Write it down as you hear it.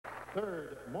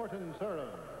Third, Morton Sorum.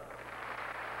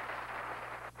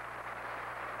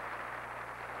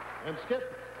 And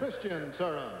skip, Kristian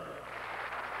Sorum.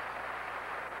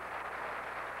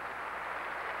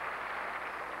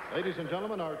 Ladies and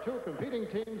gentlemen, our two competing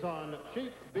teams on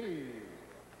Sheet B.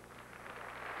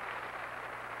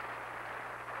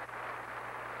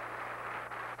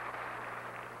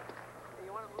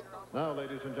 Now,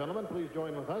 ladies and gentlemen, please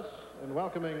join with us in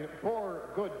welcoming four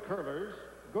good curlers,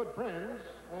 good friends,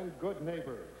 and good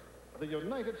neighbors, the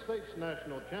United States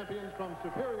national champions from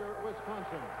Superior,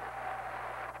 Wisconsin.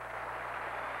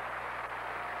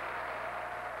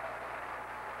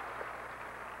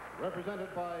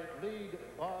 Represented by lead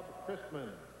Bob Christman.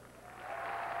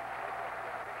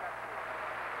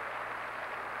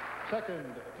 Second,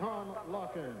 Tom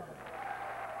Locken.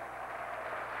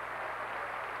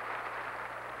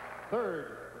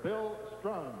 Third, Bill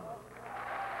Strum.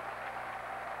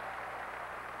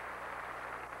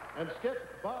 And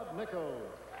skip, Bob Nichols.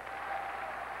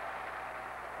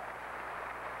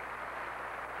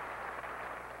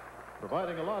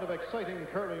 Providing a lot of exciting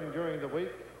curling during the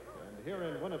week. And here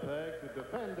in Winnipeg to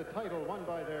defend the title won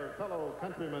by their fellow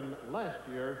countrymen last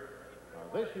year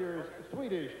are this year's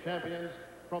Swedish champions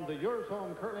from the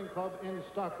Djursholm Curling Club in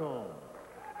Stockholm.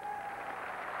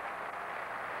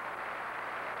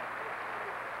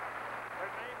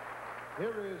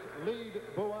 Here is lead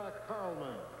Boa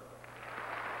Karlman.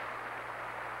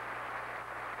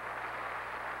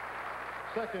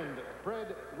 Second,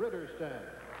 Fred Ritterstad.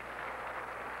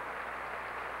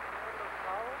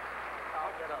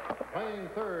 Playing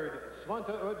third,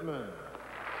 Svante Udman.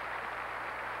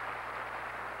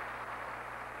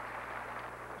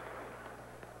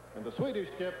 And the Swedish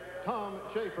skip, Tom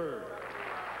Schaeffer.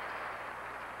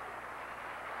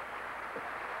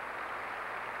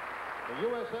 The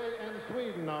USA and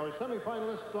Sweden, our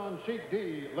semifinalists on Sheet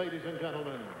D, ladies and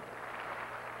gentlemen.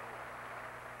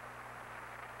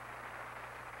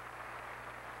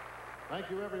 Thank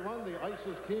you, everyone. The ice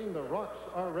is keen. The rocks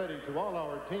are ready. To all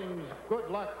our teams, good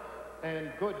luck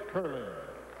and good curling.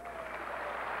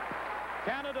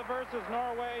 Canada versus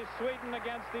Norway, Sweden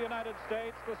against the United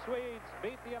States. The Swedes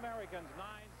beat the Americans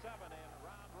 9-7 in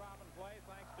round-robin play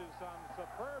thanks to some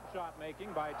superb shot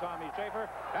making by Tommy Schaeffer.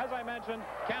 As I mentioned,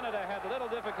 Canada had little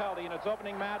difficulty in its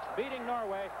opening match, beating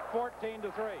Norway 14-3.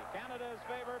 Canada is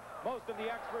favored. Most of the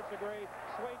experts agree.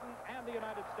 Sweden and the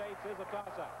United States is a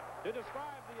toss-up. To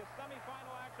describe the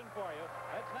semifinal action for you,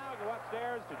 let's now go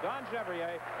upstairs to Don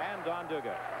Chevrier and Don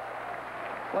Duguay.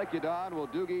 Thank you, Don. Well,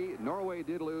 Doogie, Norway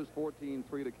did lose 14-3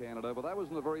 to Canada, but that was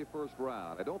in the very first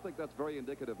round. I don't think that's very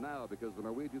indicative now because the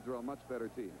Norwegians are a much better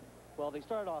team. Well, they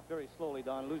started off very slowly,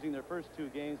 Don, losing their first two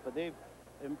games, but they've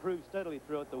improved steadily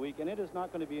throughout the week, and it is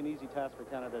not going to be an easy task for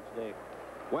Canada today.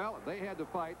 Well, they had to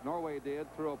fight, Norway did,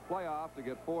 through a playoff to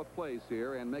get fourth place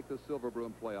here and make the Silver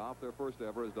Broom playoff, their first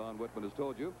ever, as Don Whitman has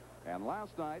told you. And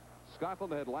last night,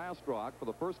 Scotland had last rock for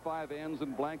the first 5 ends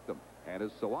and blanked them. And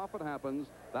as so often happens,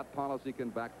 that policy can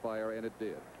backfire, and it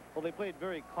did. Well, they played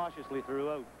very cautiously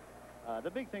throughout. The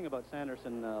big thing about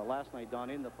Sanderson last night, Don,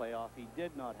 in the playoff, he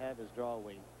did not have his draw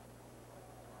weight.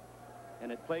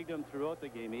 And it plagued him throughout the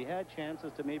game. He had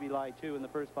chances to maybe lie two in the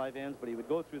first 5 ends, but he would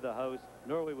go through the house.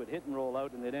 Norway would hit and roll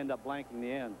out, and they'd end up blanking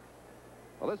the end.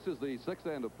 Well, this is the 6th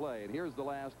end of play, and here's the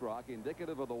last rock,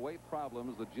 indicative of the weight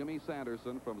problems that Jimmy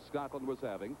Sanderson from Scotland was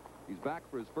having. He's back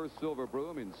for his first Silver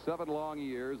Broom in 7 long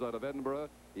years out of Edinburgh.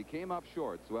 He came up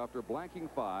short, so after blanking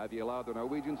 5, he allowed the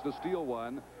Norwegians to steal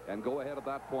 1 and go ahead at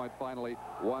that point, finally,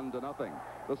 1-0.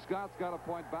 The Scots got a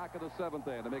point back at the 7th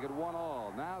end to make it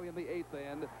 1-all. Now in the 8th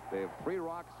end, they have 3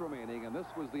 rocks remaining, and this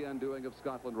was the undoing of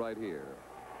Scotland right here.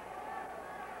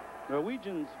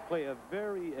 Norwegians play a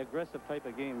very aggressive type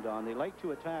of game, Don. They like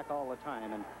to attack all the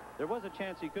time, and there was a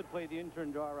chance he could play the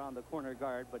in-turn draw around the corner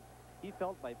guard, but he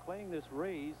felt by playing this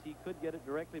raise, he could get it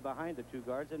directly behind the 2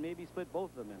 guards and maybe split both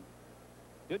of them in.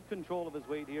 Good control of his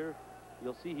weight here.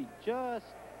 You'll see he just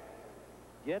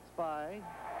gets by,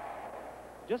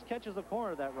 just catches the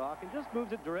corner of that rock and just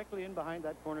moves it directly in behind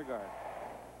that corner guard.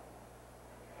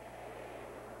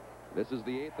 This is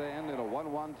the 8th end in a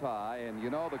 1-1 tie, and you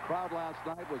know the crowd last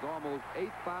night was almost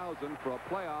 8,000 for a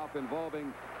playoff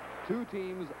involving 2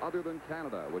 teams other than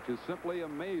Canada, which is simply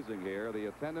amazing here. The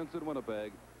attendance in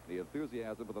Winnipeg, the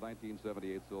enthusiasm for the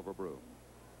 1978 Silver Broom.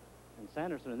 And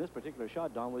Sanderson in this particular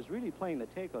shot, Don, was really playing the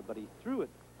takeout, but he threw it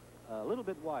a little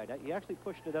bit wide. He actually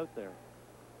pushed it out there.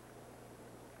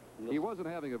 He wasn't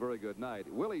having a very good night.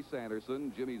 Willie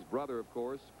Sanderson, Jimmy's brother, of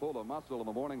course, pulled a muscle in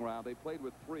the morning round. They played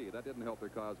with 3. That didn't help their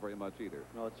cause very much either.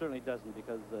 No, it certainly doesn't,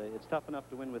 because it's tough enough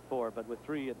to win with 4, but with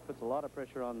 3, it puts a lot of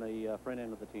pressure on the front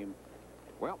end of the team.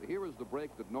 Well, here is the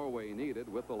break that Norway needed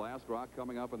with the last rock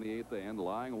coming up in the 8th end,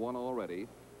 lying one already.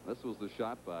 This was the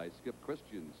shot by skip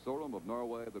Kristian Sorum of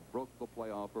Norway that broke the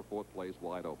playoff for 4th place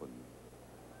wide open.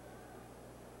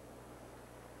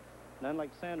 And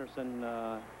unlike Sanderson,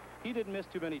 he didn't miss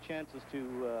too many chances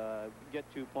to get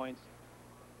 2 points.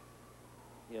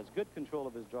 He has good control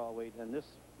of his draw weight, and this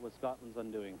was Scotland's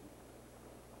undoing.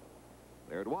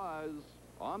 There it was,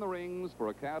 on the rings for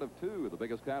a count of 2, the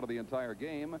biggest count of the entire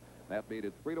game. That made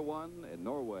it 3-1, and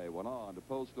Norway went on to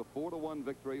post a 4-1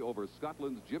 victory over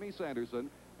Scotland's Jimmy Sanderson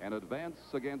and advance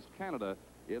against Canada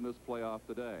in this playoff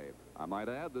today. I might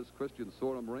add, this Kristian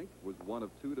Sorum rink was one of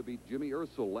 2 to beat Jimmy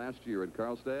Ursel last year in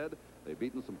Karlstad. They've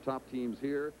beaten some top teams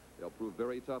here. They'll prove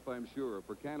very tough, I'm sure,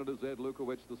 for Canada's Ed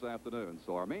Lukowich this afternoon.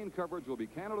 So our main coverage will be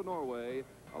Canada-Norway,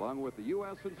 along with the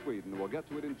U.S. and Sweden. We'll get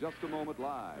to it in just a moment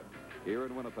live here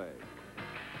in Winnipeg.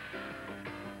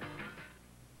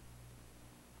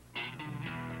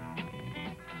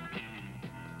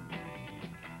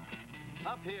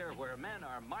 Up here where men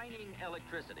are mining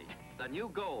electricity, the new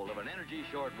goal of an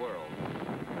energy-short world.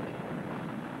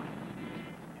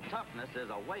 Toughness is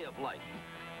a way of life.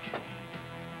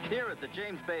 Here at the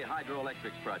James Bay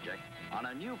Hydroelectric Project, on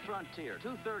a new frontier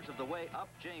 2/3 of the way up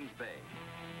James Bay.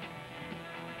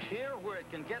 Here, where it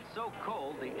can get so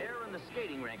cold, the air in the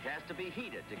skating rink has to be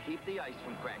heated to keep the ice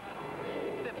from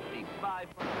cracking. 55.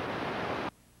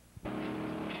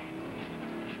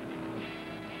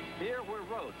 Here, where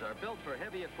roads are built for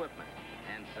heavy equipment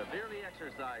and severely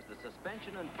exercise the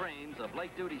suspension and frames of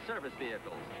light-duty service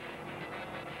vehicles.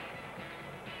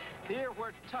 Here,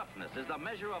 where toughness is the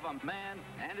measure of a man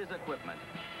and his equipment.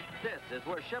 This is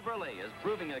where Chevrolet is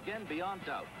proving again beyond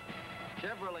doubt.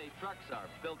 Chevrolet trucks are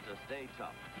built to stay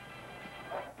tough.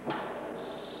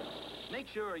 Make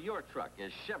sure your truck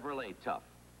is Chevrolet tough.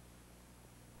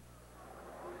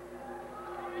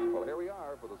 Well, here we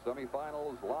are for the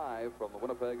semifinals live from the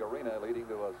Winnipeg Arena, leading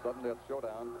to a sudden death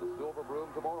showdown for the Silver Broom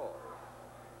tomorrow.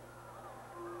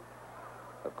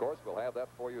 Of course, we'll have that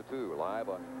for you, too, live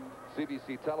on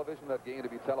CBC television. That game to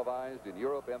be televised in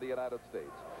Europe and the United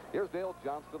States. Here's Dale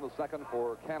Johnston, the second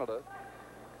for Canada.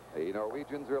 The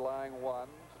Norwegians are lying 1,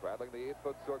 straddling the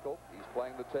 8-foot circle. He's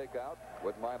playing the takeout.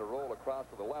 Wouldn't mind a roll across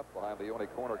to the left behind the only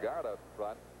corner guard out in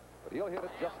front. But he'll hit it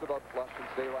just about flush and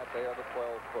stay right there at the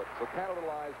 12-foot. So Canada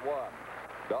lies 1.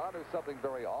 Don, there's something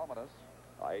very ominous.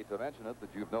 I hate to mention it, that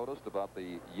you've noticed about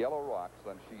the yellow rocks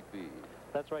on sheet B.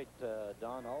 That's right,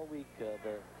 Don. All week,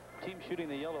 the team shooting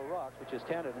the yellow rocks, which is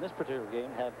Canada in this particular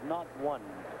game, have not won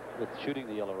with shooting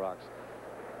the yellow rocks.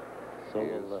 So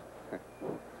we'll,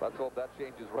 let's hope that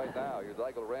changes right now. Here's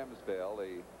Eigil Ramsdale,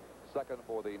 the second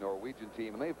for the Norwegian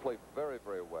team, and they've played very,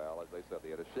 very well. As they said,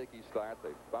 they had a shaky start. They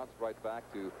bounced right back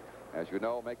to, as you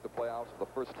know, make the playoffs for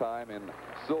the first time in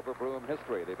Silver Broom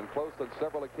history. They've been close on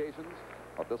several occasions,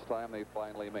 but this time they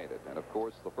finally made it. And, of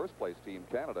course, the first-place team,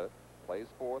 Canada, plays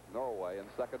 4th, Norway, and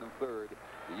 2nd and 3rd,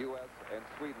 the U.S. and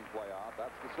Sweden playoff.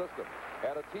 That's the system.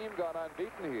 Had a team gone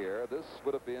unbeaten here, this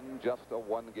would have been just a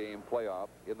 1-game playoff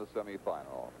in the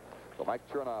semifinal. So Mike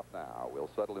Chernoff now will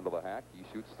settle into the hack. He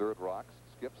shoots 3rd rocks,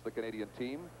 skips the Canadian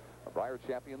team, the Brier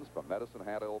champions from Medicine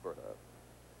Hat, Alberta.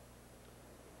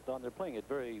 Don, they're playing it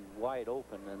very wide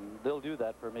open, and they'll do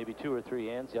that for maybe 2 or 3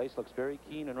 ends. The ice looks very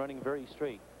keen and running very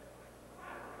straight.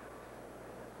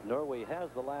 Norway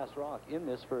has the last rock in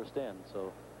this first end,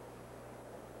 so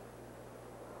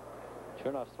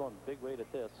Chernoff's throwing big weight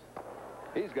at this.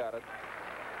 He's got it.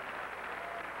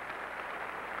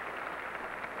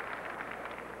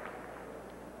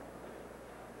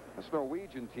 This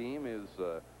Norwegian team is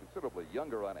considerably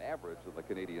younger on average than the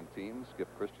Canadian team. Skip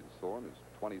Kristian Sorum is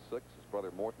 26. His brother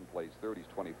Morton plays 3rd. He's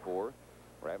 24.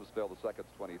 Ramsdale the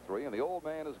second's 23. And the old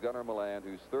man is Gunnar Milland,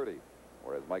 who's 30.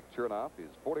 Whereas Mike Chernoff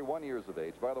is 41 years of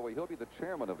age. By the way, he'll be the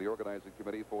chairman of the organizing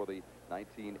committee for the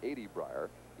 1980 Brier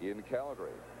in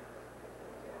Calgary.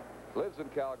 Lives in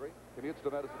Calgary, commutes to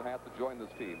Medicine Hat to join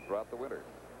this team throughout the winter.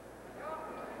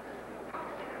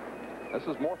 This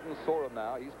is Morton Sorum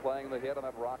now. He's playing the hit on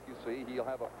that rock you see. He'll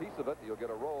have a piece of it. He'll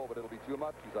get a roll, but it'll be too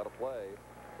much. He's out of play.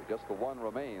 But just the 1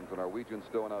 remains. The Norwegians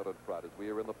going out in front as we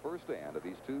are in the first end of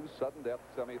these 2 sudden death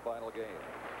semifinal games.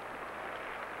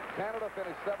 Canada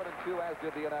finished 7-2, as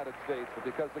did the United States, but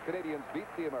because the Canadians beat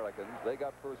the Americans, they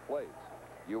got first place.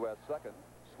 U.S. 2nd,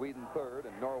 Sweden 3rd,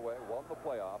 and Norway won the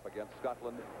playoff against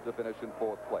Scotland to finish in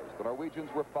 4th place. The Norwegians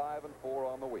were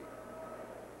 5-4 on the week.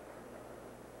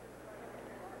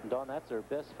 Don, that's their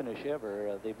best finish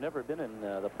ever. They've never been in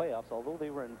the playoffs, although they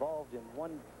were involved in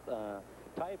one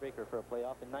tiebreaker for a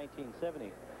playoff in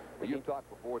 1970. Well, you've talked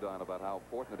before, Don, about how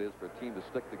important it is for a team to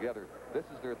stick together. This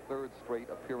is their 3rd straight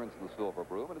appearance in the Silver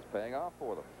Broom, and it's paying off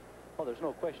for them. Oh, there's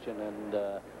no question,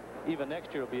 and even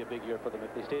next year will be a big year for them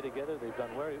if they stay together. They've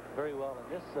done very, very well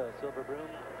in this silver broom.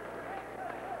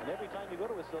 And every time you go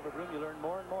to a silver broom, you learn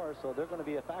more and more, so they're going to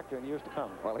be a factor in years to come.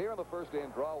 Well, here in the first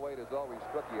end, draw weight is always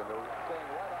tricky, and they're staying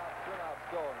right off, turn out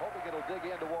stone, hoping it'll dig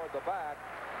in toward the back.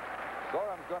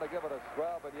 Sorum's going to give it a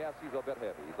scrub, and yes, he's a bit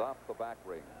heavy. He's off the back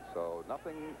ring, so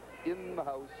nothing in the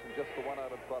house, and just the one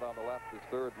out in front on the left. His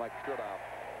third, Mike Chernow,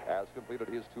 has completed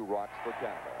his 2 rocks for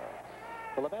Canada.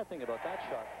 Well, the bad thing about that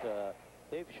shot,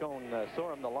 they've shown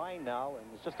Sorum the line now, and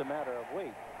it's just a matter of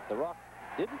weight. The rock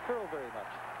didn't curl very much.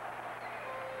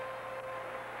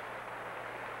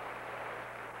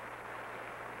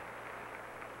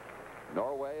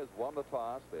 Norway has won the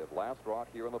toss. They have last rock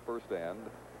here in the first end.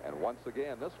 And once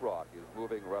again, this rock is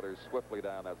moving rather swiftly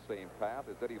down that same path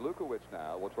as Eddie Lukowich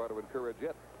now will try to encourage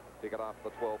it. Take it off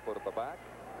the 12-foot at the back.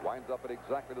 Winds up at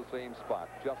exactly the same spot,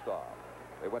 just off.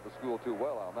 They went to school too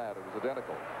well on that. It was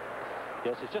identical.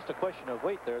 Yes, it's just a question of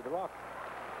weight there. The rock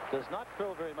does not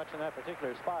curl very much in that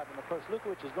particular spot. And, of course,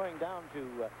 Lukowich is going down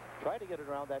to try to get it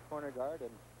around that corner guard, and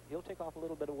he'll take off a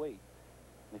little bit of weight.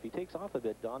 And if he takes off a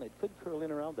bit, Don, it could curl in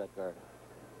around that guard.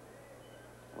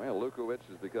 Well, Lukowich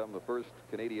has become the first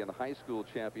Canadian high school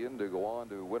champion to go on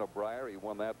to win a Brier. He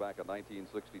won that back in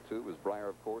 1962. His Brier,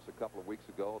 of course, a couple of weeks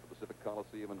ago at the Pacific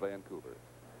Coliseum in Vancouver.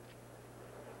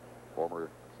 Former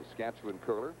Saskatchewan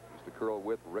curler used to curl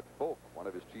with Rick Folk, one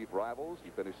of his chief rivals.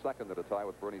 He finished second at a tie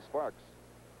with Bernie Sparks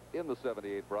in the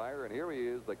 78 Brier. And here he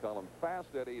is. They call him Fast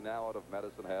Eddie, now out of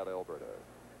Medicine Hat, Alberta.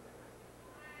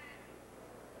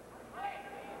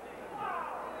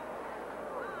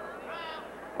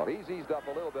 Well, he's eased up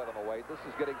a little bit on the weight. This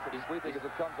is getting some sweeping as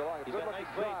it comes along. He's got a nice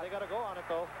weight. They got to go on it,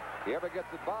 though. He ever gets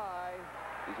it by,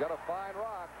 he's got a fine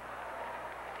rock.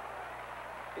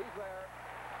 He's there.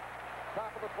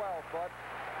 Top of the 12-foot.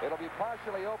 It'll be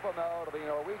partially open, though, to the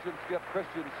Norwegian skip,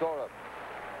 Kristian Sorum.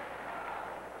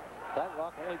 That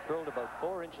rock only curled about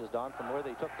 4 inches, Don, from where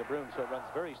they took the broom, so it runs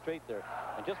very straight there.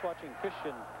 And just watching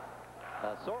Kristian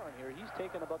Sorum here, he's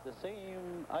taken about the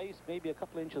same ice, maybe a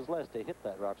couple inches less to hit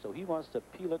that rock, so he wants to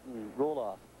peel it and roll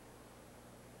off.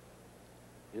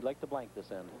 He'd like to blank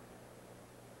this end.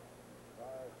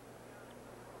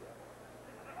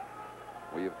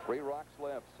 We have 3 rocks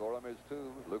left. Sorum has 2.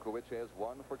 Lukowich has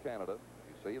 1 for Canada.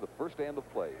 You see the first end of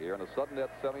play here in a sudden death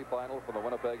semifinal from the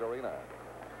Winnipeg Arena.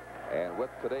 And with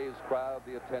today's crowd,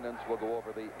 the attendance will go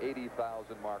over the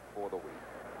 80,000 mark for the week.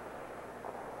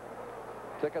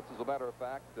 Tickets, as a matter of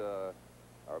fact,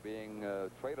 are being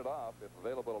traded off, if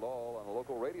available at all, on a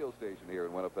local radio station here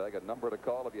in Winnipeg. A number to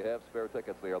call if you have spare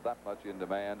tickets. They are that much in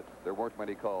demand. There weren't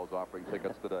many calls offering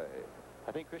tickets today.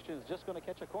 I think Kristian's just going to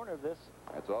catch a corner of this.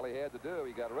 That's all he had to do.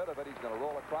 He got rid of it. He's going to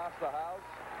roll across the house.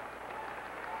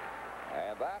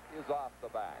 And that is off the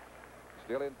back.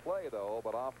 Still in play, though,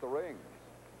 but off the rings.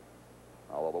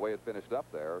 Although the way it finished up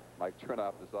there, Mike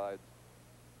Chernow decides,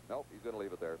 nope, he's going to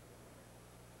leave it there.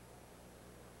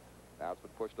 Now it's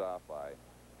been pushed off by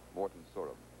Morton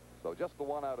Sorum. So just the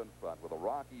one out in front with a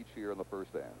rock each here in the first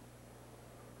end.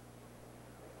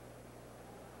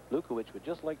 Lukowich would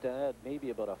just like to add maybe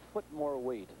about a foot more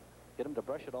weight. Get him to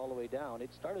brush it all the way down. It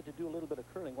started to do a little bit of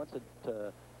curling once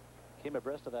it came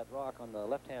abreast of that rock on the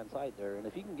left-hand side there. And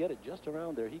if he can get it just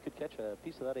around there, he could catch a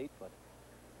piece of that 8-foot.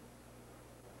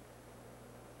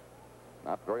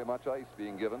 Not very much ice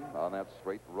being given on that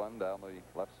straight run down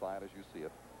the left side as you see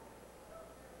it.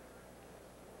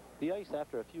 The ice,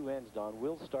 after a few ends, Don,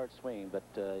 will start swinging, but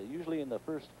usually in the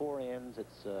first 4 ends,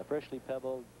 it's freshly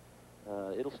pebbled.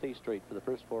 It'll stay straight for the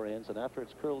first 4 ends, and after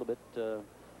it's curled a bit,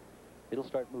 it'll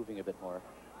start moving a bit more.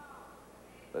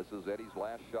 This is Eddie's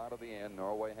last shot of the end.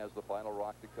 Norway has the final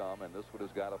rock to come, and this one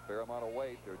has got a fair amount of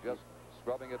weight. They're just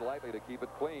scrubbing it lightly to keep it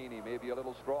clean. He may be a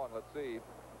little strong. Let's see.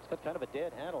 It's got kind of a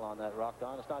dead handle on that rock,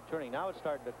 Don. It's not turning. Now it's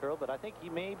starting to curl, but I think he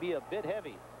may be a bit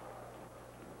heavy.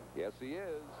 Yes, he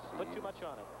is. Put too much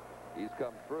on it. He's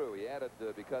come through. He added,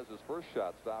 because his first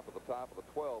shot stopped at the top of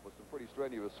the 12 with some pretty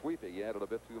strenuous sweeping, he added a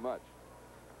bit too much.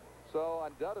 So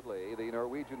undoubtedly, the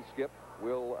Norwegian skip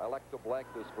will elect to blank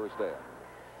this first end.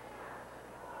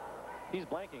 He's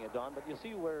blanking it, Don, but you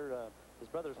see where his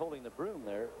brother's holding the broom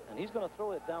there, and he's going to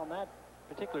throw it down that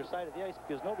particular side of the ice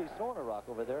because nobody's throwing a rock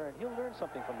over there, and he'll learn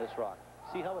something from this rock.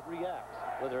 See how it reacts,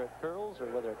 whether it curls or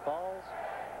whether it falls.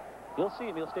 You'll see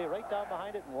him. He'll stay right down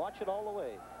behind it and watch it all the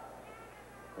way.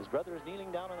 His brother is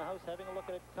kneeling down in the house having a look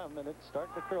at it come, and it's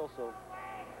starting to curl, so.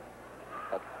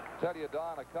 I'll tell you,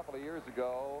 Don, a couple of years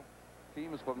ago,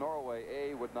 teams from Norway,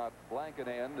 A, would not blank an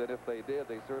end, and if they did,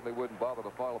 they certainly wouldn't bother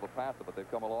to follow the path of it.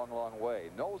 They've come a long, long way.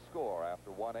 No score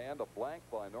after one end, a blank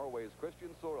by Norway's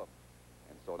Kristian Sorum.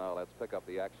 And So now let's pick up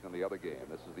the action in the other game.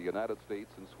 This is the United States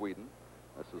and Sweden.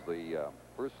 This is the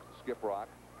first skip rock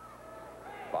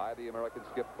by the American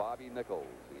skip Bobby Nichols.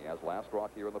 He has last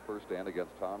rock here in the first end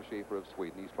against Tom Schaeffer of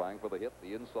Sweden. He's trying for the hit,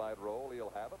 the inside roll.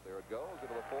 He'll have it. There it goes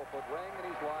into the 4-foot ring,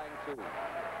 and he's lying 2.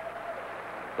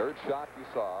 Third shot you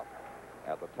saw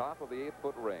at the top of the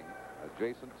 8-foot ring,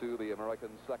 adjacent to the American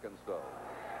second stove.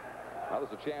 Now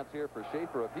there's a chance here for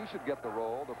Schaeffer, if he should get the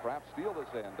roll, to perhaps steal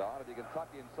this end on, and he can tuck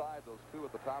inside those 2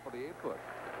 at the top of the 8-foot.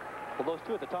 Well, those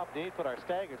 2 at the top of the 8-foot are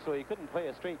staggered, so he couldn't play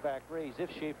a straight back raise if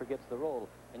Schaeffer gets the roll.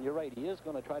 And you're right, he is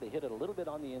going to try to hit it a little bit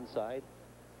on the inside.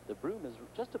 The broom is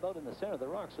just about in the center of the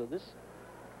rock, so this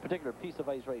particular piece of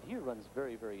ice right here runs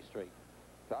very, very straight.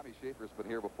 Tommy Schaeffer's been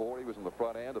here before. He was in the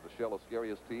front end of the Shell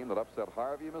Oscarius team that upset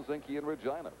Harvey Mazinki in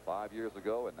Regina 5 years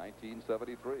ago in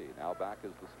 1973. Now back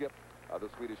as the skip of the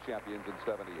Swedish champions in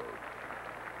 78.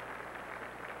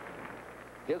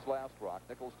 His last rock,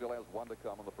 Nichols still has 1 to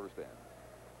come in the first end.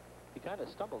 He kind of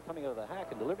stumbled coming out of the hack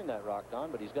and delivering that rock,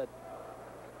 Don, but he's got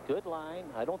good line.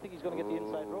 I don't think he's going to get the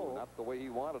inside roll. Not the way he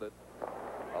wanted it.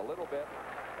 A little bit,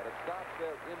 and it stops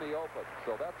there in the open.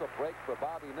 So that's a break for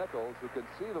Bobby Nichols, who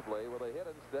conceivably, with a hit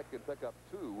and stick, can pick up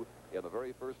 2 in the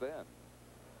very first end.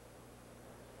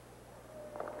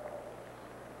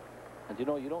 And you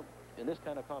know, you don't, in this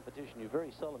kind of competition, you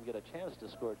very seldom get a chance to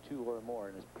score 2 or more,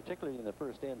 and it's particularly in the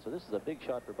first end. So this is a big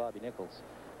shot for Bobby Nichols.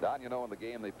 Don, you know, in the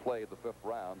game they played the 5th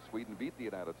round, Sweden beat the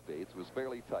United States. It was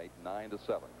fairly tight,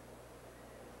 9-7.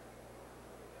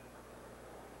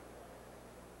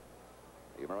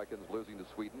 The Americans losing to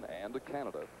Sweden and to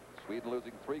Canada. Sweden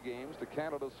losing 3 games to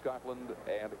Canada, Scotland,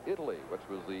 and Italy, which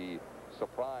was the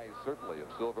surprise, certainly, of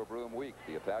Silver Broom Week.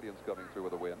 The Italians coming through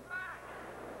with a win.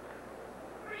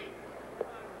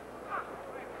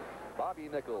 Bobby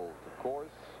Nichols, of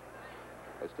course,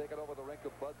 has taken over the rink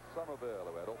of Bud Somerville,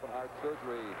 who had open heart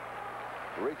surgery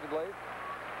recently.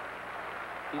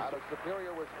 Out of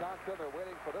Superior, Wisconsin, they're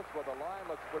waiting for this one. The line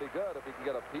looks pretty good. If he can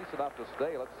get a piece enough to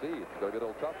stay, let's see. It's going to be a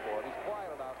little tough for him. He's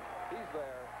quiet enough. He's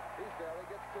there. He's there. He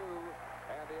gets 2.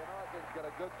 And the Americans get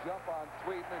a good jump on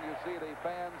Sweden. And you see the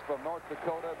fans from North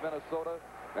Dakota, Minnesota,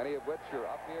 many of which are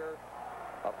up here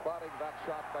applauding that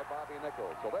shot by Bobby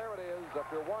Nichols. So there it is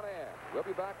after 1 end. We'll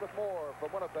be back with more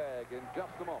from Winnipeg in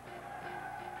just a moment.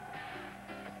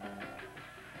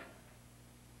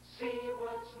 See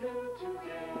what's new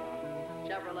today.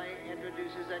 Chevrolet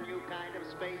introduces a new kind of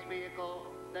space vehicle,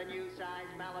 the new size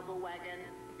Malibu wagon.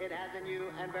 It has a new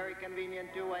and very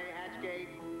convenient 2-way hatch gate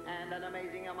and an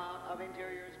amazing amount of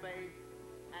interior space.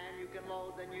 And you can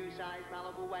load the new size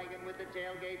Malibu wagon with the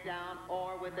tailgate down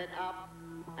or with it up.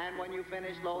 And when you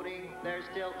finish loading, there's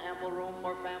still ample room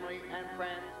for family and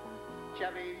friends.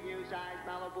 Chevy's new size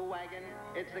Malibu wagon,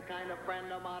 it's the kind of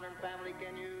friend a modern family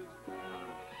can use.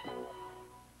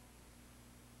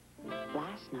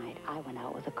 Last night, I went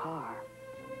out with a car.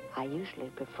 I usually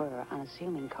prefer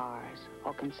unassuming cars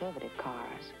or conservative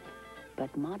cars.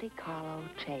 But Monte Carlo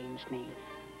changed me.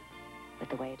 With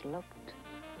the way it looked,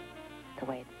 the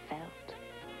way it felt,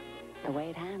 the way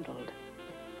it handled.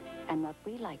 And what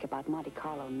we like about Monte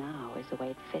Carlo now is the way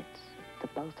it fits the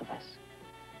both of us.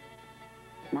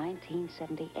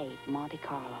 1978 Monte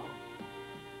Carlo.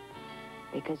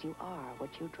 Because you are what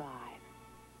you drive.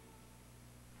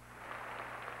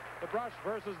 The brush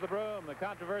versus the broom. The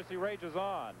controversy rages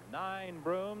on. 9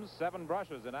 brooms, 7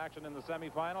 brushes in action in the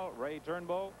semifinal. Ray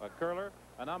Turnbull, a curler,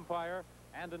 an umpire,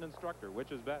 and an instructor.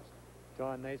 Which is best?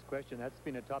 John, nice question. That's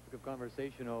been a topic of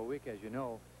conversation all week, as you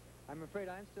know. I'm afraid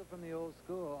I'm still from the old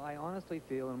school. I honestly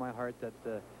feel in my heart that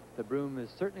the broom is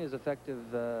certainly as effective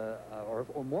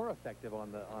or more effective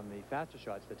on the faster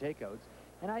shots, the takeouts,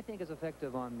 and I think as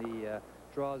effective on the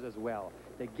draws as well.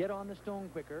 They get on the stone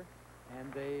quicker,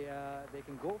 and they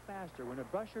can go faster. When a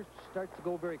brusher starts to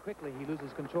go very quickly, he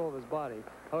loses control of his body.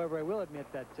 However, I will admit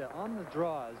that on the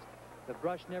draws, the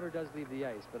brush never does leave the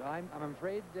ice. But I'm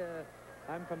afraid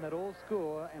I'm from that old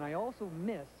school, and I also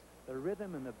miss the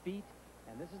rhythm and the beat.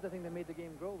 And this is the thing that made the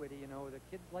game grow, Witty. You know, the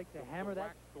kids like to hammer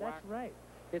that. That's right.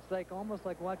 It's like almost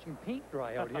like watching paint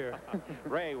dry out here.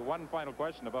 Ray, one final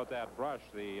question about that brush.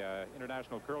 The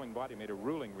International Curling Body made a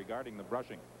ruling regarding the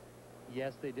brushing.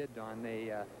 Yes, they did, Don.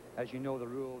 They, as you know, the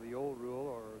old rule,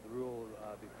 or the rule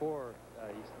before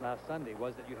last Sunday,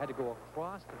 was that you had to go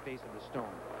across the face of the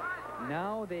stone.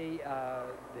 Now they've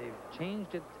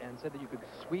changed it and said that you could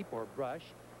sweep or brush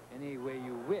any way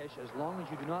you wish, as long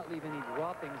as you do not leave any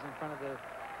droppings in front of the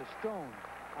stone.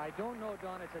 I don't know,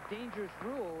 Don. It's a dangerous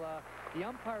rule. The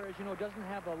umpire, as you know, doesn't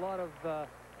have a lot of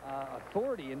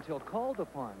authority until called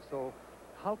upon. So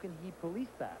how can he police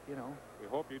that, you know? We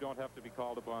hope you don't have to be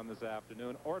called upon this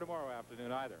afternoon or tomorrow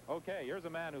afternoon either. Okay, here's a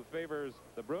man who favors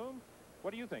the broom.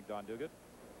 What do you think, Don Duguid?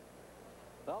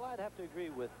 Well, I'd have to agree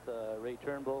with Ray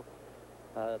Turnbull.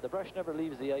 The brush never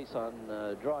leaves the ice on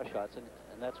draw shots,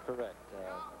 and that's correct.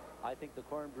 I think the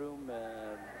corn broom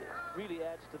really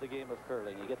adds to the game of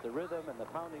curling. You get the rhythm and the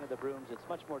pounding of the brooms. It's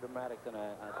much more dramatic than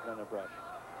a brush.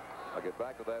 I'll get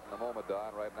back to that in a moment,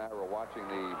 Don. Right now, we're watching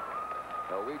the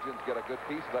Norwegians get a good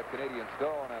piece of that Canadian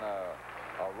stone and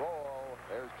a roll.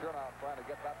 There's Chernow trying to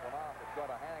get that one off. It's going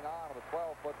to hang on to the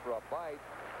 12-foot for a bite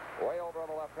way over on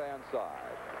the left-hand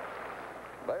side.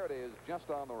 There it is, just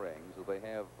on the rings, as they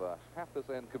have half this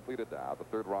end completed now. The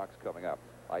third rock's coming up.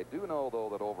 I do know, though,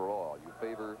 that overall you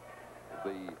favor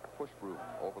the push broom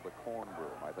over the corn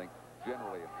broom, I think,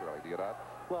 generally in curling. Do you not?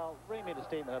 Well, Ray made a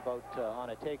statement about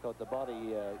on a takeout, the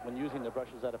body, when using the brush,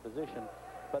 is out of position.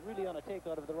 But really, on a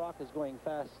takeout, if the rock is going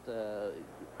fast,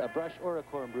 a brush or a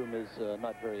corn broom is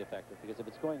not very effective, because if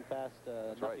it's going fast,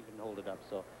 nothing can hold it up.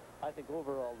 So I think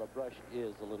overall the brush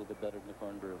is a little bit better than the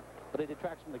corn broom. But it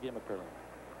detracts from the game of curling.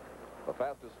 The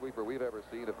fastest sweeper we've ever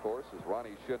seen, of course, is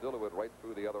Ronnie Schindel, who went right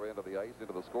through the other end of the ice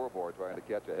into the scoreboard trying to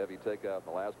catch a heavy takeout in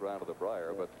the last round of the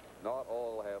Brier. But not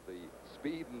all have the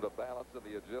speed and the balance and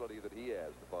the agility that he has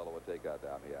to follow a takeout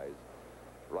down the ice.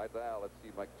 Right now, let's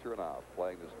see Mike Chernow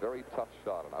playing this very tough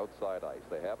shot on outside ice.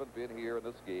 They haven't been here in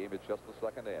this game. It's just the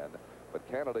second end. But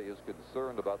Canada is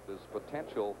concerned about this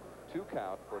potential 2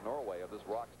 count for Norway if this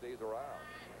rock stays around.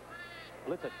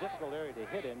 Well, it's a difficult area to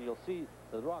hit in. You'll see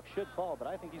the rock should fall, but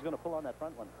I think he's going to pull on that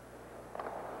front one.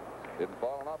 Didn't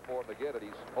fall enough for him to get it.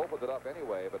 He's opened it up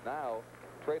anyway, but now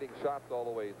trading shots all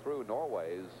the way through.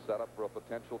 Norway is set up for a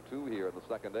potential 2 here in the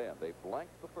second end. They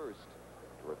blanked the first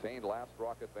to retain last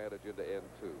rock advantage into end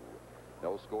 2.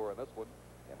 No score in this one.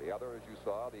 And the other, as you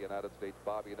saw, the United States'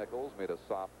 Bobby Nichols made a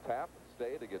soft tap and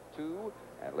stay to get 2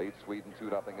 and lead Sweden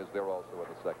 2-0 as they're also in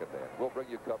the second end. We'll bring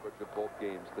you coverage of both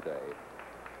games today.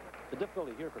 The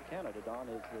difficulty here for Canada, Don,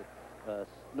 is that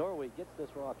Norway gets this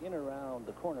rock in around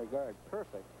the corner guard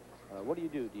perfect. What do?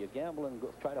 Do you gamble and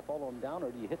try to follow him down,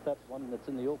 or do you hit that one that's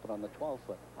in the open on the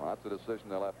 12-foot? Well, that's a decision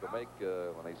they'll have to make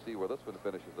when they see where this one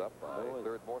finishes up.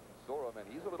 Third, Morton Sorum, and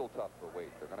he's a little tough for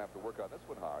weight. They're going to have to work on this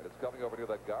one hard. It's coming over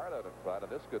near that guard out in front,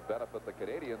 and this could benefit the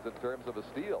Canadians in terms of a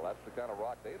steal. That's the kind of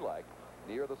rock they like,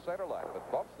 near the center line. If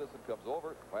it bumps this and comes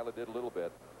over, well, it did a little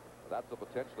bit. That's a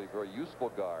potentially very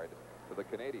useful guard for the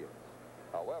Canadians.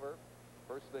 However,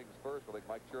 first things first, I think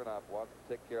Mike Chernow wants to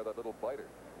take care of that little biter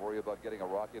and worry about getting a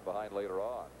rock in behind later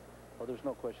on. Well, there's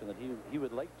no question that he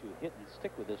would like to hit and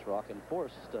stick with this rock and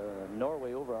force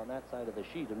Norway over on that side of the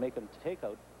sheet and make them take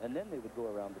out, and then they would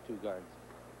go around the 2 guards.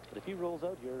 But if he rolls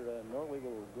out here, Norway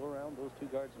will go around those 2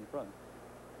 guards in front.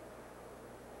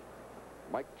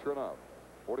 Mike Chernow,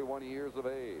 41 years of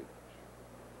age.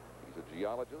 He's a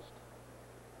geologist.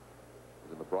 He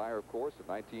was in the Brier, of course, in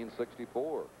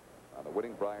 1964. On the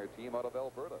winning Brier team out of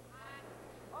Alberta.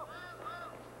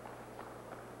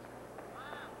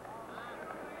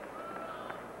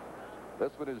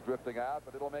 This one is drifting out,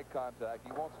 but it'll make contact.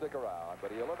 He won't stick around,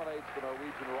 but he eliminates the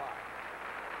Norwegian rock.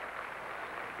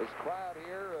 This crowd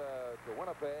here to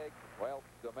Winnipeg, well,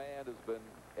 demand has been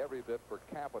every bit per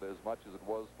capita as much as it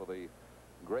was for the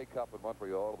Grey Cup in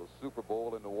Montreal, the Super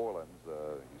Bowl in New Orleans.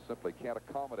 You simply can't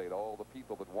accommodate all the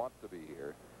people that want to be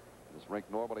here. This rink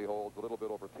normally holds a little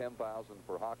bit over 10,000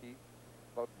 for hockey,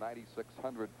 about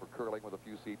 9,600 for curling, with a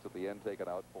few seats at the end taken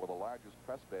out for the largest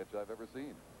press bench I've ever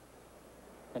seen.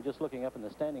 And just looking up in the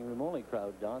standing room only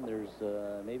crowd, Don, there's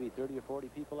maybe 30 or 40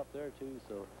 people up there too,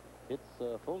 so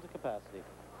it's full to capacity.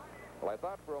 Well, I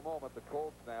thought for a moment the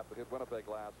cold snap that hit Winnipeg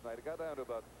last night, it got down to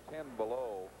about 10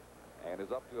 below and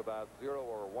is up to about 0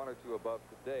 or 1 or 2 above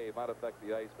today, might affect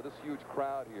the ice, but this huge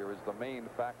crowd here is the main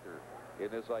factor in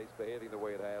this ice behaving the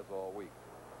way it has all week.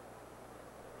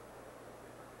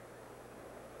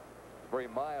 Very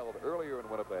mild earlier in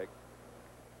Winnipeg.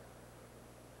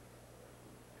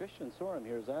 Kristian Sorum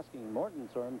here is asking Morton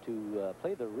Sorum to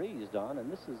play the raise, Don,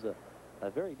 and this is a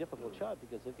very difficult shot,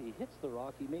 because if he hits the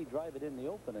rock, he may drive it in the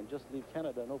open and just leave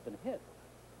Canada an open hit.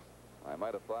 I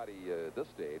might have thought he, at this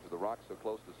stage, with the rock so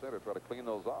close to center, try to clean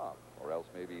those off, or else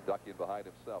maybe duck in behind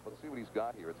himself. Let's see what he's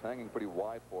got here. It's hanging pretty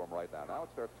wide for him right now. Now it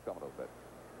starts to come a little bit.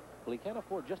 Well, he can't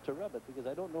afford just to rub it, because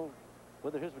I don't know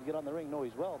whether his would get on the ring. No,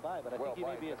 he's well by, but I think he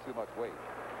may be at too much weight.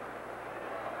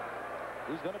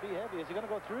 He's going to be heavy. Is he going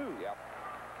to go through? Yep.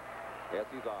 Yes,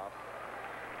 he's off.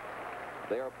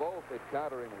 They are both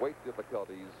encountering weight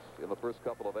difficulties in the first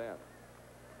couple of ends.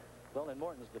 Well, in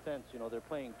Morton's defense, you know, they're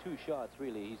playing 2 shots,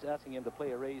 really. He's asking him to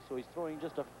play a raise, so he's throwing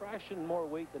just a fraction more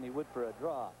weight than he would for a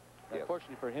draw. Yes.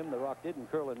 Unfortunately for him, the rock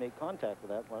didn't curl and make contact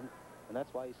with that one, and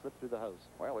that's why he slipped through the house.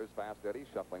 Well, there's Fast Eddie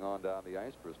shuffling on down the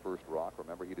ice for his first rock.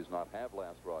 Remember, he does not have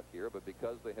last rock here, but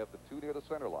because they have the two near the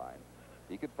center line,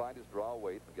 he could find his draw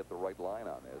weight and get the right line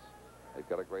on this. They've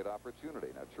got a great opportunity.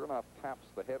 Now, Chernoff taps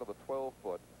the head of the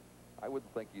 12-foot. I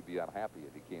wouldn't think he'd be unhappy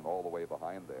if he came all the way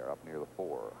behind there, up near the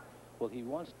 4. Well, he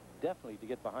wants definitely to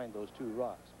get behind those two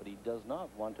rocks, but he does not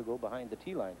want to go behind the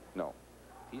tee line. No.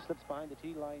 If he slips behind the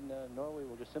tee line, Norway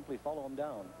will just simply follow him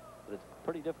down. But it's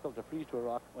pretty difficult to freeze to a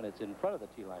rock when it's in front of the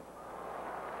tee line.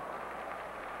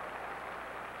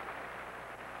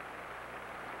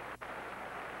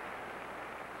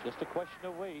 Just a question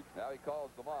of weight. Now he calls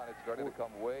them on. It's starting to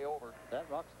come way over.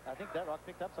 I think that rock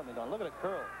picked up something, Don. Look at it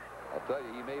curl. I'll tell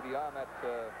you, he may be on that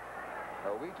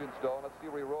Norwegian stone. Let's see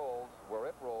where he rolls. Where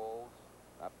it rolls,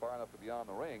 not far enough to be on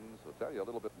the rings. I'll tell you, a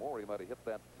little bit more, he might have hit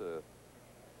that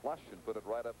flush and put it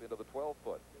right up into the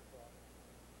 12-foot.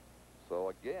 So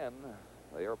again,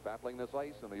 they are battling this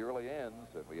ice in the early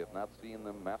ends, and we have not seen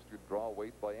them master draw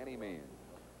weight by any means.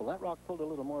 Well, that rock pulled a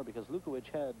little more because Lukowich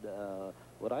had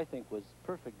what I think was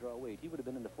perfect draw weight. He would have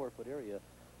been in the 4-foot area,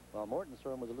 while Morton's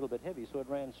Sorum was a little bit heavy, so it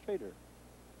ran straighter.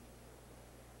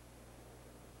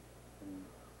 And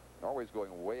Norway's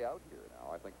going way out here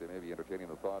now. I think they may be entertaining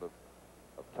the thought of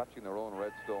touching their own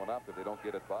red stone up if they don't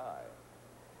get it by.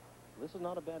 This is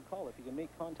not a bad call if he can make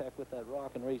contact with that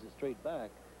rock and raise it straight back.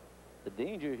 The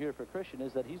danger here for Kristian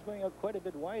is that he's going out quite a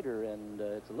bit wider, and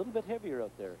it's a little bit heavier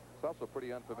out there. It's also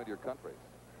pretty unfamiliar country.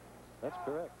 That's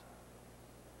correct.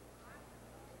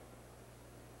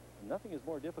 Nothing is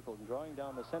more difficult than drawing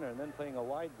down the center and then playing a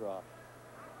wide draw.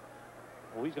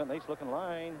 Oh, he's got a nice looking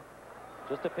line.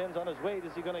 Just depends on his weight.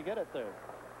 Is he going to get it there?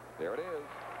 There it is.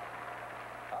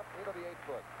 Up into the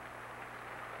 8-foot.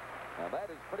 Now that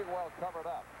is pretty well covered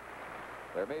up.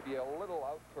 There may be a little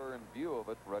outturned view of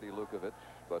it for Eddie Lukowich,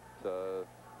 but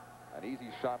an easy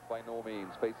shot by no means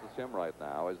faces him right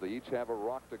now as they each have a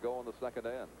rock to go in the second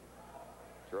end.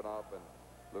 Chernoff and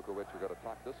Lukowich are going to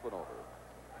talk this one over.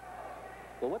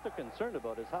 Well, what they're concerned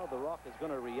about is how the rock is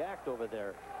going to react over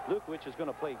there. Lukowich is going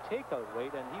to play takeout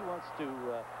weight, and he wants to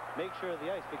make sure of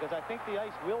the ice, because I think the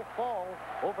ice will fall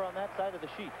over on that side of the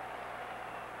sheet.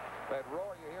 That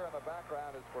roar you hear in the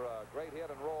background is for a great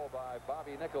hit and roll by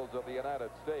Bobby Nichols of the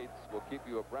United States. We'll keep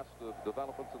you abreast of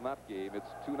developments in that game. It's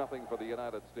 2-0 for the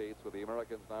United States, with the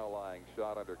Americans now lying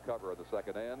shot under cover in the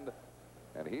second end.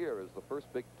 And here is the first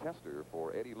big tester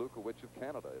for Eddie Lukowich of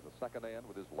Canada in the second end,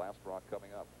 with his last rock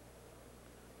coming up.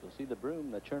 You'll see the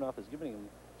broom that Chernoff is giving him.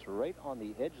 It's right on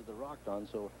the edge of the rock, Don,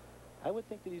 so I would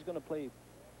think that he's going to play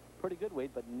pretty good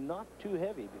weight, but not too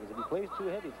heavy, because if he plays too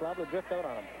heavy, it's liable to drift out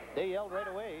on him. They yelled right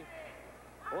away.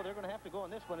 Oh, they're going to have to go on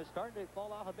this one. It's starting to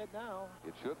fall off a bit now.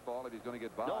 It should fall if he's going to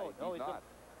get by. No, he's not.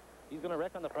 He's going to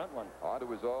wreck on the front one. Onto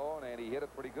his own, and he hit it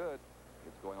pretty good.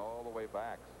 It's going all the way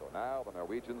back. So now the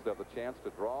Norwegians have the chance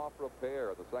to draw for a pair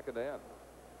at the second end.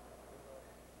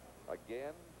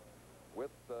 Again,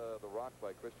 with the rock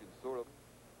by Kristian Sorum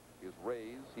is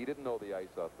raised. He didn't know the ice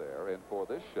out there. And for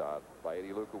this shot by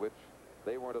Eddie Lukowich,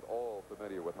 they weren't at all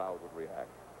familiar with how it would react.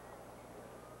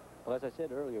 Well, as I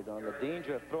said earlier, Don, the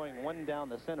danger of throwing one down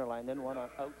the center line, then one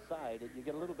outside, you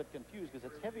get a little bit confused because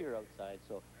it's heavier outside.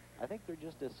 So I think they're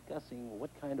just discussing what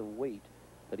kind of weight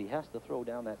that he has to throw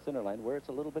down that center line where it's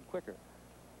a little bit quicker.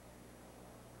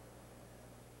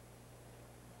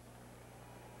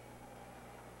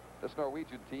 This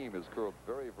Norwegian team has curled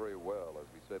very, very well. As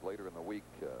we said later in the week,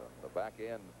 the back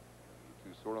end, the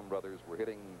two Sorum brothers were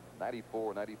hitting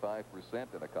 94,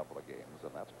 95% in a couple of games,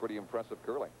 and that's pretty impressive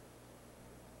curling.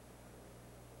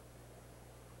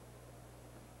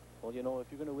 Well, you know, if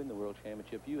you're going to win the World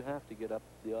Championship, you have to get up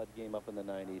the odd game up in the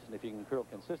 90s. And if you can curl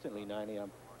consistently 90,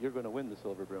 you're going to win the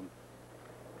silver broom.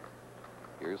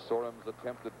 Here's Sorum's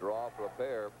attempted draw for a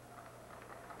pair.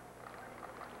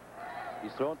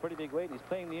 He's throwing pretty big weight. He's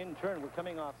playing the in turn. We're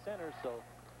coming off center, so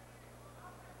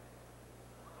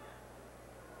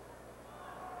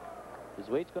his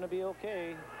weight's going to be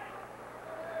okay.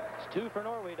 It's 2 for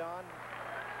Norway, Don.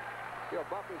 He'll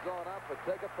bump his own up and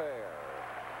take a pair.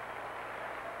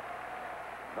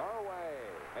 Norway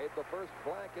made the first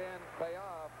blank end pay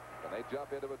off, and they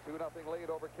jump into a 2-0 lead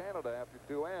over Canada after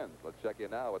 2 ends. Let's check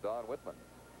in now with Don Whitman.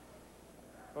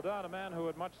 Well, Don, a man who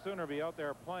would much sooner be out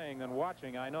there playing than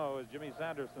watching, I know, is Jimmy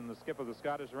Sanderson, the skip of the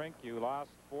Scottish rink. You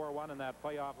lost 4-1 in that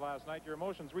playoff last night. Your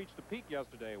emotions reached a peak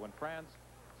yesterday when France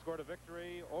scored a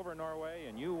victory over Norway,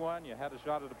 and you won. You had a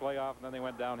shot at the playoff, and then they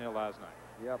went downhill last night.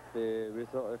 Yep, we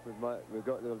thought we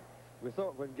got the We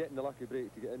thought when getting the lucky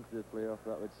break to get into the playoff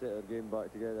that would set our game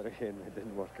back together again. It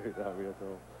didn't work out that way at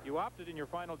all. You opted in your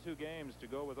final 2 games to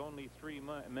go with only 3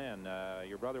 men.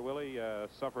 Your brother Willie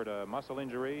suffered a muscle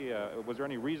injury. Was there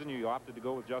any reason you opted to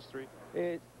go with just 3?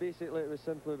 Basically, it was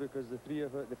simply because the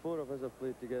 4 of us have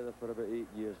played together for about 8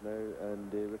 years now,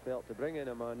 and we felt to bring in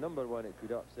a man, number 1, it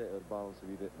could upset our balance a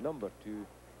wee bit. Number 2,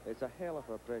 it's a hell of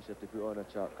a pressure to put on a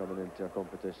chap coming into a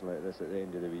competition like this at the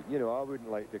end of the week. You know, I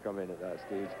wouldn't like to come in at that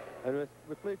stage. And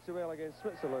we played so well against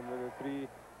Switzerland with the 3, we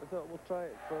thought we'll try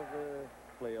it for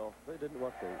the playoff, but it didn't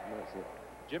work out, and that's it.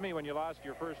 Jimmy, when you lost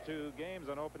your first 2 games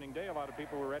on opening day, a lot of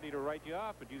people were ready to write you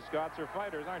off, but you Scots are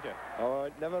fighters, aren't you? Oh,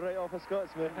 never write off a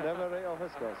Scotsman, never write off a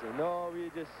Scotsman. No, we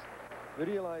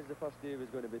realised the first day was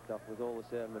going to be tough with all the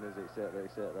ceremonies, etc.,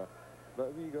 etc.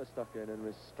 But we got stuck in and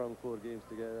we strung 4 games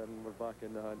together and we're back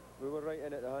in the hunt. We were right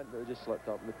in at the hunt, but we just slipped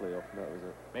up in the playoff, and that was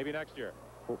it. Maybe next year.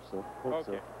 Hope so. Hope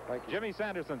so. Thank you. Jimmy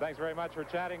Sanderson, thanks very much for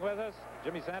chatting with us.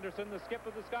 Jimmy Sanderson, the skip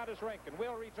of the Scottish rink, and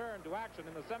we'll return to action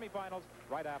in the semifinals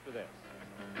right after this.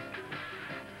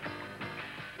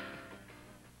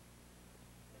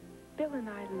 Bill and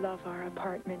I love our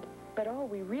apartment, but all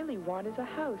we really want is a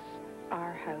house.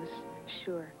 Our house.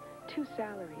 Sure, 2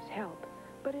 salaries help,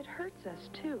 but it hurts us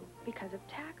too because of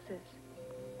taxes.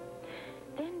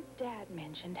 Then Dad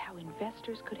mentioned how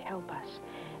investors could help us,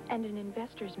 and an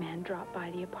investor's man dropped by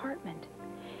the apartment.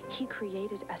 He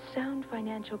created a sound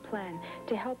financial plan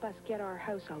to help us get our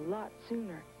house a lot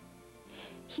sooner.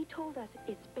 He told us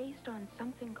it's based on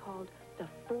something called the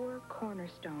 4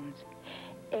 cornerstones: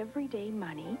 everyday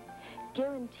money,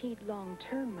 guaranteed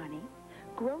long-term money,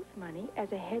 growth money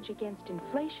as a hedge against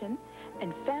inflation,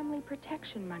 and family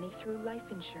protection money through life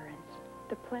insurance.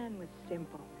 The plan was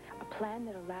simple, a plan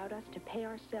that allowed us to pay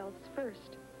ourselves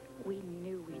first. We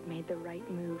knew we'd made the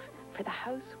right move for the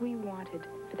house we wanted,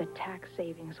 for the tax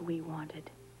savings we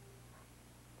wanted.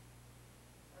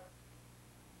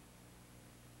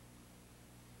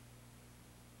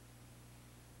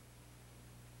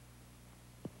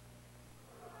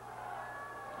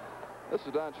 This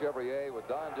is Don Chevrier with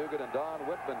Don Dugan and Don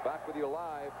Whitman back with you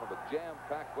live from the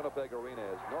jam-packed Winnipeg Arena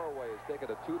as Norway has taken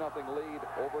a 2-0 lead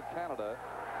over Canada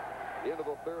into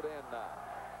the 3rd end now.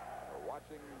 We're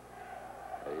watching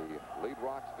a lead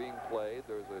rocks being played.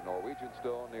 There's a Norwegian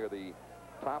stone near the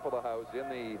top of the house in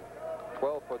the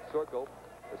 12-foot circle.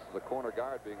 This is a corner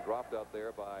guard being dropped out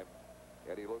there by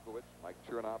Eddie Lukowich, Mike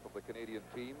Chernoff of the Canadian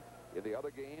team. In the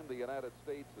other game, the United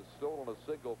States has stolen a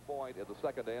single point in the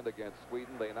 2nd end against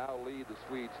Sweden. They now lead the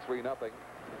Swedes 3-0.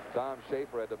 Tom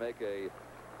Schaeffer had to make a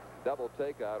double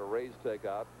takeout, a raised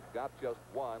takeout. Got just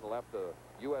 1, left a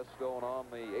U.S. stone on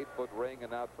the 8-foot ring,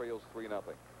 and now trails 3-0.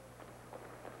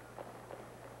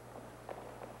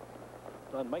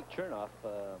 On Mike Chernoff,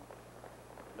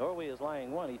 Norway is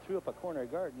lying 1. He threw up a corner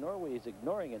guard. Norway is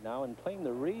ignoring it now and playing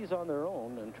the raise on their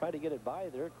own and try to get it by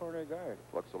their corner guard.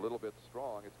 Looks a little bit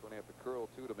strong. It's going to have to curl,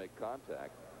 too, to make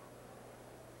contact.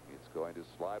 It's going to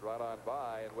slide right on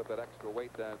by, and with that extra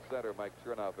weight down center, Mike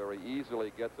Chernoff very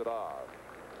easily gets it off.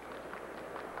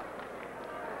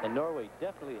 And Norway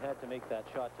definitely had to make that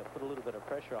shot to put a little bit of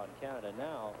pressure on Canada.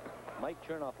 Now, Mike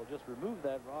Chernoff will just remove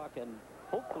that rock and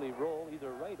hopefully roll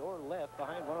either right or left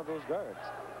behind one of those guards.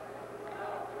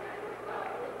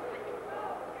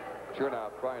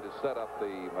 Chernoff trying to set up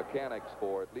the mechanics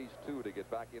for at least 2 to get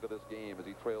back into this game as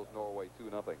he trails Norway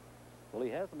 2-0. Well, he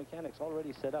has the mechanics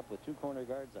already set up with 2 corner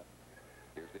guards up.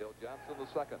 Here's Dale Johnson, the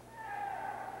 2nd.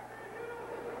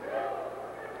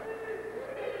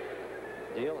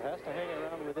 Dale has to hang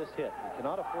around with this hit. He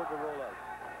cannot afford to roll out.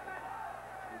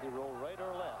 Either roll right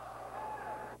or left.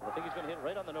 I think he's going to hit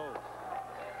right on the nose.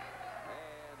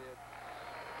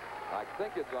 And I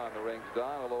think it's on the rings,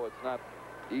 Don, although it's not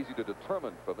easy to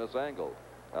determine from this angle.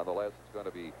 Nonetheless, it's going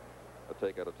to be a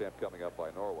takeout attempt coming up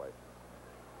by Norway.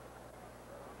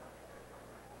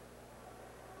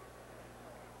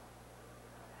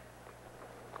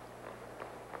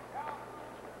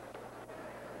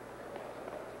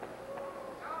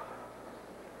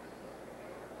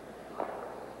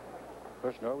 Of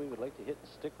course, Norway would like to hit and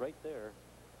stick right there.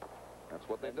 That's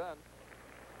what they've done.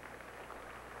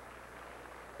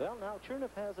 Well, now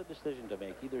Chernoff has a decision to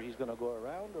make. Either he's going to go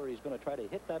around or he's going to try to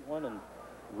hit that one and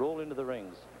roll into the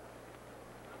rings.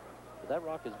 But that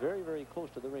rock is very, very close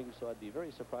to the ring, so I'd be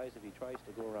very surprised if he tries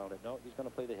to go around it. No, he's going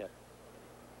to play the hit.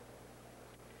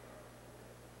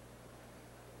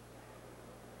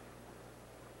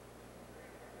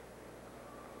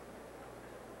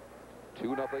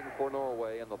 2-0 for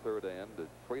Norway in the 3rd end.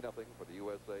 3-0 for the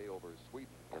USA over Sweden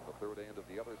in the 3rd end of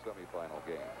the other semifinal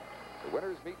game. The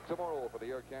winners meet tomorrow for the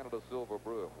Air Canada Silver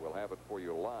Broom. We'll have it for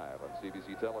you live on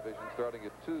CBC television starting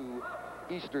at 2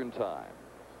 Eastern Time.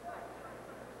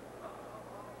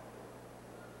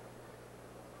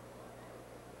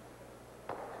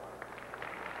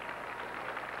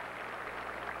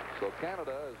 So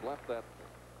Canada has left that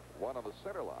one on the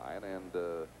center line, and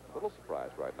a little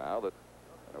surprised right now that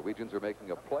the Norwegians are making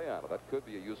a play on it. That could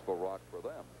be a useful rock for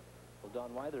them. Well,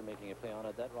 Don, why they're making a play on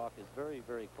it, that rock is very,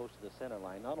 very close to the center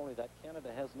line. Not only that,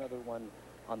 Canada has another one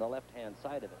on the left-hand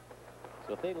side of it.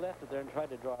 So if they left it there and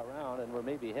tried to draw around and were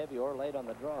maybe heavy or light on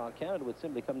the draw, Canada would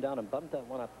simply come down and bump that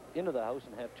one up into the house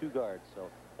and have 2 guards.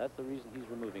 So that's the reason he's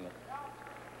removing it.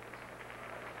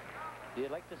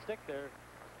 He'd like to stick there.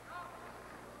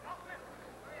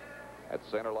 That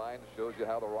center line shows you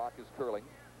how the rock is curling.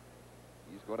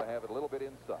 He's going to have it a little bit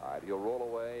inside. He'll roll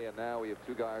away, and now we have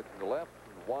 2 guards on the left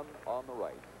and 1 on the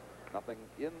right. Nothing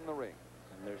in the ring.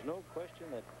 And there's no question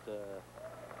that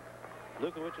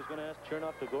Lukowich is going to ask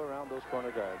Chernoff to go around those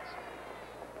corner guards.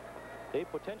 They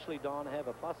potentially, Don, have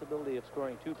a possibility of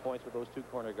scoring 2 points with those 2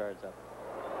 corner guards up.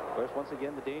 Of course, once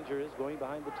again, the danger is going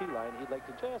behind the tee line. He'd like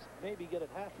to just maybe get it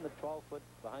half in the 12-foot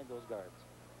behind those guards.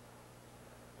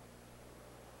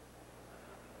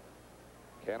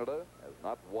 Canada has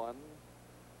not won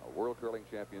a World Curling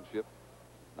Championship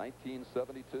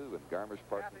 1972 in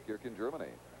Garmisch-Partenkirchen, Germany.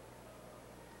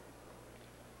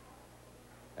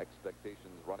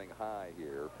 Expectations running high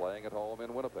here, playing at home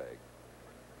in Winnipeg.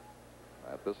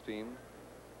 This team,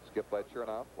 skipped by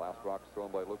Chernoff, last rocks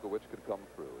thrown by Lukowich, could come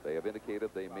through. They have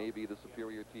indicated they may be the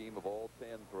superior team of all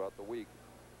 10 throughout the week,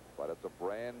 but it's a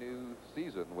brand new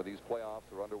season when these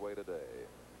playoffs are underway today.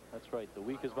 That's right. The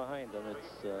week is behind them.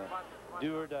 It's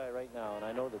do or die right now, and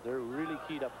I know that they're really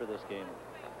keyed up for this game.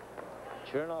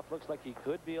 Chernoff looks like he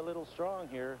could be a little strong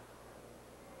here.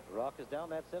 The rock is down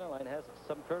that center line, has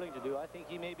some curling to do. I think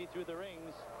he may be through the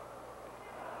rings.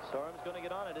 Sorum's going to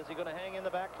get on it. Is he going to hang in the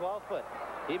back 12-foot?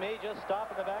 He may just stop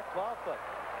in the back 12-foot.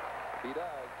 He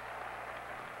does.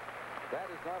 That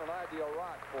is not an ideal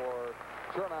rock for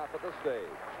Chernoff at this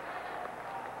stage.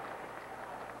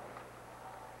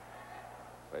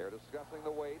 They're discussing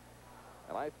the weight,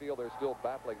 and I feel they're still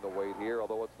battling the weight here,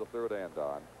 although it's the third end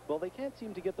on. Well, they can't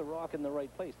seem to get the rock in the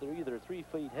right place. They're either 3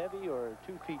 feet heavy or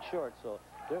 2 feet short, so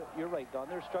you're right, Don.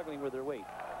 They're struggling with their weight.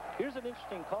 Here's an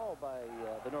interesting call by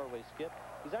the Norway skip.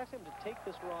 He's asking him to take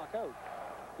this rock out.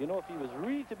 You know, if he was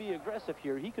really to be aggressive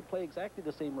here, he could play exactly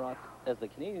the same rock as the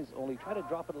Canadians, only try to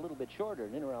drop it a little bit shorter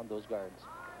and in around those guards.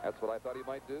 That's what I thought he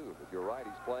might do, but you're right.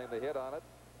 He's playing the hit on it.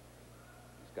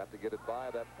 Got to get it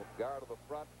by that guard of the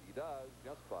front. He does,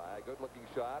 just by. Good-looking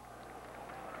shot.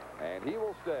 And he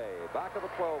will stay. Back of the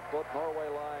 12-foot, Norway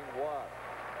line 1.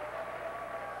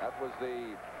 That was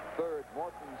the third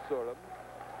Morten Sorum.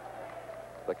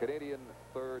 The Canadian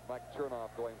third, Mike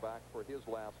Chernoff, going back for his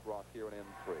last rock here in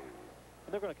N3.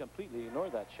 They're going to completely ignore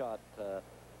that shot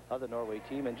of the Norway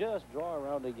team and just draw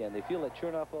around again. They feel that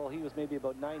Chernoff, well, he was maybe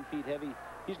about 9 feet heavy.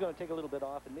 He's going to take a little bit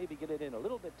off and maybe get it in a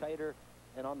little bit tighter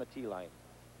and on the tee line.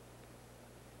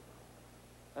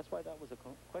 That's why that was a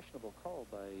questionable call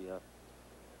by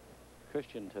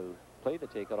Kristian to play the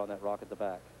takeout on that rock at the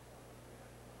back.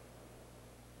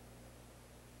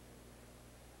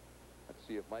 Let's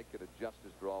see if Mike can adjust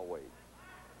his draw weight.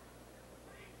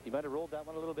 He might have rolled that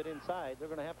one a little bit inside. They're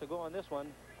going to have to go on this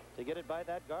one to get it by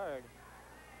that guard.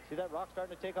 See that rock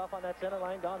starting to take off on that center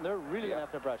line, Don? They're really going to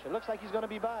have to brush. It looks like he's going to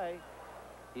be by.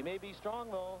 He may be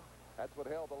strong, though. That's what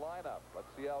held the lineup. Let's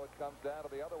see how it comes down to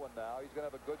the other one now. He's going to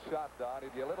have a good shot, Don.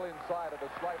 He'd be a little inside of a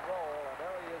slight roll, and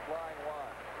there he is, line 1.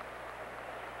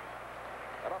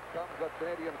 And up comes the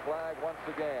Canadian flag once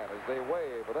again as they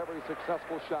wave with every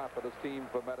successful shot for this team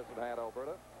from Medicine Hat,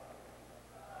 Alberta.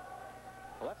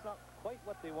 Well, that's not quite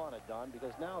what they wanted, Don,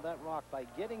 because now that rock, by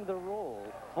getting the roll,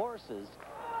 forces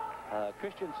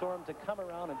Kristian Sorum to come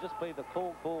around and just play the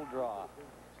cold, cold draw.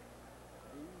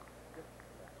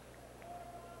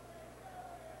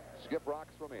 Skip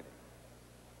rocks remaining.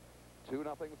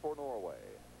 2-0 for Norway.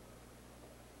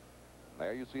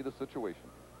 There you see the situation.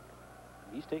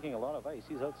 He's taking a lot of ice.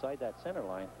 He's outside that center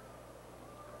line.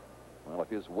 Well, if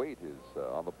his weight is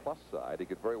on the plus side, he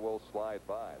could very well slide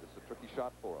by. This is a tricky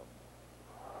shot for him.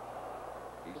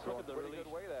 He's throwing pretty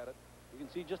good weight at it. You can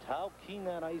see just how keen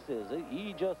that ice is.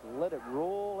 He just let it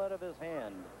roll out of his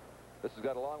hand. This has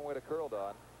got a long way to curl,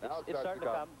 Don. Now it's starting to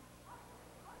come.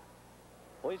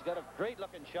 Oh, he's got a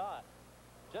great-looking shot.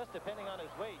 Just depending on his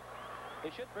weight.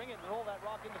 They should bring it and roll that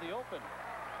rock into the open.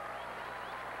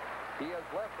 He has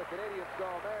left the Canadian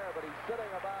zone there, but he's sitting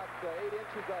about 8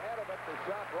 inches ahead of it. The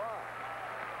shot rock.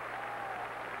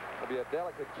 But be a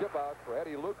delicate chip out for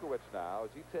Eddie Lukowich now as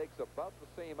he takes about the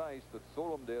same ice that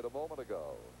Sorum did a moment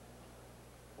ago.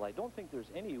 Well, I don't think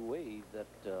there's any way that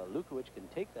Lukowich can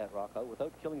take that rock out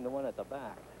without killing the one at the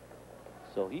back.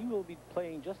 So he will be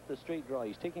playing just the straight draw.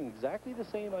 He's taking exactly the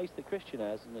same ice that Kristian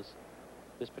has in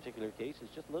this particular case.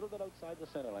 It's just a little bit outside the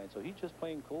center line. So he's just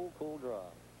playing cold draw.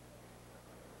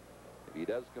 If he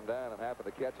does come down and happen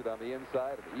to catch it on the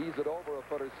inside and ease it over a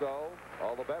foot or so,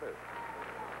 all the better.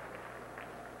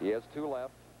 He has 2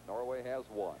 left. Norway has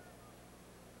 1.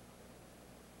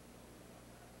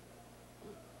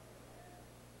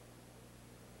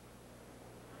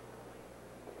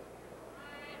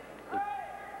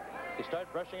 They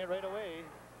start brushing it right away.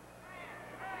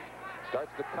 Starts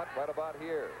to cut right about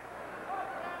here.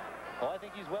 Oh, I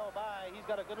think he's well by. He's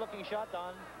got a good-looking shot,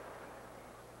 Don.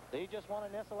 They just want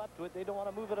to nestle up to it. They don't want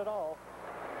to move it at all.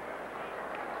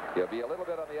 He'll be a little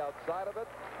bit on the outside of it.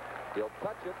 He'll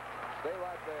touch it. Stay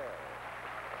right there.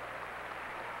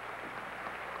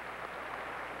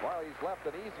 While he's left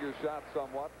an easier shot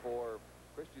somewhat for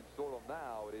Kristian Sorum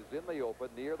now, it is in the open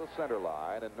near the center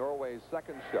line, and Norway's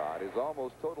second shot is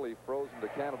almost totally frozen to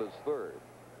Canada's third.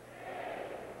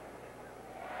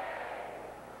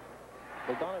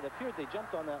 Well, Don, it appeared they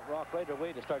jumped on that rock right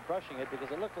away to start brushing it because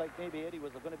it looked like maybe Eddie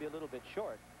was going to be a little bit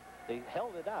short. They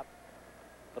held it up,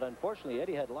 but unfortunately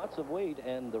Eddie had lots of weight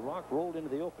and the rock rolled into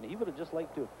the open. He would have just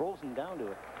liked to have frozen down to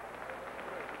it.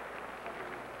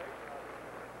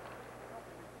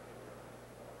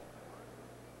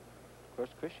 Of course,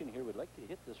 Kristian here would like to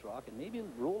hit this rock and maybe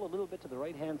roll a little bit to the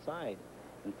right-hand side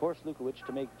and force Lukowich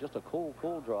to make just a cold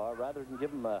draw rather than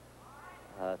give him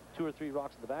 2 or 3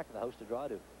 rocks at the back of the house to draw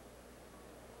to.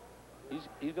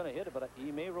 He's going to hit it, but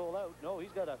he may roll out. No,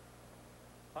 he's got a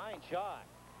fine shot.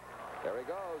 There he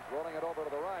goes, rolling it over to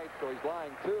the right, so he's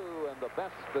lying 2, and the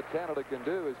best that Canada can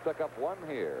do is pick up 1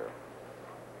 here.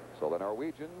 So the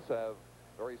Norwegians have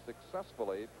very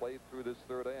successfully played through this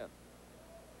third end.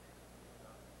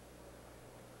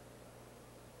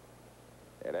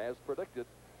 And as predicted,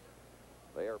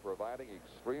 they are providing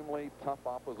extremely tough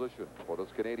opposition for this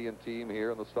Canadian team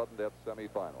here in the sudden death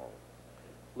semifinal.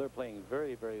 They're playing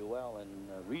very well and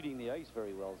reading the ice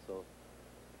very well, so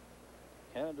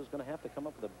Canada's going to have to come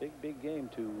up with a big game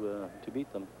to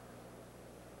beat them.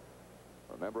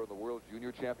 Remember in the World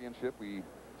Junior Championship we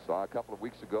saw a couple of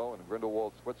weeks ago in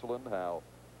Grindelwald, Switzerland, how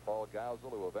Paul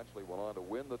Gausel, who eventually went on to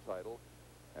win the title,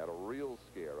 had a real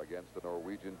scare against the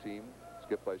Norwegian team,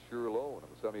 skipped by Schurlow in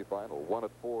the semifinal, won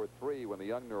at 4-3 when the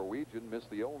young Norwegian missed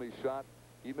the only shot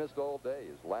he missed all day,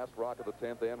 his last rock of the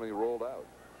 10th end when he rolled out.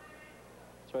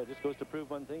 That's right. This goes to prove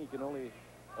one thing. You can only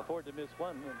afford to miss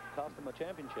one and cost him a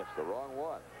championship. It's the wrong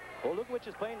one. Oh, Lukowich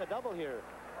is playing the double here.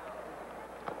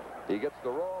 He gets the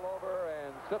roll over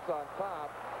and sits on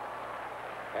top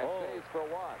and stays for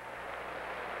 1.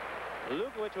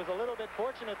 Lukowich was a little bit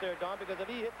fortunate there, Don, because if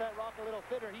he hits that rock a little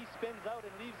thinner, he spins out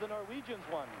and leaves the Norwegians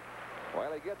 1.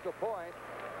 Well, he gets a point.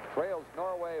 Trails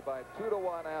Norway by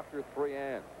 2-1 after 3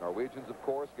 ends. Norwegians, of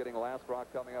course, getting last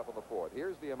rock coming up on the 4th.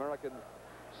 Here's the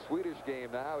American-Swedish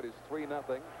game now. It is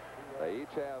 3-0. They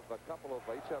each have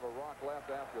a rock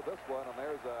left after this one, and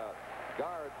there's a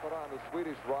guard put on the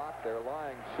Swedish rock. They're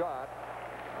lying shot,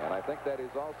 and I think that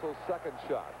is also second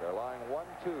shot. They're lying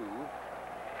 1-2.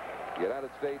 The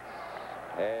United States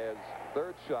has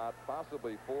third shot,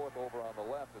 possibly 4th over on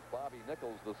the left as Bobby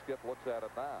Nichols, the skip, looks at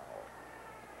it now.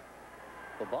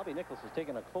 Well, Bobby Nichols has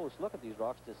taken a close look at these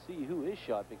rocks to see who is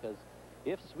shot, because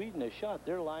if Sweden is shot,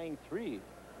 they're lying 3.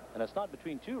 And it's not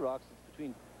between 2 rocks, it's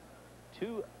between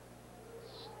two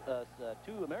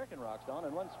American rocks, Don,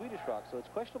 and 1 Swedish rock. So it's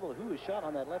questionable who is shot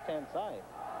on that left-hand side.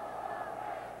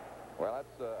 Well,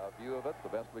 that's a view of it, the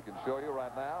best we can show you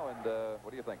right now. And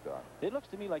what do you think, Don? It looks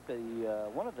to me like the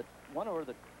one or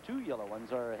the 2 yellow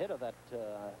ones are ahead of that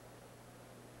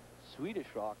Swedish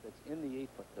rock that's in the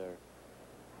 8-foot there.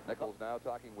 Nichols now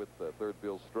talking with third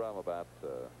Bill Strum about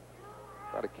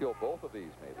trying to kill both of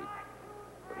these, maybe.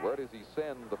 But where does he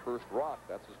send the first rock?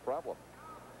 That's his problem.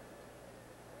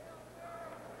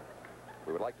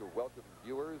 We would like to welcome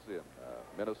viewers in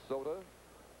Minnesota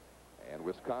and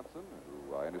Wisconsin,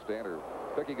 who I understand are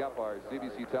picking up our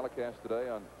CBC telecast today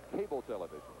on cable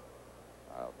television.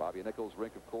 Bobby Nichols'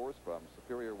 rink, of course, from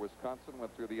Superior, Wisconsin,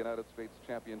 went through the United States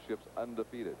Championships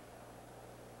undefeated.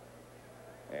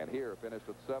 And here finished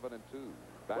at 7-2,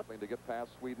 battling to get past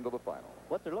Sweden to the final.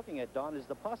 What they're looking at, Don, is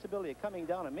the possibility of coming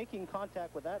down and making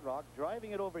contact with that rock,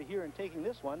 driving it over here and taking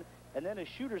this one, and then a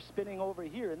shooter spinning over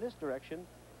here in this direction,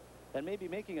 and maybe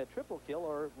making a triple kill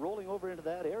or rolling over into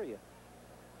that area.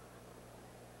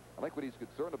 I think what he's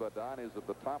concerned about, Don, is if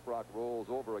the top rock rolls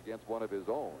over against one of his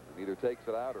own and either takes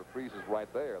it out or freezes right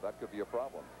there, that could be a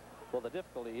problem. Well, the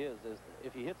difficulty is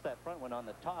if he hits that front one on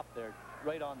the top there,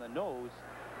 right on the nose,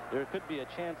 there could be a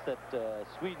chance that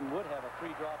Sweden would have a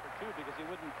free drop or two because he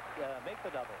wouldn't make the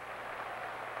double.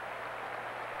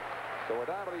 So we're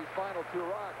down to these final two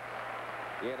rocks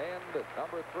in end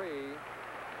number 3.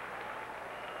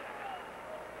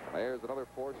 And there's another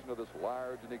portion of this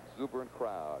large and exuberant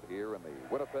crowd here in the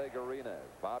Winnipeg Arena.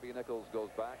 Bobby Nichols goes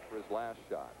back for his last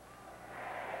shot.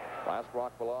 Last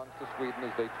rock belongs to Sweden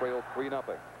as they trail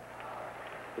 3-0.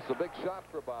 It's a big shot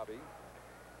for Bobby.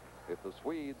 If the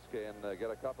Swedes can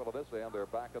get a couple of this end, they're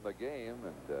back in the game.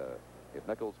 And if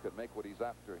Nichols can make what he's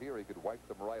after here, he could wipe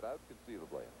them right out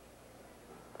conceivably.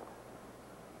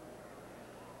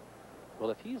 Well,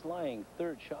 if he's lying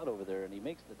third shot over there and he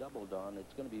makes the double, Don,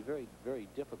 it's going to be very, very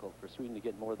difficult for Sweden to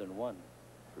get more than one.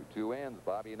 Through 2 ends,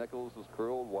 Bobby Nichols has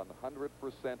curled 100%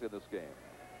 in this game.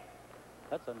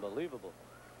 That's unbelievable.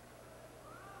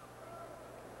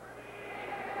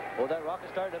 Oh, that rock is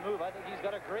starting to move. I think he's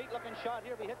got a great-looking shot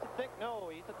here. If he hits it thick, no,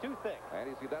 he hits it too thick. And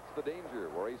you see, that's the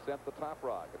danger, where he sent the top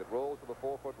rock. And it rolls to the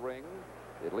 4-foot ring.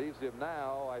 It leaves him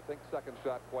now, I think, second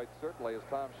shot quite certainly, as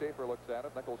Tom Schaeffer looks at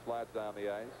it. Nichols slides down the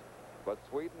ice. But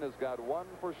Sweden has got one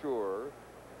for sure,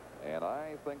 and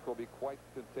I think will be quite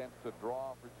content to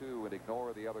draw for 2 and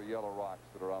ignore the other yellow rocks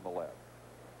that are on the left.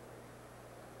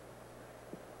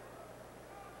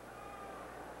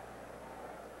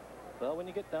 Well, when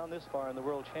you get down this far in the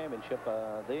World Championship,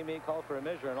 they may call for a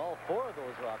measure on all 4 of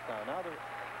those rocks now. Now there's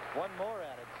one more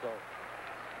added, so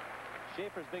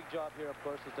Schaeffer's big job here, of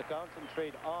course, is to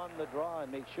concentrate on the draw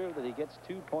and make sure that he gets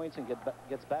 2 points and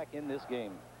gets back in this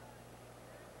game.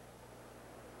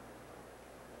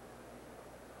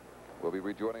 We'll be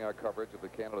rejoining our coverage of the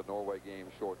Canada-Norway game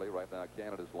shortly. Right now,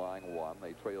 Canada's lying 1.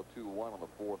 They trail 2-1 on the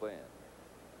 4th end.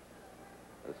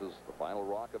 This is the final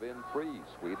rock of end 3,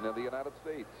 Sweden and the United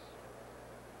States.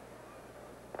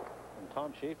 And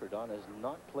Tom Schaeffer, Don, has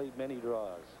not played many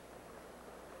draws.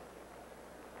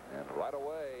 And right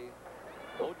away,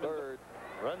 the third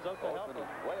runs out to help him.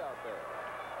 Way out there.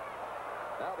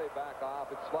 Now they back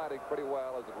off. It's sliding pretty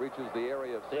well as it reaches the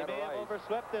area of center ice. They may have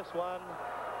overswept this one.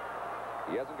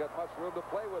 He hasn't got much room to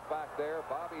play with back there.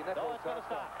 Bobby Nichols. No, it's going to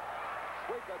stop.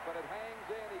 Sweep it, but it hangs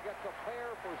in. He gets a pair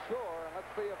for sure. And let's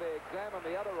see if they examine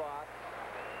the other rocks.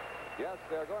 Yes,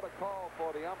 they're going to call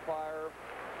for the umpire,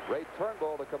 Ray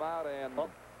Turnbull, to come out and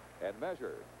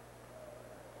measure.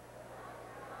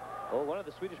 Oh, one of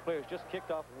the Swedish players just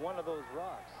kicked off one of those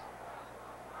rocks.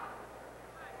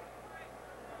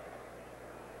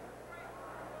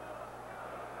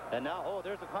 And now, oh,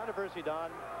 there's a controversy, Don.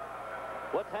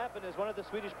 What's happened is one of the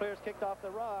Swedish players kicked off the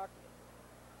rock.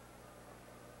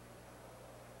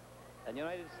 And the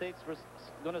United States was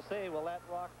going to say, well, that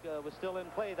rock was still in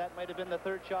play. That might have been the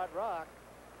third shot rock.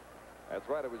 That's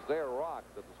right. It was their rock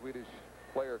that the Swedish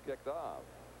player kicked off.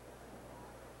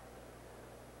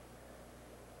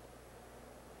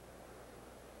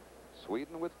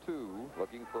 Sweden with 2,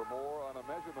 looking for more on a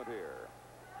measurement here.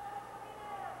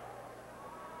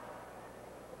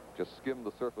 Just skimmed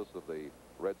the surface of the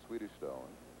red Swedish stone.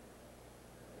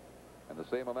 And the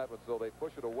same on that one, so they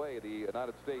push it away. The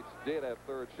United States did have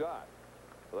third shot.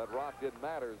 So that rock didn't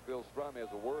matter, as Bill Strum has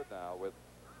a word now with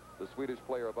the Swedish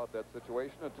player about that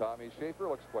situation. And Tommy Schaeffer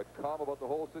looks quite calm about the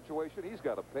whole situation. He's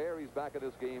got a pair. He's back in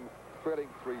this game, trailing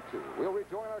 3-2. We'll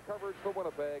rejoin our coverage from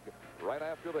Winnipeg right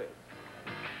after this.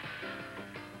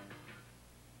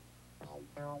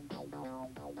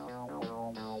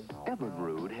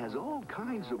 Evinrude has all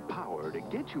kinds of power to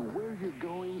get you where you're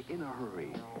going in a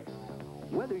hurry.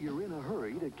 Whether you're in a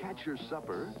hurry to catch your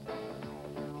supper,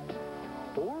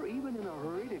 or even in a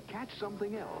hurry to catch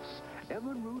something else,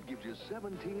 Evinrude gives you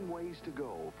 17 ways to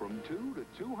go, from 2 to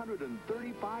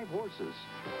 235 horses.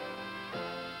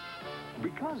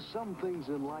 Because some things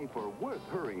in life are worth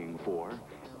hurrying for,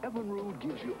 Evinrude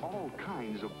gives you all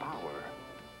kinds of power.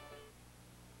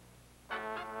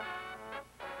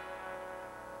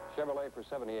 Chevrolet for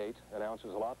 78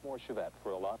 announces a lot more Chevette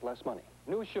for a lot less money.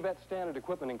 New Chevette standard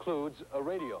equipment includes a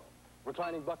radio,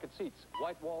 reclining bucket seats,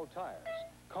 white-walled tires,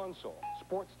 console,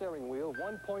 sports steering wheel,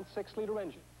 1.6-liter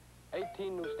engine,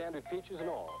 18 new standard features in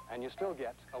all, and you still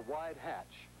get a wide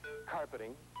hatch,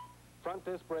 carpeting, front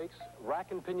disc brakes,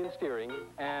 rack and pinion steering,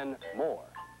 and more.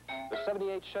 The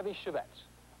 78 Chevy Chevette,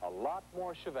 a lot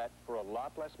more Chevette for a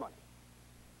lot less money.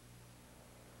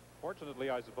 Fortunately,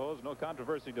 I suppose, no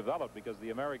controversy developed because the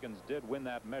Americans did win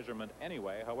that measurement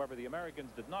anyway. However, the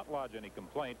Americans did not lodge any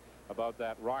complaint about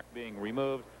that rock being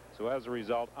removed. So as a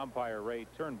result, umpire Ray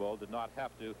Turnbull did not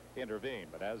have to intervene.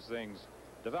 But as things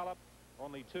develop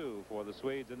Only 2 for the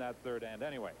Swedes in that third end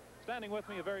anyway. Standing with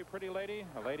me, a very pretty lady,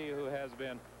 a lady who has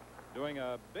been doing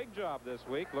a big job this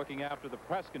week, looking after the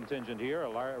press contingent here,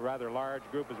 a rather large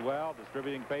group as well,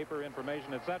 distributing paper,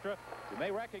 information, etc. You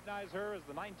may recognize her as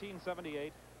the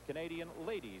 1978 Canadian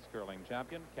Ladies Curling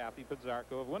Champion, Kathy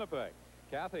Pizzarko of Winnipeg.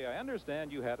 Kathy, I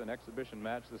understand you had an exhibition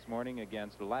match this morning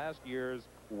against last year's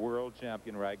world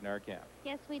champion Ragnar Camp.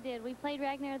 Yes, we did. We played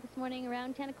Ragnar this morning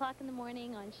around 10 o'clock in the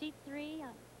morning on sheet 3,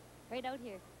 right out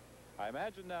here. I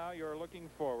imagine now you're looking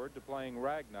forward to playing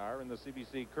Ragnar in the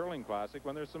CBC Curling Classic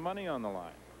when there's some money on the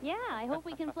line. Yeah, I hope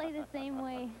we can play the same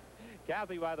way.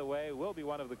 Kathy, by the way, will be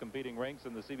one of the competing rinks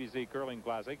in the CBC Curling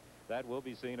Classic. That will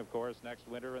be seen, of course, next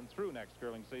winter and through next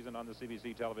curling season on the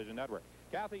CBC television network.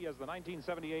 Kathy is the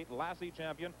 1978 Lassie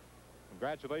champion.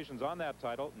 Congratulations on that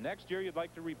title. Next year you'd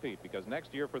like to repeat, because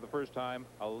next year, for the first time,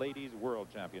 a ladies' world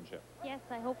championship. Yes,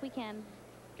 I hope we can.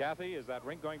 Kathy, is that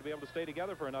rink going to be able to stay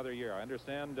together for another year? I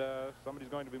understand somebody's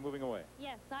going to be moving away.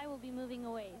 Yes, I will be moving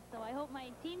away. So I hope my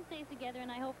team stays together,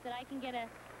 and I hope that I can get a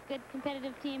good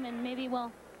competitive team and maybe,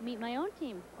 well, meet my own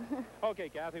team. Okay,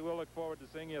 Kathy, we'll look forward to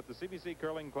seeing you at the CBC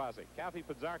Curling Classic. Kathy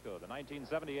Pizzarko, the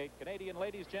 1978 Canadian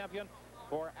Ladies Champion,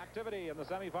 for activity in the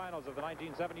semifinals of the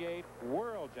 1978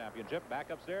 World Championship. Back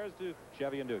upstairs to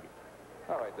Chevy and Doogie.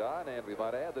 All right, Don, and we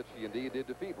might add that she indeed did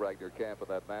defeat Ragnar Camp in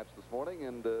that match this morning,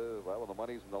 and, well, when the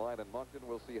money's in the line in Moncton,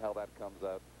 we'll see how that comes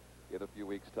out in a few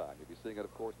weeks' time. You'll be seeing it,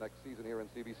 of course, next season here in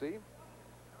CBC.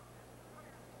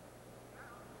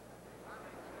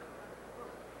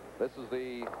 This is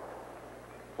the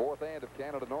fourth end of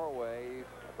Canada-Norway.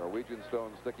 Norwegian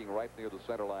stone sticking right near the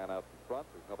center line out in front.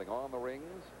 There's nothing on the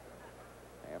rings,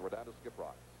 and we're down to skip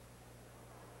rocks.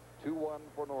 2-1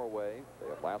 for Norway. They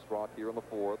have last rock here in the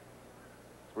fourth.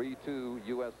 3-2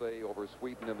 USA over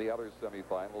Sweden in the other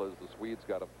semifinal, as the Swedes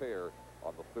got a pair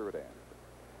on the third end.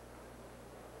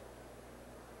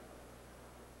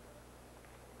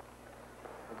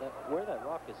 Where that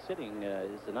rock is sitting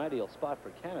is an ideal spot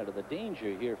for Canada. The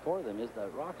danger here for them is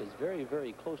that rock is very,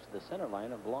 very close to the center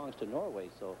line and belongs to Norway.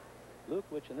 So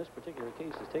Lukowich, in this particular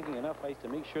case, is taking enough ice to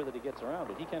make sure that he gets around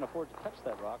it. He can't afford to touch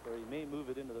that rock, or he may move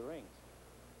it into the rings.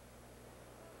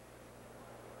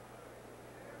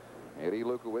 Eddie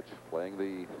Lukowich playing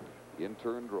the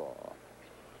in-turn draw.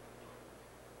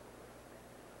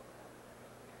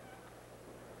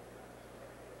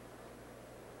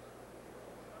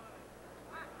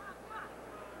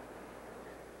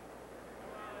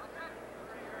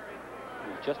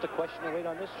 Just a question of weight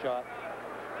on this shot.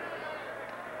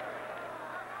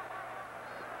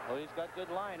 Oh, he's got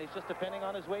good line. He's just depending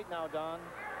on his weight now, Don.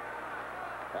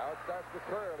 Now it starts to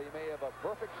curl. He may have a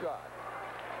perfect shot.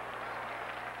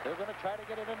 They're going to try to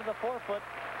get it into the 4-foot.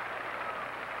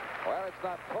 Well, it's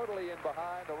not totally in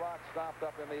behind. The rock stopped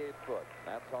up in the 8-foot.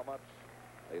 That's how much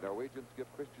the Norwegian skip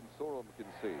Kristian Sorum can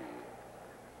see.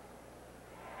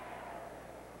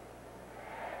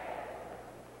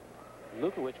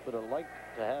 Lukowich would have liked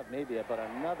to have maybe about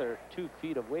another 2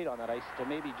 feet of weight on that ice to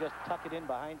maybe just tuck it in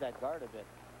behind that guard a bit.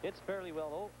 It's fairly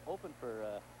well open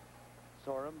for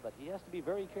Sorum, but he has to be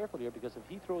very careful here, because if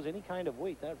he throws any kind of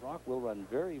weight, that rock will run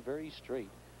very, very straight.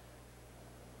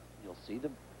 You'll see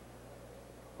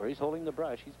where he's holding the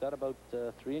brush. He's got about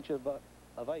 3 inches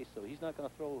of ice, so he's not going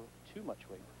to throw too much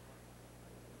weight.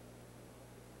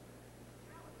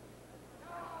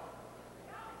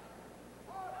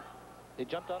 They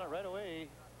jumped on it right away.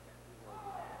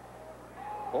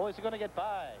 Oh, is he going to get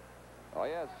by? Oh,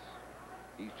 yes.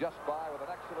 He's just by with an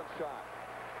excellent shot.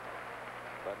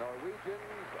 The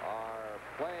Norwegians are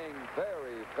playing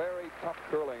very, very tough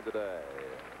curling today.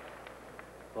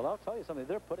 Well, I'll tell you something.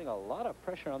 They're putting a lot of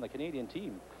pressure on the Canadian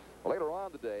team. Well, later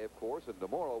on today, of course, and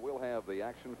tomorrow, we'll have the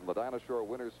action from the Dinosaur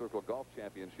Winners Circle Golf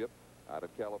Championship out of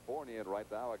California. And right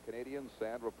now, a Canadian,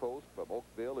 Sandra Post from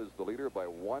Oakville, is the leader by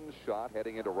 1 shot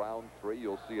heading into round 3.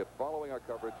 You'll see it following our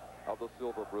coverage of the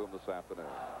Silver Broom this afternoon.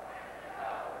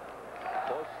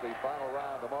 Of course, the final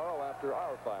round tomorrow after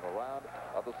our final round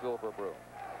of the Silver Broom.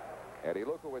 Eddie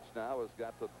Lukowich now has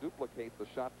got to duplicate the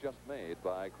shot just made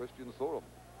by Kristian Sorum.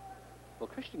 Well,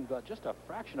 Kristian got just a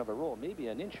fraction of a roll, maybe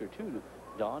an inch or two,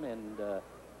 Don, and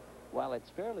while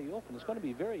it's fairly open, it's going to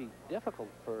be very difficult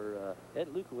for Ed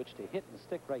Lukowich to hit and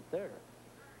stick right there.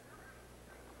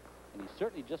 And he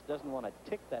certainly just doesn't want to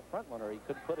tick that front one, or he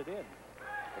could put it in,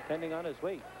 depending on his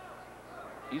weight.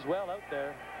 He's well out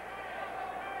there.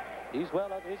 He's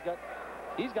well out there.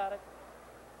 He's got it.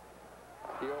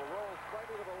 He'll roll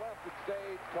slightly to the left and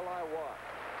stay till I walk.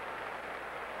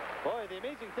 Boy, the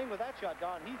amazing thing with that shot,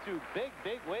 Don, he threw big,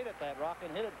 big weight at that rock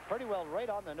and hit it pretty well right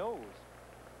on the nose.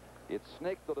 It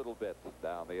snaked a little bit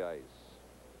down the ice.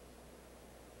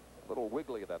 little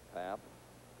wiggly, that path.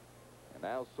 And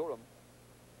now Sorum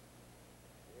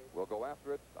will go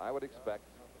after it, I would expect,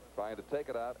 trying to take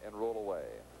it out and roll away.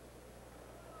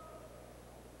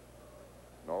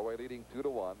 Norway leading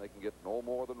 2-1. They can get no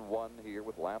more than one here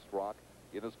with last rock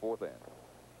in his fourth end.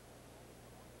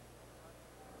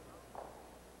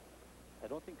 I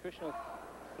don't think Kristian will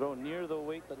throw near the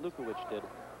weight that Lukowich did.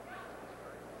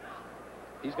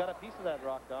 He's got a piece of that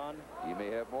rock, Don. He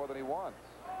may have more than he wants.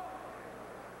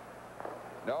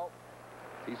 No,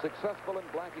 he's successful in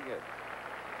blanking it.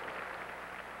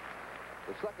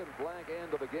 The second blank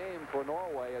end of the game for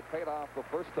Norway. It paid off the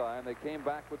first time. They came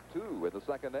back with 2 in the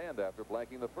second end after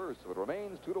blanking the first. So it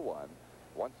remains 2-1.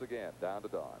 Once again, down to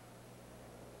Don.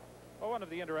 Well, one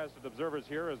of the interested observers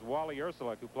here is Wally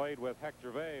Ursulik, who played with Heck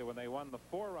Gervais when they won the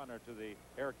forerunner to the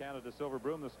Air Canada Silver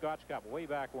Broom, the Scotch Cup, way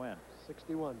back when.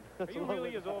 61. Are you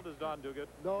really as old as Don Duguid?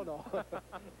 No,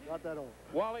 not that old.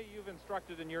 Wally, you've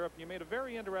instructed in Europe, and you made a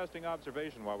very interesting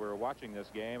observation while we were watching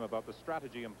this game about the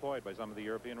strategy employed by some of the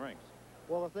European rinks.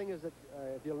 Well, the thing is that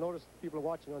if you'll notice, people are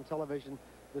watching on television,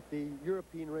 that the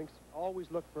European rinks always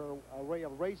look for a way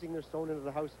of raising their stone into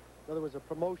the house. In other words, a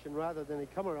promotion rather than a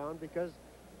come around, because,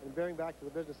 and bearing back to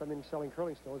the business, I mean selling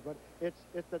curling stones, but it's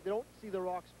that they don't see the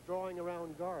rocks drawing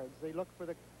around guards. They look for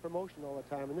the promotion all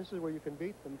the time, and this is where you can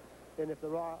beat them. And if the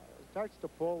rock starts to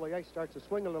pull, the ice starts to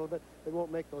swing a little bit, they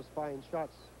won't make those fine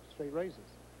shots, straight raises.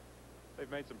 They've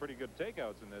made some pretty good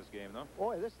takeouts in this game, though.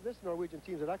 Boy, this Norwegian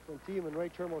team's an excellent team, and Ray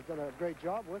Turmo's done a great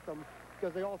job with them,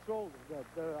 because they all throw good.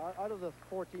 They're, out of the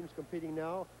 4 teams competing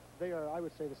now, they are, I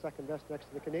would say, the second best next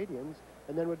to the Canadians,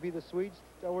 and then would be the Swedes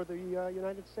or the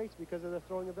United States because of their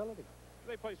throwing ability. Do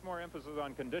they place more emphasis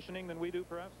on conditioning than we do,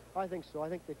 perhaps? I think so. I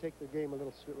think they take the game a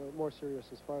little more serious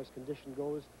as far as condition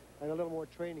goes, and a little more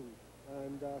training.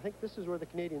 And I think this is where the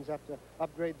Canadians have to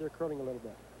upgrade their curling a little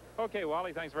bit. Okay,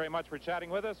 Wally, thanks very much for chatting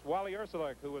with us. Wally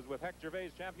Ursulik, who was with Heck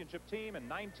Gervais' championship team in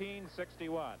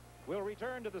 1961. We'll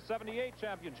return to the 78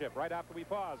 championship right after we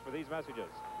pause for these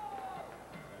messages.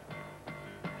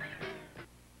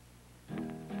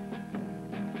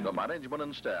 The management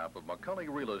and staff of McCully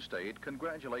Real Estate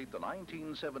congratulate the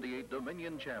 1978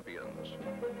 Dominion champions.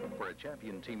 For a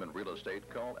champion team in real estate,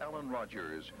 call Alan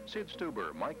Rogers, Sid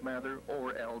Stuber, Mike Mather,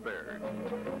 or Al Baird.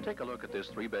 Take a look at this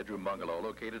 3-bedroom bungalow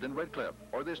located in Red Cliff,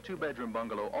 or this 2-bedroom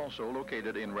bungalow also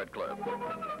located in Red Cliff.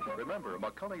 Remember,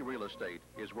 McCully Real Estate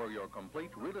is where your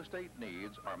complete real estate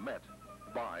needs are met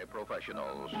by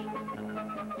professionals.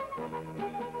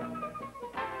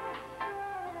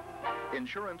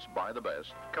 Insurance by the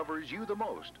Best covers you the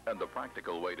most, and the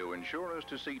practical way to insure is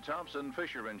to see Thompson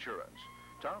Fisher Insurance.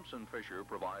 Thompson Fisher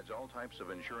provides all types of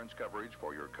insurance coverage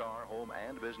for your car, home,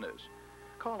 and business.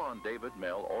 Call on David,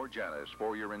 Mel, or Janice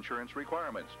for your insurance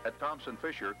requirements. At Thompson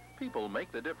Fisher, people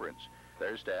make the difference.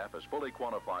 Their staff is fully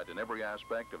qualified in every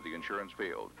aspect of the insurance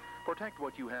field. Protect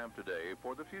what you have today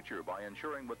for the future by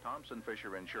insuring with Thompson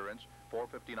Fisher Insurance,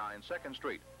 459 2nd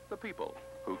Street. The people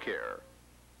who care.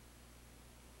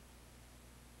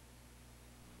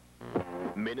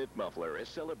 Minute Muffler is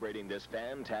celebrating this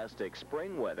fantastic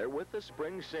spring weather with the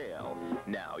spring sale.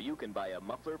 Now you can buy a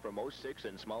muffler for most 6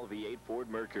 and small V8 Ford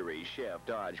Mercury, Chevy,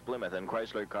 Dodge, Plymouth, and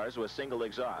Chrysler cars with single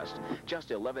exhaust. Just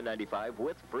 $11.95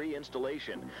 with free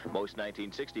installation. Most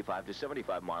 1965 to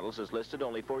 75 models is listed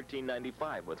only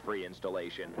 $14.95 with free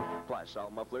installation. Plus, all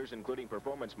mufflers, including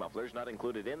performance mufflers not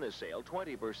included in this sale,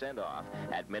 20% off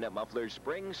at Minute Muffler's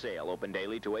spring sale. Open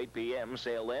daily to 8 p.m.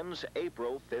 Sale ends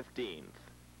April 15th.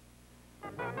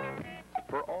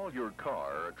 For all your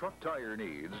car or truck tire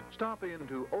needs, stop in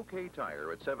to OK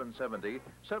Tire at 770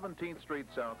 17th Street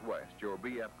Southwest, your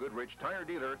BF Goodrich tire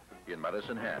dealer in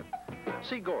Medicine Hat.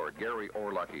 See Gord, Gary,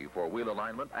 or Lucky for wheel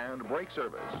alignment and brake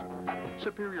service.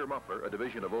 Superior Muffler, a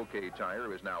division of OK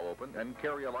Tire, is now open and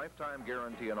carry a lifetime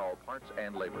guarantee on all parts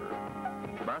and labor.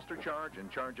 Master Charge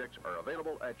and Chargex are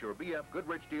available at your BF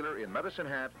Goodrich dealer in Medicine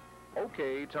Hat,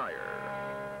 OK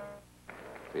Tire.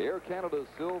 The Air Canada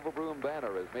Silver Broom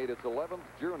banner has made its 11th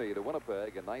journey to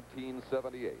Winnipeg in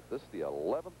 1978. This is the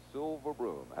 11th Silver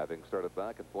Broom, having started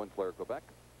back at Pointe Claire, Quebec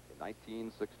in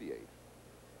 1968.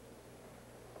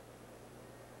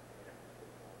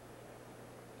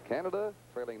 Canada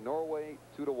trailing Norway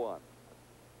 2-1.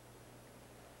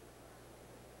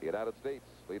 The United States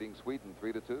leading Sweden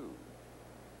 3-2.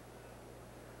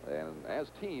 And as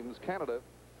teams, Canada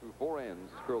through 4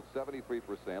 ends curled 73%.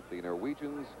 The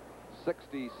Norwegians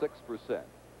 66%.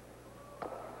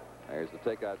 There's the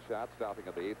takeout shot, stopping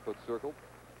at the 8-foot circle.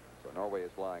 So Norway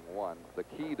is flying 1. The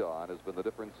key, Don, has been the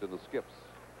difference in the skips.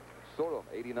 Sorum,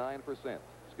 89%,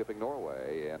 skipping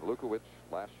Norway. And Lukowich,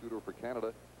 last shooter for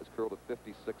Canada, has curled at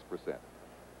 56%.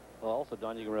 Well, also,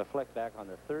 Don, you can reflect back on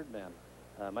the third man.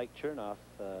 Mike Chernoff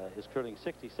is curling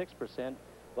 66%,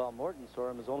 while Morton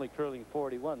Sorum is only curling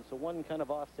 41. So one kind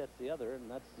of offsets the other, and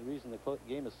that's the reason the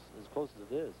game is as close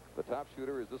as it is. The top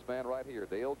shooter is this man right here,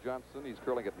 Dale Johnson. He's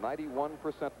curling at 91%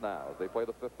 now as they play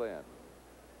the fifth end.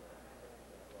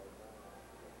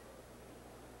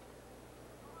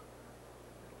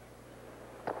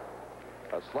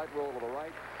 A slight roll to the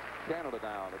right. Canada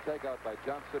down. A takeout by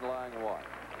Johnson, lying one.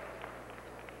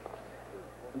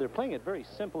 They're playing it very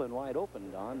simple and wide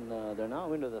open, Don. They're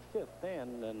now into the fifth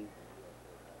end, and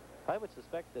I would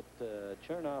suspect that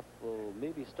Chernoff will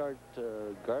maybe start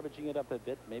garbaging it up a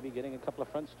bit, maybe getting a couple of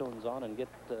front stones on and get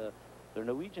their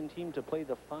Norwegian team to play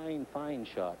the fine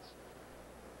shots.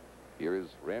 Here is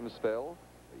Ramsfeld,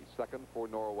 the second for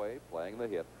Norway, playing the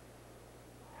hit.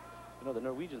 You know, the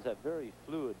Norwegians have very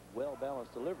fluid,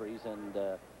 well-balanced deliveries, and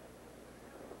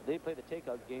they play the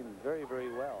takeout game very,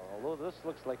 very well. Although this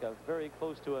looks like a very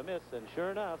close to a miss, and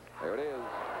sure enough, there it is.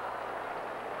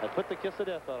 I put the kiss of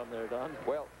death on them there, Don.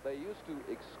 Well, they used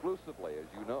to exclusively, as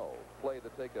you know, play the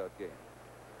takeout game.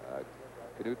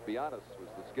 Knut Bjarnes was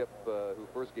the skip who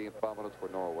first gained prominence for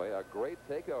Norway. A great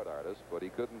takeout artist, but he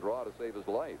couldn't draw to save his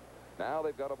life. Now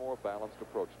they've got a more balanced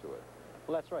approach to it.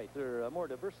 Well, that's right. They're more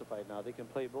diversified now. They can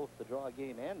play both the draw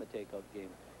game and the takeout game.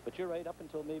 But you're right, up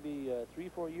until maybe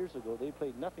 3-4 years ago, they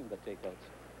played nothing but takeouts.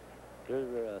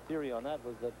 Their theory on that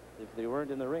was that if they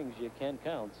weren't in the rings, you can't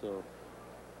count. So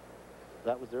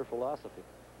that was their philosophy.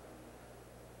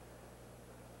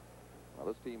 Now,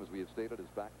 this team, as we have stated, is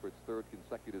back for its third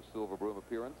consecutive Silver Broom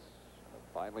appearance. And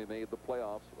finally made the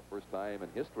playoffs for the first time in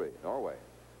history, Norway.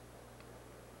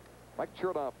 Mike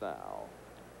Chernoff now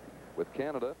with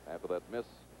Canada after that miss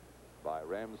by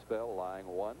Ramsfeld, lying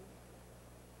one.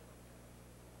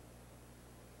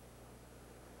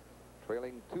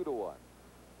 Trailing 2-1.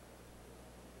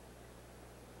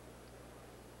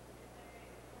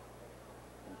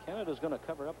 And Canada's going to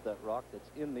cover up that rock that's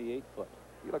in the 8-foot.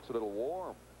 He looks a little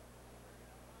warm.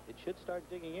 It should start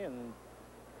digging in.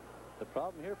 The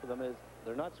problem here for them is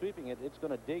they're not sweeping it. It's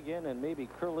going to dig in and maybe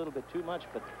curl a little bit too much,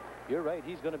 but you're right.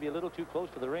 He's going to be a little too close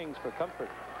to the rings for comfort.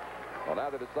 Well,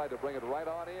 now they decide to bring it right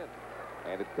on in,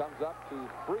 and it comes up to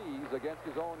freeze against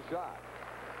his own shot.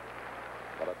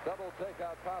 But a double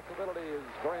takeout possibility is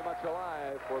very much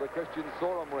alive for the Kristian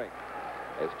Sorum ring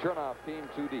as Chernoff team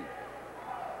too deep.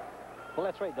 Well,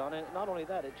 that's right, Don. And not only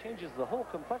that, it changes the whole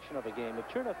complexion of a game. If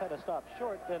Chernoff had to stop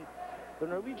short, then the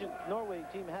Norway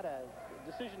team had a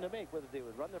decision to make whether they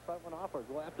would run their front one off or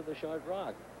go after the short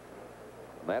rock.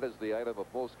 And that is the item of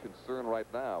most concern right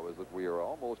now, is that we are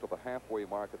almost at the halfway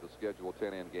mark of the scheduled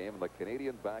 10-end game, and the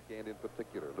Canadian back end in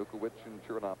particular. Lukowich and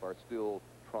Chernoff are still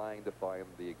trying to find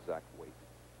the exact weight.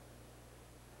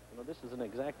 You know, this is an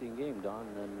exacting game, Don,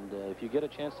 and if you get a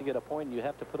chance to get a point, you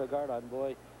have to put a guard on,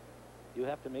 boy. You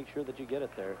have to make sure that you get it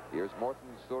there. Here's Morton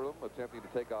Sorum attempting to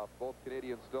take off both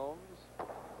Canadian stones.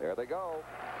 There they go.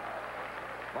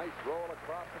 Nice roll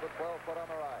across to the 12-foot on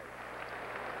the right.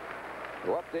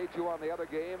 To update you on the other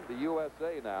game, the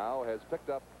USA now has picked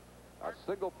up a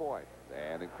single point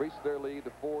and increased their lead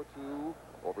to 4-2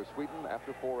 over Sweden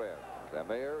after 4 ends. And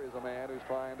there is a man who's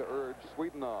trying to urge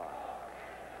Sweden on.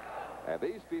 And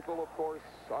these people, of course,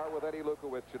 are with Eddie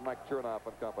Lukowich and Mike Chernoff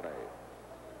and company,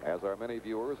 as are many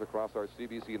viewers across our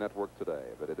CBC network today.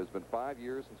 But it has been 5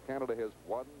 years since Canada has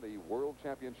won the World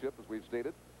Championship, as we've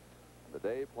stated.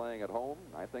 Today, playing at home,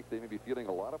 I think they may be feeling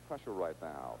a lot of pressure right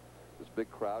now. This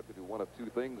big crowd can do one of two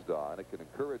things, Don. It can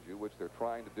encourage you, which they're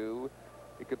trying to do.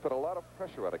 It can put a lot of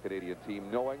pressure on a Canadian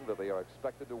team, knowing that they are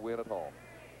expected to win at home.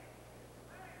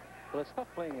 Well, it's tough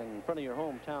playing in front of your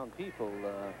hometown people.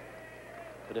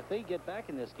 But if they get back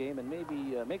in this game and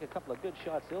maybe make a couple of good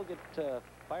shots, they'll get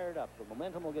fired up. The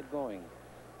momentum will get going.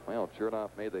 Well, Chernoff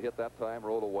made the hit that time,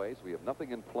 rolled away, so we have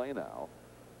nothing in play now,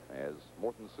 as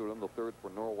Morten Sorum, the third for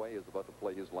Norway, is about to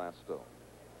play his last stone.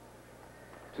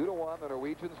 2-1, the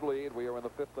Norwegians lead. We are in the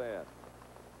fifth end.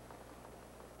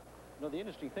 You know, the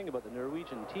interesting thing about the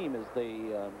Norwegian team is they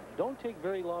don't take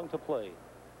very long to play.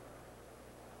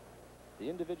 The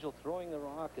individual throwing the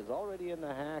rock is already in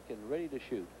the hack and ready to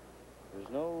shoot. There's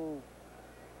no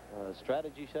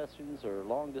strategy sessions or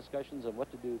long discussions on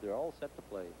what to do. They're all set to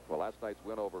play. Well, last night's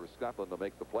win over Scotland to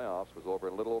make the playoffs was over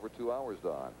in a little over 2 hours,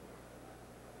 Don.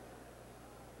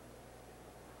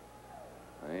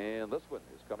 And this one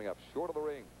is coming up short of the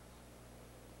ring.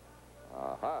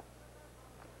 Aha.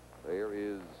 There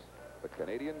is the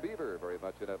Canadian Beaver very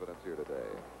much in evidence here today.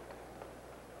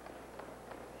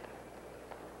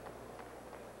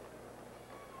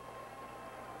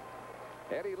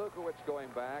 Eddie Lukowich going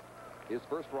back. His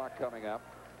first rock coming up.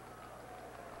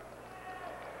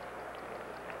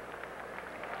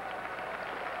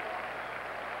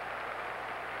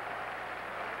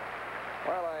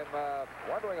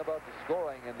 wondering about the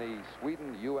scoring in the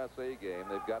Sweden-USA game.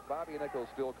 They've got Bobby Nichols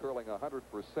still curling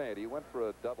 100%. He went for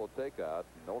a double takeout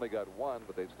and only got one,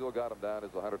 but they've still got him down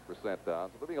as 100% down.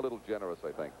 So they're being a little generous,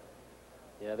 I think.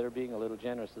 Yeah, they're being a little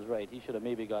generous is right. He should have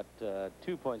maybe got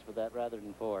 2 points for that rather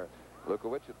than 4.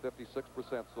 Lukowich at 56%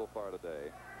 so far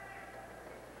today.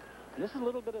 And this is a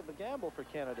little bit of a gamble for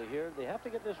Canada here. They have to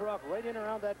get this rock right in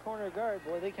around that corner guard.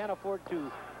 Boy, they can't afford to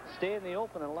stay in the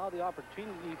open and allow the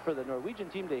opportunity for the Norwegian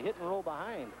team to hit and roll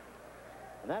behind.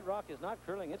 And that rock is not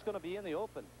curling. It's going to be in the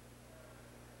open.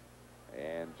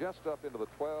 And just up into the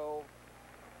 12,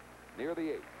 near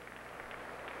the 8.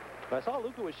 I saw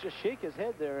Lukowich just shake his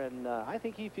head there, and I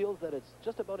think he feels that it's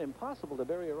just about impossible to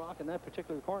bury a rock in that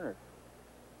particular corner.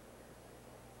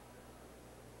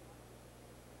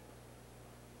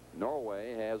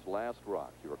 Norway has last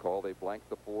rock. You recall they blanked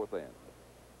the 4th end.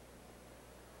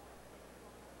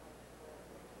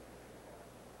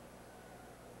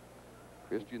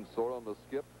 Kristian Sorum, the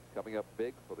skip, coming up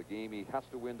big for the game he has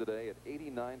to win today at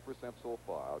 89% so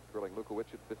far, curling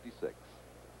Lukowich at 56.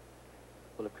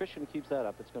 Well, if Kristian keeps that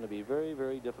up, it's going to be very,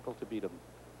 very difficult to beat him.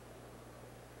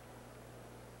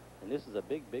 And this is a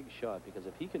big, big shot, because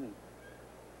if he can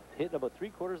hit about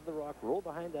 3/4 of the rock, roll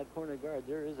behind that corner guard,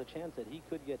 there is a chance that he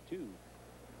could get 2.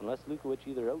 Unless Lukowich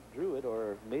either outdrew it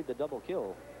or made the double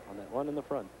kill on that one in the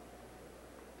front.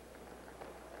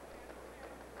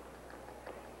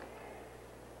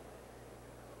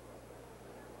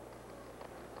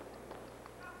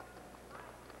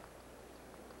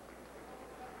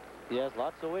 He has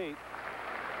lots of weight.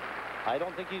 I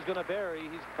don't think he's going to bury.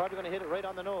 He's probably going to hit it right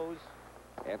on the nose.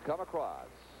 And come across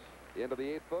into the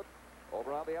 8-foot,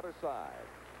 over on the other side.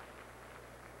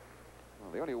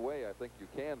 Well, the only way I think you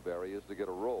can bury is to get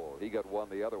a roll. He got one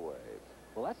the other way.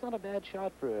 Well, that's not a bad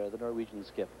shot for the Norwegian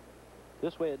skip.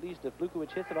 This way, at least, if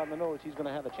Lukowich hits it on the nose, he's going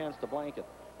to have a chance to blank it.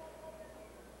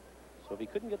 So if he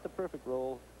couldn't get the perfect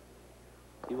roll,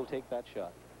 he will take that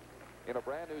shot. In a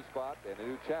brand new spot and a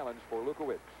new challenge for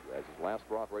Lukowich, as his last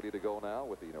rock ready to go now,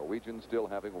 with the Norwegians still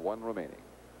having one remaining.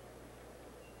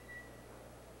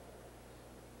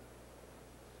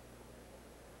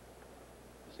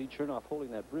 See Chernoff holding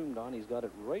that broom down. He's got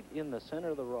it right in the center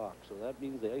of the rock, so that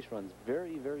means the ice runs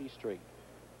very, very straight.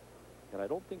 And I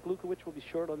don't think Lukowich will be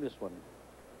short on this one.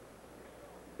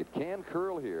 It can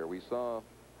curl here. We saw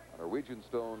a Norwegian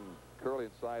stone curl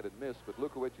inside and miss, but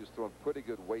Lukowich has thrown pretty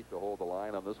good weight to hold the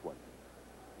line on this one.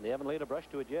 They haven't laid a brush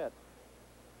to it yet.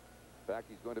 In fact,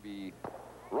 he's going to be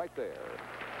right there.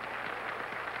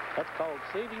 That's called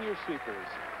saving your sweepers.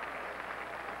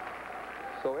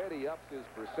 So Eddie ups his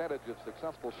percentage of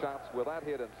successful shots with that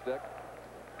hit and stick.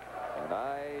 And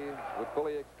I would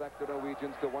fully expect the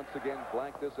Norwegians to once again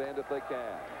blank this end if they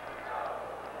can.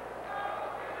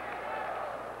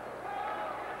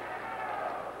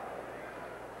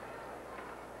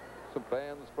 Some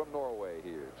fans from Norway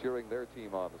here cheering their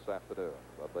team on this afternoon,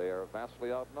 but they are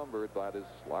vastly outnumbered by this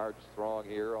large throng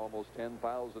here, almost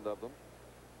 10,000 of them,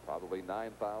 probably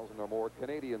 9,000 or more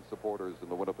Canadian supporters in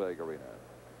the Winnipeg arena.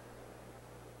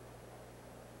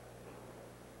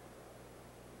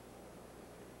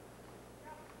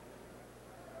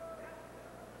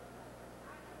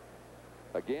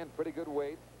 Again, pretty good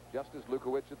weight, just as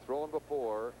Lukowich had thrown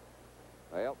before.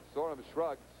 Well, Sorum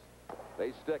shrugs.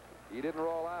 They stick. He didn't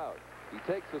roll out. He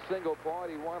takes a single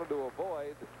point he wanted to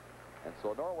avoid. And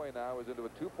so Norway now is into a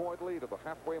 2-point lead at the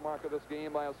halfway mark of this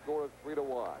game by a score of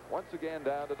 3-1. Once again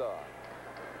down to dog.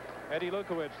 Eddie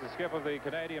Lukowich, the skip of the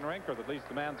Canadian rink, or at least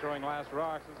the man throwing last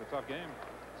rocks. This is a tough game.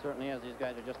 Certainly is. These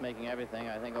guys are just making everything.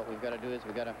 I think what we've got to do is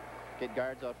we've got to get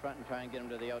guards out front and try and get them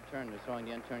to the outturn. They're throwing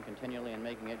the in-turn continually and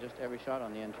making it just every shot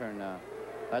on the in-turn.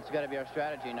 That's got to be our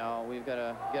strategy now. We've got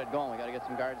to get it going. We've got to get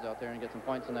some guards out there and get some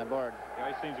points on that board. The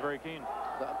ice seems very keen.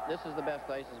 This is the best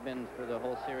ice has been for the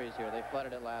whole series here. They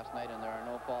flooded it last night, and there are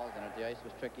no falls in it. The ice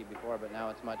was tricky before, but now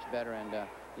it's much better, and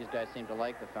these guys seem to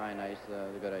like the fine ice,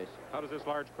 the good ice. How does this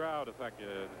large crowd affect you?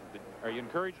 Are you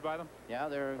encouraged by them? Yeah,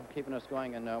 they're keeping us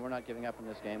going, and we're not giving up in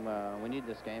this game. We need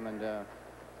this game, and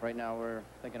right now we're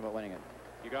thinking about winning it.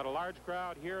 You got a large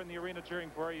crowd here in the arena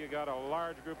cheering for you. You got a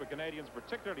large group of Canadians,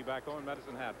 particularly back home in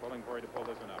Medicine Hat, pulling for you to pull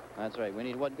this one up. That's right. We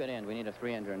need one good end. We need a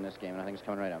 3-ender in this game, and I think it's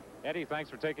coming right up. Eddie,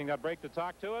 thanks for taking that break to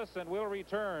talk to us, and we'll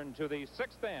return to the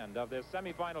 6th end of this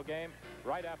semifinal game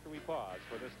right after we pause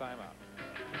for this timeout.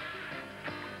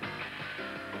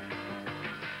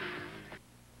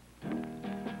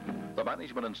 The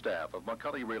management and staff of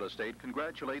McCully Real Estate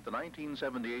congratulate the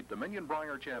 1978 Dominion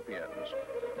Brier champions.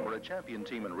 For a champion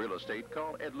team in real estate,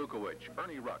 call Ed Lukowich,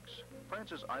 Ernie Rux,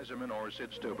 Francis Eiserman or Sid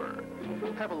Stuber.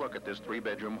 Have a look at this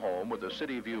 3-bedroom home with a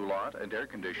city view lot and air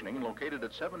conditioning located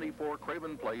at 74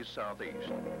 Craven Place Southeast.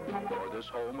 Or this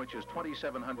home, which is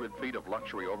 2,700 feet of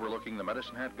luxury overlooking the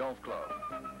Medicine Hat Golf Club.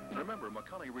 Remember,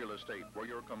 McCully Real Estate, where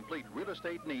your complete real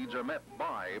estate needs are met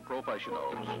by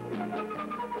professionals.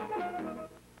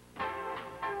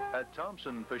 At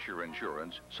Thompson Fisher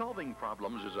Insurance, solving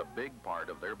problems is a big part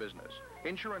of their business.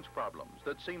 Insurance problems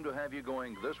that seem to have you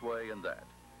going this way and that.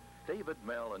 David,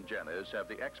 Mel, and Janice have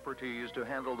the expertise to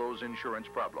handle those insurance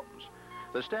problems.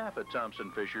 The staff at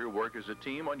Thompson Fisher work as a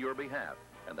team on your behalf,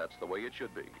 and that's the way it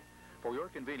should be. For your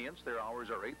convenience, their hours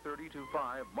are 8:30 to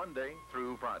 5, Monday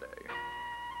through Friday.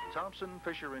 Thompson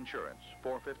Fisher Insurance,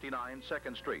 459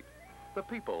 2nd Street. The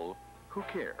people who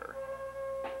care.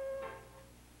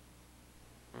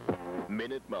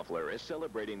 Minute Muffler is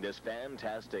celebrating this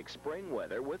fantastic spring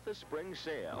weather with the spring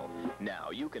sale. Now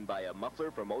you can buy a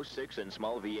muffler from 06 and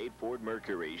small V8 Ford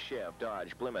Mercury, Chevy,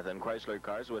 Dodge, Plymouth, and Chrysler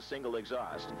cars with single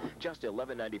exhaust. Just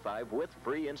 $11.95 with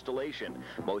free installation.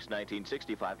 Most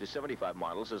 1965 to 75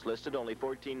 models is listed only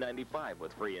 $14.95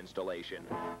 with free installation.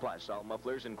 Plus, all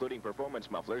mufflers, including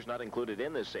performance mufflers not included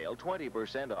in the sale,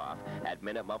 20% off. At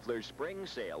Minute Muffler's spring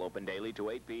sale, open daily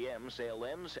to 8 p.m. Sale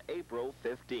ends April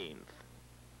 15th.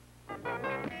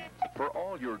 For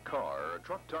all your car or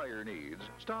truck tire needs,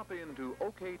 stop in to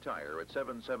OK Tire at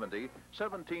 770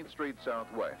 17th Street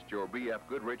Southwest, your B.F.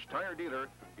 Goodrich tire dealer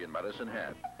in Medicine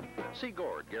Hat. See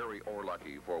Gord, Gary, or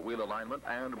Lucky for wheel alignment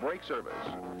and brake service.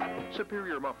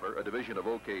 Superior Muffler, a division of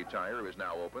OK Tire, is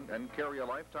now open and carry a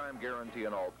lifetime guarantee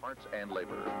on all parts and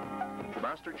labor.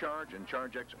 Master Charge and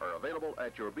Charge-X are available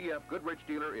at your B.F. Goodrich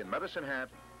dealer in Medicine Hat,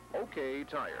 OK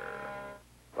Tire.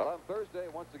 Well, on Thursday,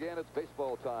 once again, it's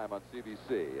baseball time on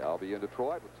CBC. I'll be in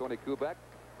Detroit with Tony Kubek.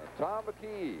 And Tom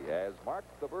McKee, as Mark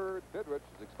the Bird Fidrich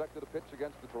is expected to pitch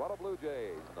against the Toronto Blue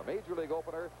Jays in the Major League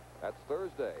opener. That's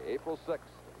Thursday, April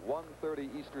 6th, 1:30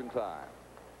 Eastern Time.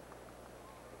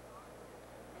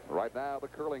 Right now, the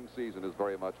curling season is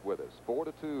very much with us.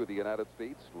 4-2, the United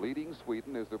States leading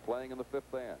Sweden as they're playing in the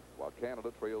 5th end, while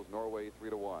Canada trails Norway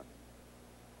 3-1.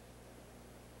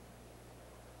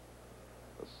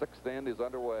 The 6th end is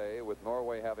underway with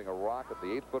Norway having a rock at the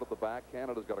 8th foot at the back.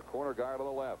 Canada's got a corner guard on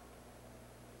the left.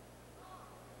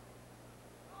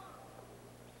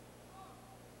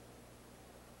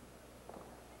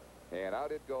 And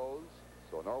out it goes.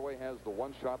 So Norway has the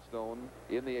one-shot stone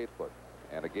in the 8th foot.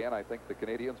 And again, I think the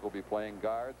Canadians will be playing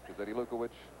guards because Eddie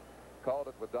Lukowich called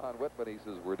it with Don Whitman. He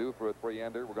says, we're due for a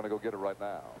 3-ender. We're going to go get it right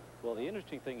now. Well, the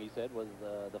interesting thing he said was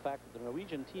the fact that the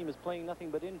Norwegian team is playing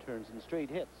nothing but interns and straight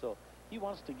hits. So he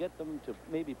wants to get them to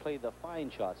maybe play the fine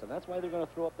shots, and that's why they're going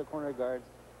to throw up the corner guards,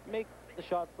 make the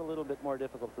shots a little bit more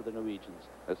difficult for the Norwegians.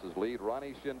 This is lead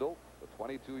Ronnie Schindel, the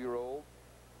 22-year-old.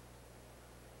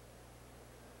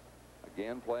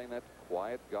 Again, playing that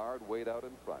quiet guard weight out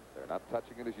in front. They're not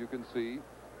touching it, as you can see.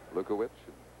 Lukowich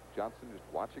and Johnson just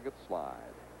watching it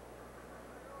slide.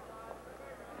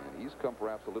 And he's come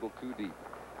perhaps a little too deep.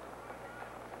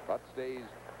 But stays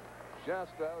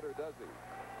just out, or does he?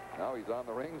 Now he's on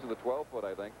the rings of the 12 foot,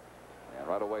 I think. And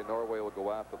right away, Norway will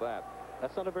go after that.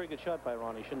 That's not a very good shot by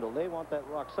Ronnie Schindel. They want that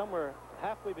rock somewhere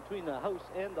halfway between the house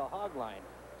and the hog line,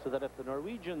 so that if the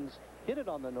Norwegians hit it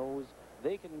on the nose,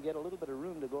 they can get a little bit of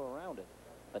room to go around it.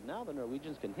 But now the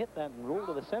Norwegians can hit that and roll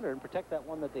to the center and protect that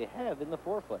one that they have in the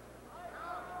 4 foot.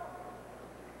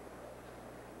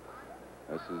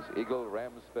 This is Eagle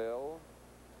Ramsfell.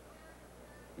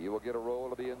 He will get a roll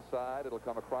to the inside. It'll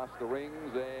come across the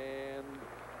rings and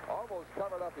almost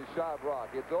covered up his shot rock.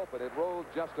 It's open. It rolled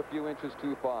just a few inches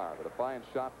too far, but a fine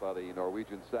shot by the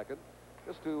Norwegian second.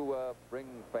 Just to bring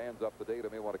fans up to date,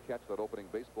 I may want to catch that opening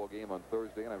baseball game on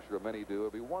Thursday, and I'm sure many do.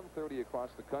 It'll be 1:30 across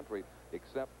the country,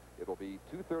 except it'll be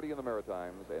 2:30 in the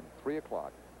Maritimes and 3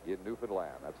 o'clock in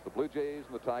Newfoundland. That's the Blue Jays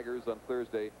and the Tigers on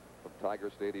Thursday from Tiger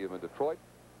Stadium in Detroit.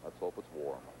 Let's hope it's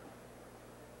warm.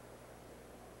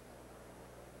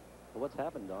 What's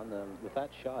happened, Don, with that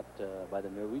shot by the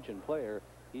Norwegian player,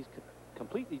 he's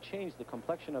completely changed the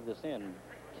complexion of this end.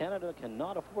 Canada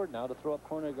cannot afford now to throw up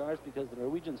corner guards because the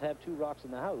Norwegians have 2 rocks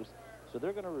in the house, so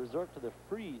they're going to resort to the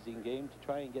freezing game to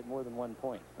try and get more than 1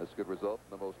 point. This could result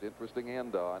in the most interesting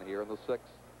end on here in the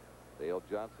 6th. Dale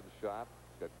Johnson's shot.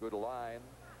 He's got good line.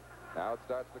 Now it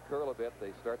starts to curl a bit.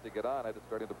 They start to get on it. It's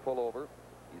starting to pull over.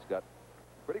 He's got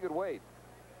pretty good weight.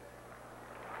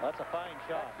 That's a fine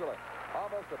shot. Excellent.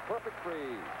 Almost a perfect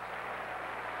freeze.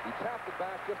 He tapped it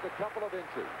back just a couple of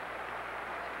inches.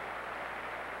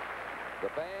 The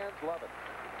fans love it.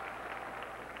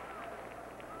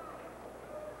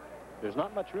 There's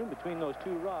not much room between those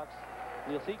 2 rocks.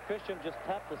 You'll see Kristian just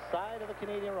tap the side of the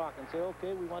Canadian rock and say,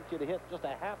 okay, we want you to hit just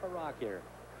a half a rock here.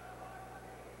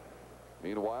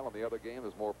 Meanwhile, in the other game,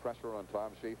 there's more pressure on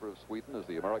Tom Schaeffer of Sweden as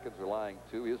the Americans are lying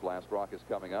 2. His last rock is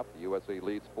coming up. The USA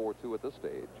leads 4-2 at this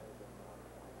stage.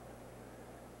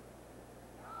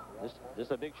 This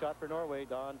is a big shot for Norway,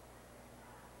 Don.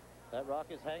 That rock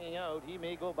is hanging out. He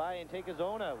may go by and take his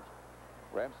own out.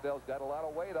 Ramsdale's got a lot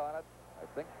of weight on it.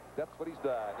 I think that's what he's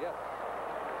done. Yes.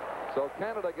 So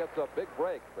Canada gets a big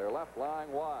break. They're left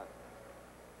lying 1.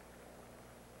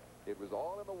 It was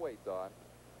all in the weight, Don.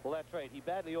 Well, that's right. He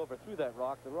badly overthrew that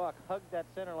rock. The rock hugged that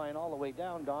center line all the way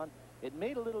down, Don. It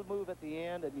made a little move at the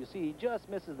end, and you see he just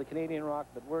misses the Canadian rock,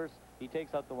 but worse, he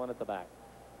takes out the one at the back.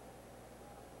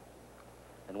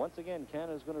 And once again,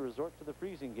 Canada's going to resort to the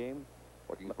freezing game.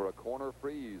 Looking for a corner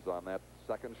freeze on that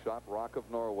second shot rock of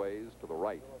Norway's to the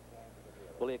right.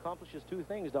 Well, he accomplishes 2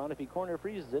 things, Don. If he corner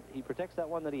freezes it, he protects that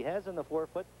one that he has in the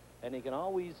forefoot, and he can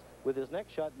always, with his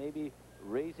next shot, maybe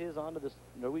raise his onto this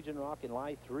Norwegian rock in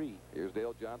lie 3. Here's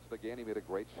Dale Johnson again. He made a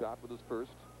great shot with his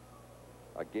first.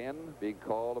 Again, being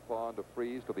called upon to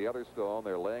freeze to the other stone.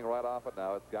 They're laying right off it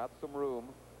now. It's got some room.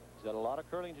 He's got a lot of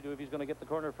curling to do if he's going to get the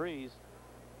corner freeze.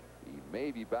 He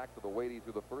may be back to the weight he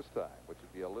threw the first time, which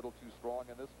would be a little too strong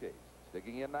in this case.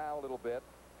 Digging in now a little bit.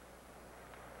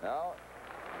 Now,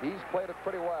 he's played it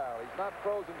pretty well. He's not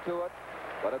frozen to it,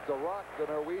 but it's a rock the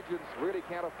Norwegians really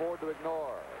can't afford to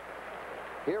ignore.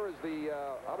 Here is the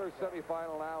other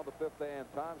semifinal now in the 5th and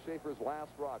Tom Schaeffer's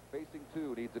last rock, facing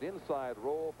 2. Needs an inside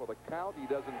roll for the count. He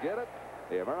doesn't get it.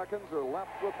 The Americans are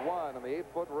left with 1 in the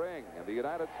 8-foot ring, and the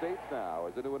United States now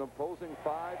is into an imposing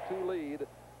 5-2 lead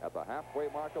at the halfway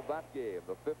mark of that game.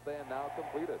 The 5th and now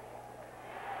completed.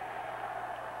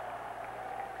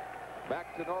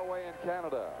 Back to Norway and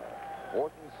Canada.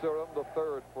 Morten Sorum, the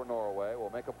 3rd for Norway,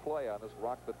 will make a play on this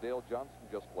rock that Dale Johnson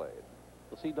just played.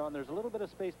 You'll see, Don, there's a little bit of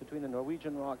space between the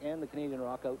Norwegian rock and the Canadian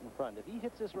rock out in front. If he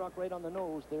hits this rock right on the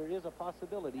nose, there is a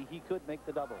possibility he could make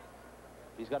the double.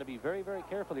 He's got to be very, very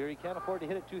careful here. He can't afford to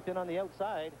hit it too thin on the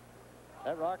outside.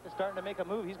 That rock is starting to make a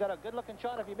move. He's got a good-looking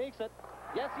shot if he makes it.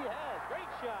 Yes, he has. Great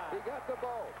shot. He got the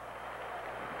both.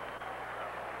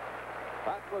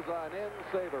 That was an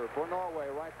in-saver for Norway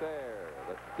right there.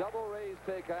 The double raise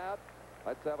takeout.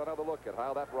 Let's have another look at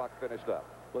how that rock finished up.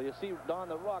 Well, you see, Don,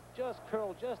 the rock just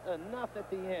curled just enough at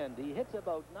the end. He hits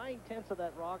about 9/10 of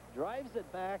that rock, drives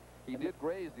it back. He did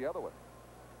graze the other one.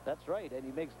 That's right, and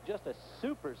he makes just a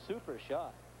super, super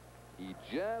shot. He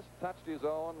just touched his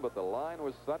own, but the line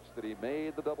was such that he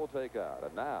made the double takeout.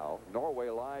 And now Norway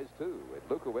lies 2. And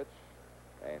Lukowich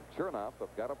and Chernoff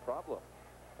have got a problem.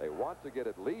 They want to get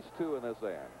at least 2 in this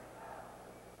end.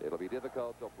 It'll be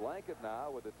difficult to blanket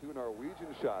now with the 2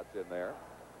 Norwegian shots in there.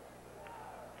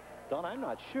 Don, I'm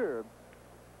not sure,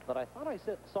 but I thought I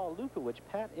saw Lukowich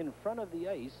pat in front of the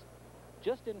ice,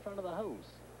 just in front of the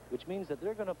house, which means that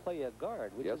they're going to play a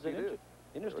guard, which is an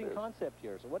interesting concept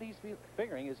here. So what he's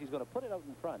figuring is he's going to put it out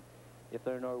in front. If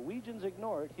the Norwegians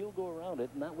ignore it, he'll go around it,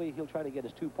 and that way he'll try to get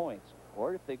his 2 points.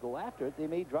 Or if they go after it, they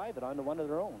may drive it onto one of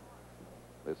their own.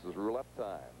 This is roulette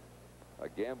time. A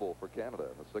gamble for Canada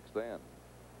in the 6th end.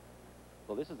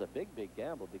 Well, this is a big, big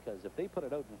gamble, because if they put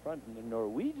it out in front and the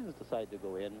Norwegians decide to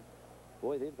go in,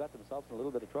 boy, they've got themselves in a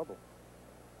little bit of trouble.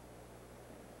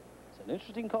 It's an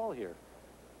interesting call here.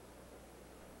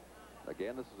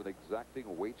 Again, this is an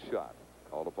exacting weight shot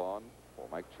called upon for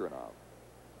Mike Chernoff.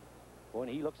 When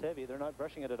he looks heavy, they're not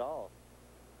brushing it at all.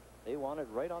 They want it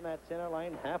right on that center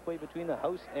line, halfway between the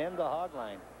house and the hog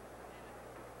line.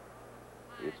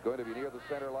 It's going to be near the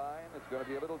center line. It's going to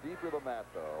be a little deeper than that,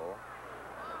 though.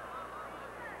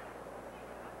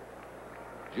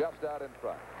 Just out in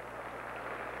front.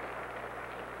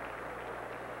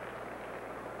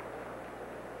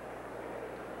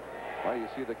 Well, you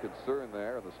see the concern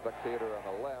there, and the spectator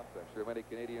on the left. I'm sure many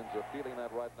Canadians are feeling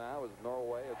that right now as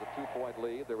Norway has a 2-point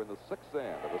lead. They're in the 6th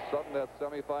end of a sudden death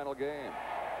semifinal game.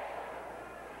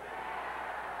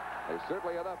 There's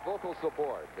certainly enough vocal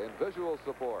support and visual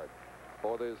support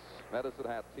for this Medicine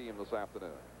Hat team this afternoon.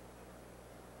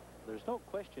 There's no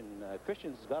question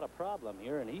Kristian's got a problem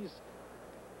here, and he's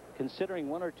considering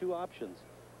 1 or 2 options.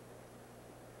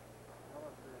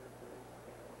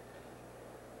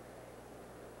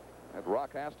 That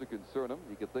rock has to concern him.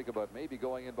 He could think about maybe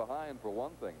going in behind for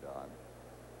one thing, Don.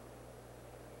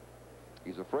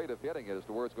 He's afraid of hitting it as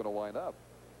to where it's going to wind up.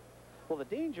 Well, the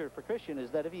danger for Kristian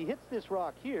is that if he hits this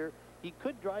rock here, he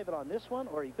could drive it on this one,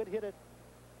 or he could hit it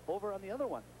over on the other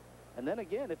one. And then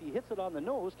again, if he hits it on the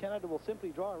nose, Canada will simply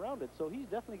draw around it. So he's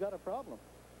definitely got a problem.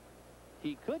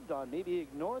 He could, Don, maybe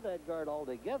ignore that guard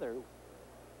altogether,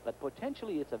 but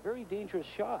potentially it's a very dangerous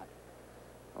shot.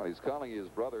 Well, he's calling his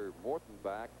brother Morton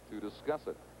back to discuss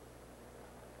it.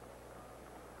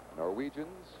 Norwegians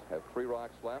have 3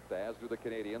 rocks left, as do the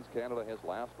Canadians. Canada has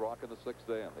last rock in the 6th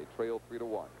end. They trail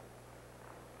 3-1.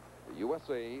 The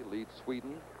USA leads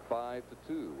Sweden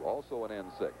 5-2, also an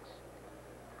N6.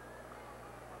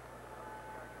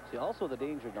 See, also the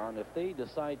danger, Don, if they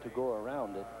decide to go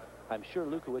around it, I'm sure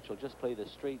Lukowich will just play the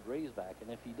straight raise back,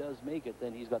 and if he does make it,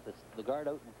 then he's got the guard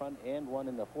out in front and one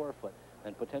in the forefoot,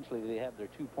 and potentially they have their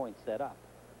 2 points set up.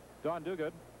 Don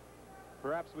Duguid,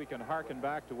 perhaps we can hearken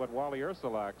back to what Wally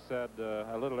Ursulak said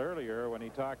a little earlier when he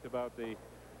talked about the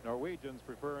Norwegians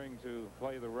preferring to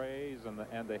play the raise and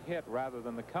the hit rather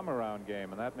than the come-around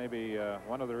game, and that may be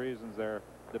one of the reasons they're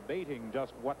debating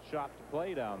just what shot to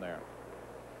play down there.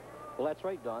 Well, that's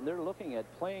right, Don. They're looking at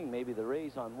playing maybe the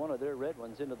raise on one of their red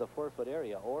ones into the forefoot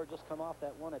area, or just come off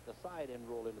that one at the side and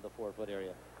roll into the forefoot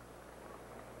area.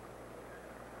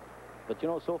 But, you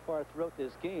know, so far throughout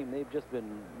this game, they've just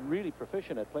been really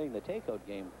proficient at playing the takeout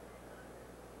game.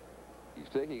 He's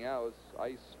taking out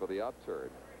ice for the outturn.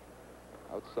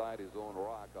 Outside his own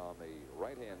rock on the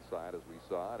right-hand side, as we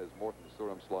saw it, as Morton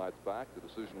Sorum slides back. The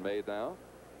decision made now.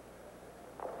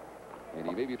 And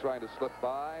he may be trying to slip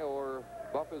by or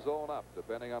buff his own up,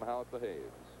 depending on how it behaves.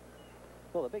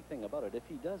 Well, the big thing about it, if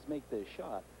he does make this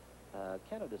shot,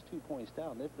 Canada's 2 points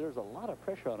down. There's a lot of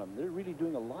pressure on them. They're really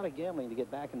doing a lot of gambling to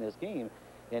get back in this game.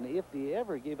 And if they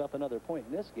ever gave up another point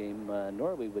in this game,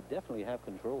 Norway would definitely have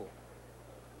control.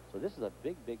 So this is a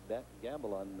big, big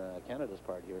gamble on Canada's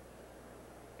part here.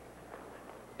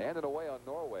 And in a way on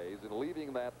Norway's, in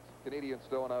leaving that Canadian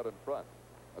stone out in front.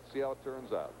 Let's see how it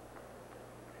turns out.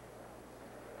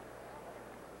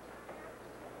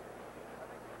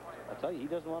 I'll tell you, he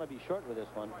doesn't want to be short with this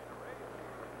one.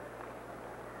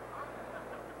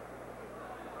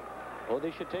 Oh,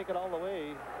 they should take it all the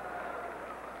way.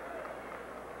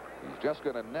 He's just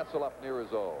going to nestle up near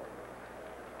his own.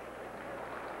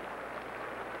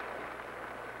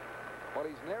 Well,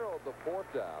 he's narrowed the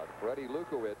fort down for Eddie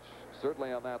Lukowich,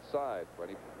 certainly on that side, for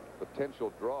any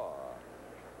potential draw.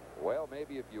 Well,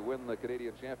 maybe if you win the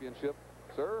Canadian Championship,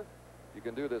 sir, you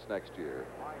can do this next year.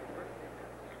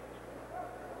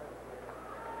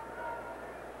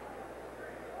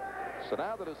 So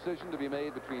now the decision to be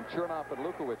made between Chernoff and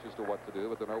Lukowich as to what to do,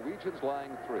 with the Norwegians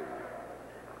lying 3.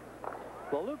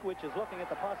 Well, Lukowich is looking at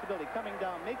the possibility coming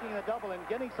down, making a double, and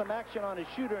getting some action on his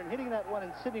shooter and hitting that one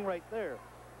and sitting right there.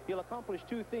 He'll accomplish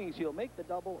 2 things. He'll make the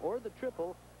double or the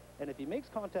triple, and if he makes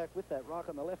contact with that rock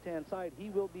on the left-hand side, he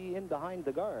will be in behind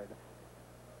the guard.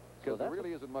 Because there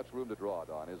really isn't much room to draw,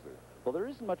 Don, is there? Well, there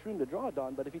isn't much room to draw,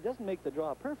 Don, but if he doesn't make the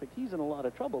draw perfect, he's in a lot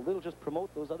of trouble. They'll just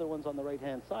promote those other ones on the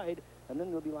right-hand side, and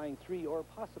then they'll be lying 3 or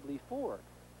possibly 4.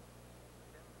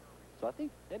 So I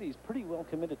think Eddie's pretty well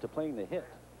committed to playing the hit.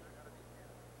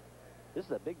 This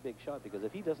is a big, big shot, because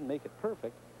if he doesn't make it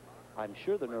perfect, I'm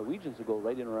sure the Norwegians will go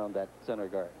right in around that center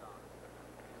guard.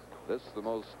 This is the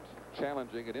most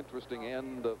challenging and interesting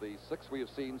end of the 6 we have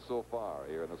seen so far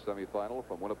here in the semifinal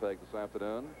from Winnipeg this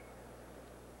afternoon.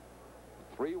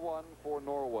 3-1 for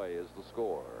Norway is the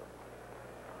score.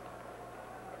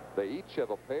 They each have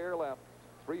a pair left,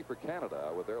 3 for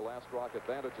Canada, with their last rock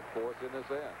advantage, of course, in this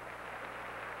end.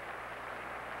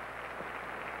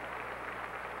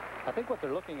 I think what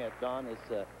they're looking at, Don, is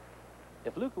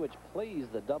if Lukowich plays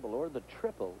the double or the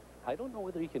triple, I don't know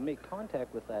whether he can make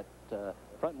contact with that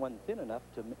front one thin enough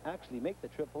to actually make the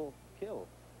triple kill.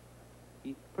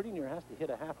 He pretty near has to hit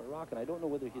a half a rock, and I don't know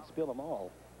whether he'd spill them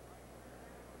all.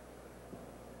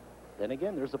 Then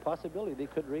again, there's a possibility they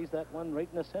could raise that one right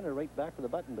in the center, right back to the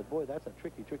button, but boy, that's a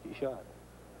tricky, tricky shot.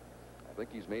 I think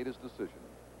he's made his decision.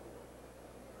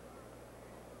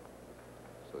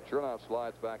 So Chernoff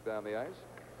slides back down the ice.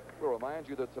 We'll remind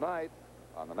you that tonight,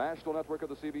 on the national network of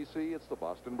the CBC, it's the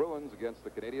Boston Bruins against the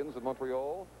Canadians in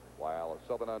Montreal, while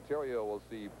Southern Ontario will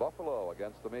see Buffalo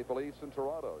against the Maple Leafs in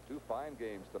Toronto. 2 fine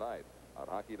games tonight on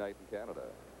Hockey Night in Canada.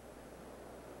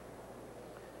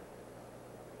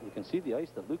 You can see the ice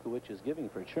that Lukowich is giving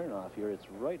for Chernoff here. It's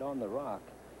right on the rock,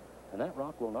 and that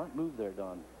rock will not move there,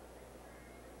 Don.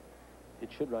 It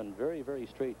should run very, very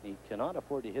straight, and he cannot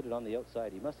afford to hit it on the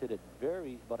outside. He must hit it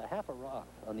about a half a rock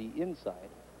on the inside.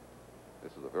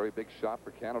 This is a very big shot for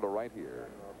Canada right here.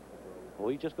 Oh,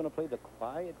 he's just going to play the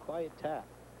quiet, quiet tap.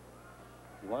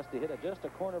 He wants to hit just a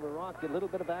corner of a rock, get a little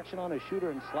bit of action on his shooter,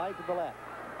 and slide to the left.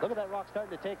 Look at that rock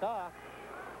starting to take off.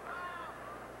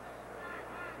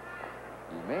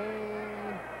 He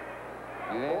may...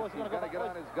 Yes, he's going to get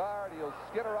on his guard. He'll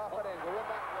skitter off it and go in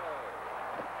that way.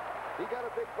 He got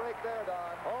a big break there,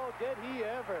 Don. Oh, did he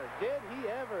ever? Did he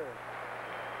ever?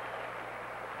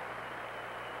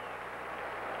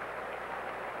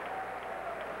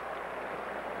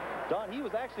 Don, he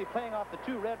was actually playing off the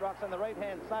two red rocks on the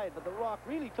right-hand side, but the rock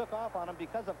really took off on him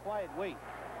because of quiet weight.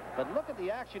 But look at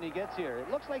the action he gets here. It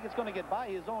looks like it's going to get by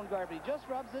his own guard, but he just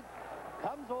rubs it,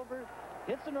 comes over,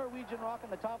 hits the Norwegian rock on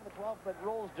the top of the 12, but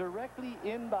rolls directly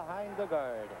in behind the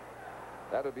guard.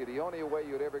 That would be the only way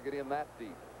you'd ever get in that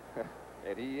deep.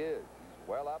 And he is. He's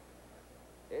well up,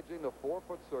 edging the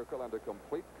 4-foot circle under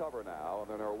complete cover now,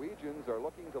 and the Norwegians are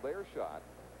looking to their shot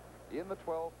in the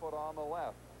 12-foot on the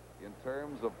left in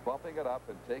terms of bumping it up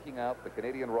and taking out the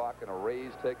Canadian rock in a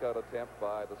raised takeout attempt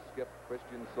by the skip,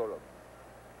 Kristian Sorum.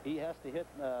 He has to hit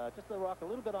just the rock a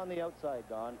little bit on the outside,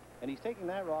 Don, and he's taking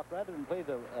that rock rather than play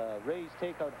the raised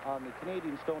takeout on the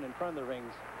Canadian stone in front of the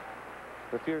rings.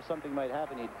 For fear something might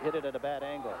happen, he'd hit it at a bad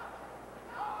angle.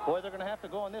 Boy, they're going to have to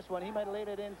go on this one. He might have laid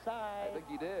it inside. I think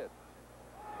he did.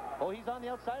 Oh, he's on the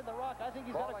outside of the rock. I think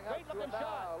he's got a great-looking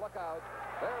shot. Look out.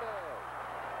 There it is.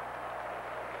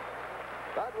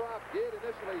 That rock did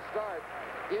initially start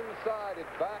inside. It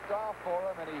backed off for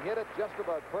him, and he hit it just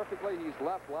about perfectly. He's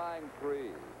left line 3.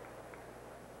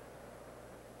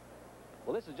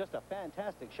 Well, this is just a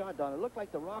fantastic shot, Don. It looked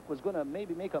like the rock was going to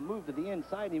maybe make a move to the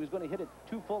inside, and he was going to hit it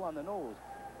too full on the nose.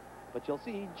 But you'll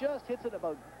see he just hits it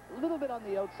about a little bit on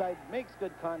the outside, makes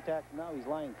good contact. Now he's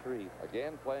line 3.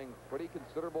 Again, playing pretty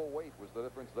considerable weight was the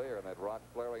difference there, and that rock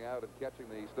flaring out and catching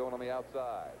the stone on the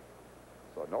outside.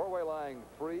 So Norway lying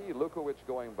 3, Lukowich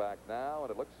going back now,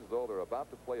 and it looks as though they're about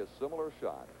to play a similar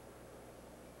shot.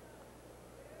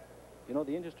 You know,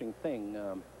 the interesting thing,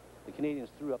 the Canadians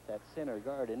threw up that center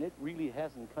guard, and it really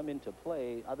hasn't come into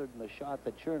play other than the shot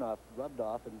that Chernoff rubbed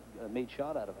off and made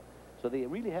shot out of it. So they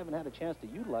really haven't had a chance to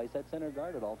utilize that center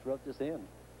guard at all throughout this end.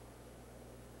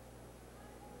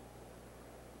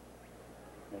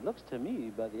 It looks to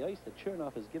me, by the ice that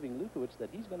Chernoff is giving Lukowich, that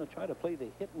he's going to try to play the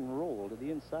hit and roll to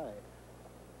the inside.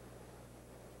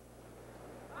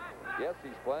 Yes,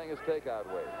 he's playing his takeout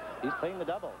way. He's playing the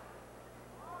double.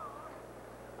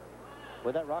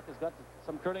 Well, that rock has got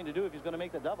some curling to do if he's going to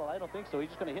make the double. I don't think so. He's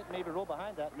just going to hit and maybe roll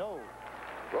behind that. No.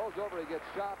 Rolls over, he gets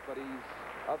shot, but he's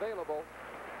available.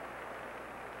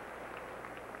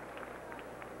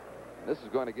 This is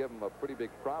going to give him a pretty big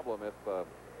problem if the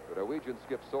Norwegian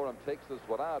skip Sorum takes this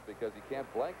one out, because he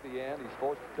can't blank the end. He's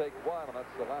forced to take one, and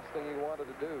that's the last thing he wanted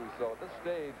to do. So at this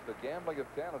stage, the gambling of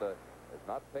Canada has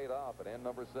not paid off at end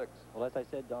number 6. Well, as I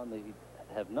said, Don, they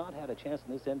have not had a chance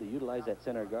in this end to utilize that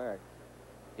center guard.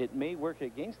 It may work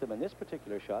against them in this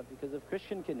particular shot, because if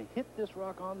Kristian can hit this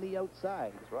rock on the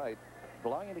outside, that's right,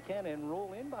 belonging to Canada, and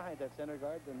roll in behind that center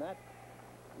guard, then that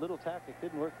little tactic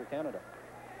didn't work for Canada.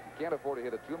 You can't afford to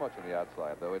hit it too much on the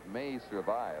outside, though. It may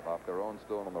survive off their own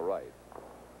stone on the right.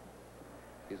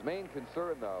 His main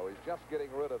concern, though, is just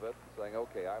getting rid of it, saying,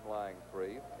 okay, I'm lying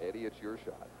 3. Eddie, it's your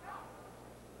shot.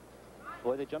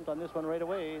 Boy, they jumped on this one right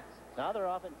away. Now they're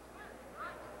off it.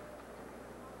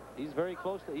 He's very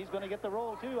close to, he's going to get the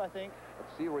roll, too, I think.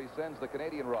 Let's see where he sends the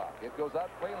Canadian rock. It goes out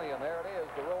cleanly, and there it is.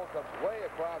 The roll comes way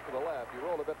across to the left. He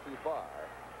rolled a bit too far.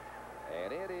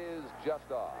 And it is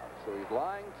just off. So he's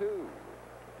lying 2.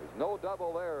 There's no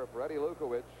double there for Eddie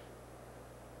Lukowich.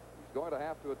 He's going to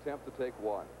have to attempt to take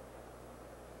 1.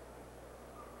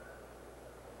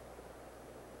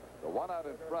 The one out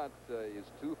in front is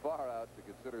too far out to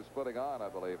consider splitting on, I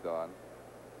believe, Don.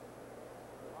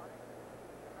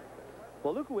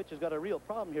 Well, Lukowich has got a real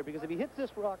problem here, because if he hits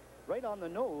this rock right on the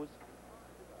nose,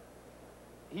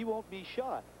 he won't be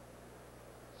shot.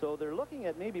 So they're looking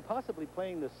at maybe possibly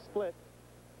playing the split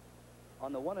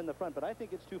on the one in the front, but I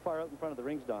think it's too far out in front of the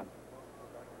rings, Don.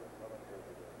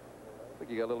 I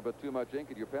think you got a little bit too much ink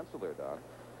in your pencil there, Don.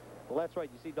 Well, that's right.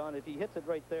 You see, Don, if he hits it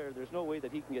right there, there's no way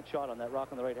that he can get shot on that rock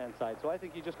on the right-hand side. So I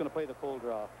think he's just going to play the cold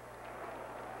draw.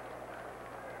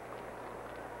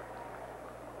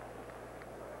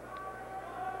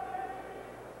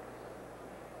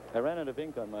 I ran out of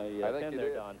ink on my pen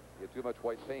there, Don. You had too much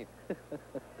white paint.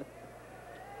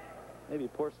 Maybe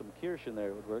pour some Kirsch in there,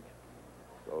 it would work.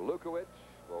 So Lukowich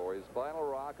for his final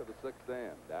rock of the 6th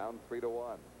end, down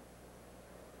 3-1.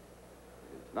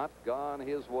 It's not gone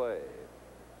his way.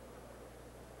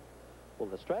 Well,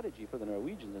 the strategy for the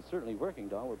Norwegians is certainly working,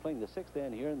 Don. We're playing the 6th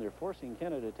end here, and they're forcing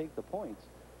Canada to take the points.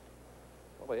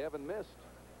 Well, they haven't missed.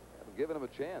 Haven't given him a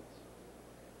chance.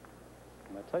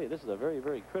 And I tell you, this is a very,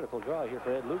 very critical draw here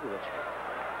for Ed Lukowich.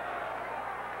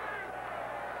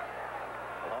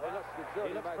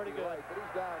 He looks pretty good. Right, but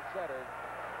he's down center.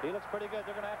 He looks pretty good.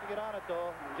 They're going to have to get on it,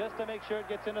 though, just to make sure it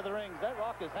gets into the rings. That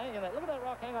rock is hanging. Look at that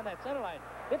rock hang on that center line.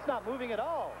 It's not moving at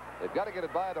all. They've got to get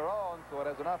it by their own, so it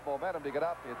has enough momentum to get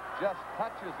up. It just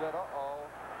touches it. Uh-oh.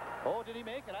 Oh, did he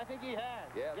make it? I think he has.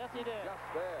 Yes, he did. Just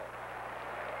there.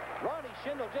 Ronnie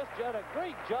Schindel just did a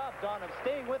great job, Don, of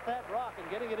staying with that rock and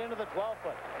getting it into the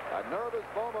 12-foot. A nervous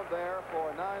moment there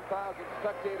for 9,000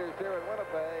 spectators here in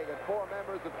Winnipeg and 4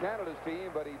 members of Canada's team,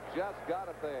 but he just got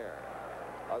it there.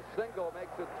 A single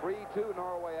makes it 3-2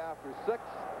 Norway after 6.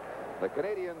 The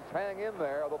Canadians hang in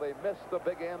there, although they missed the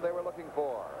big end they were looking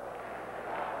for.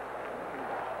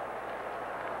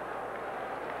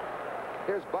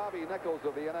 Here's Bobby Nichols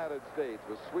of the United States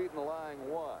with Sweden lying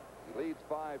 1. He leads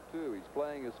 5-2. He's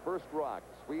playing his first rock.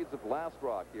 The Swedes have last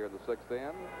rock here in the 6th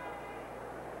end.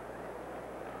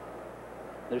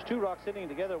 There's 2 rocks sitting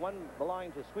together, one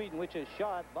belonging to Sweden, which is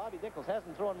shot. Bobby Nichols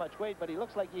hasn't thrown much weight, but he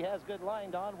looks like he has good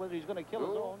line, Don, whether he's going to kill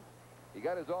his own. He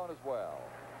got his own as well.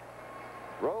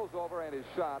 Rolls over and is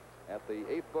shot at the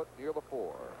 8-foot near the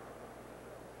 4.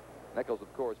 Nichols,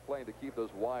 of course, playing to keep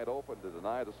this wide open to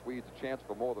deny the Swedes a chance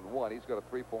for more than 1. He's got a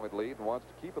 3-point lead and wants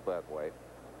to keep it that way.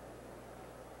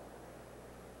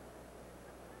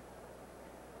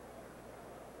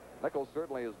 Nichols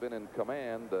certainly has been in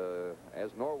command,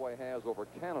 as Norway has over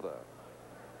Canada.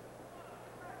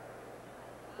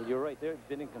 Well, you're right. They've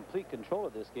been in complete control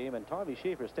of this game, and Tommy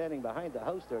Schaeffer standing behind the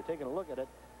house there taking a look at it.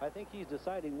 I think he's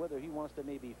deciding whether he wants to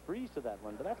maybe freeze to that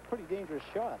one, but that's a pretty dangerous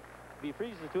shot. If he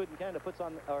freezes to it and Canada puts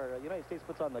on, or United States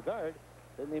puts on the guard,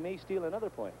 then they may steal another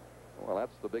point. Well,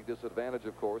 that's the big disadvantage,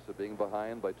 of course, of being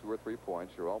behind by 2 or 3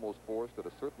 points. You're almost forced at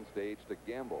a certain stage to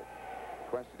gamble. The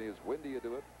question is, when do you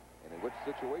do it, and in which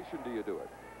situation do you do it?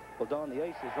 Well, Don, the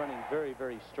ice is running very,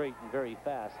 very straight and very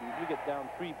fast. And if you get down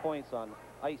 3 points on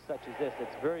ice such as this,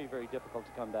 it's very, very difficult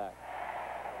to come back.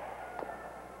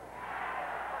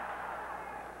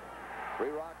 3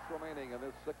 rocks remaining in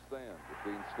this 6th end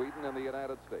between Sweden and the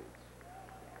United States.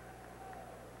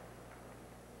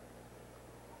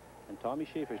 And Tommy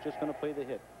Schaeffer is just going to play the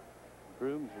hit.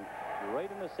 Broom's right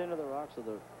in the center of the rock, so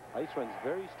the ice runs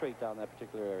very straight down that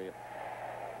particular area.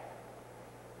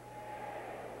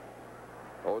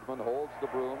 Oldman holds the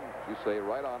broom, you say,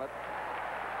 right on it.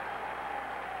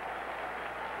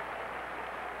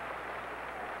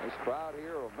 This crowd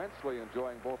here immensely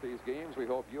enjoying both these games. We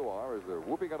hope you are, as they're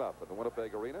whooping it up at the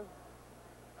Winnipeg Arena. No,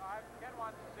 Ken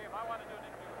wants to see him. I want to do an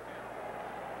interview with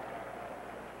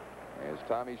Ken. As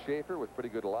Tommy Schaeffer with pretty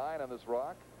good line on this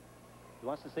rock. He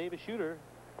wants to save a shooter.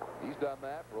 He's done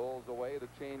that. Rolls away to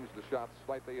change the shot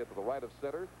slightly to the right of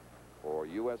center for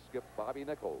U.S. skip Bobby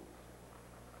Nichols.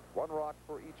 1 rock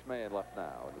for each man left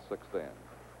now in the 6th end.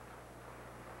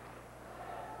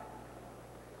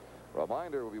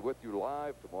 Reminder, we'll be with you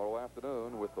live tomorrow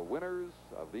afternoon with the winners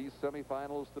of these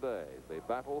semifinals today. They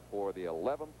battle for the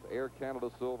 11th Air Canada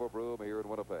Silver Broom here in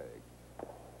Winnipeg.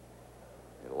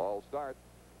 It'll all start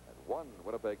at 1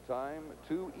 Winnipeg time,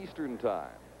 2 Eastern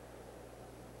time.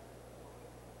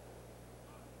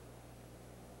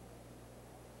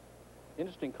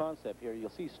 Interesting concept here.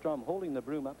 You'll see Strum holding the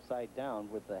broom upside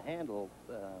down with the handle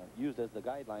used as the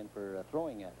guideline for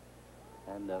throwing it.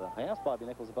 And I asked Bobby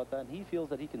Nichols about that, and he feels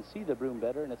that he can see the broom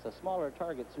better, and it's a smaller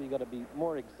target, so you got to be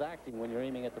more exacting when you're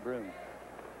aiming at the broom.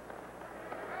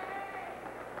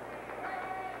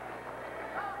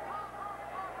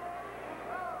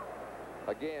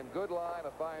 Again, good line,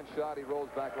 a fine shot. He rolls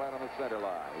back right on the center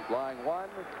line. He's lying 1,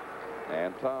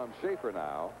 and Tom Schaeffer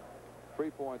now,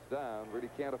 3 points down, really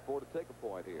can't afford to take a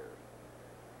point here.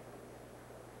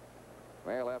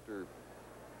 Well, after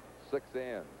 6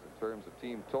 ends, in terms of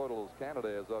team totals, Canada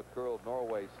has outcurled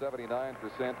Norway 79%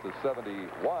 to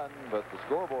 71, but the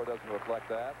scoreboard doesn't reflect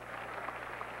that.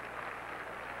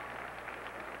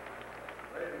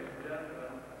 Ladies and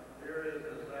gentlemen, here is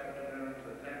this afternoon's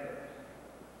attendance.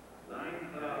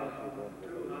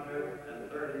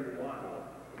 9,231.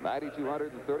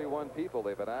 9,231 people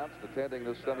they've announced attending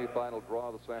this semifinal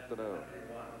draw this afternoon.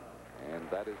 And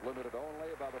that is limited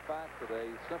only by the fact that they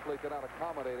simply cannot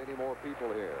accommodate any more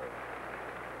people here.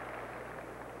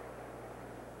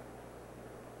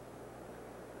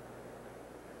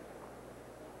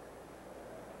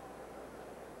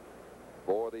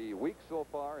 For the week so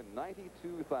far,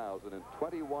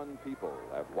 92,021 people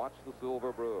have watched the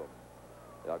Silver Broom.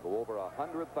 They'll go over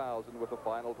 100,000 with the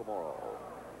final tomorrow.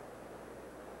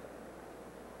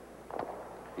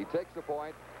 He takes the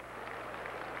point.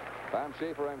 Tom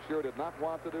Schaeffer, I'm sure, did not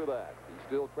want to do that. He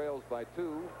still trails by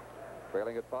 2,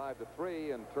 trailing at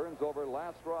 5-3, and turns over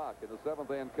last rock in the 7th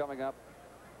end coming up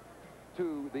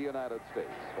to the United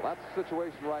States. Well, that's the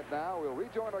situation right now. We'll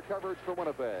rejoin our coverage for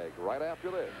Winnipeg right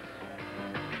after this.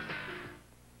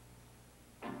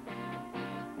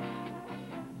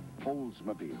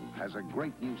 Oldsmobile has a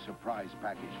great new surprise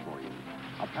package for you.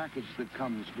 A package that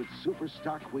comes with super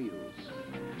stock wheels,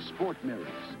 sport mirrors,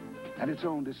 and its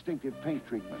own distinctive paint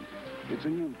treatment. It's a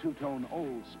new two-tone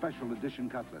Olds Special Edition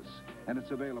cutlass, and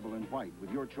it's available in white with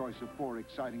your choice of 4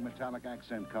 exciting metallic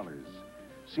accent colors.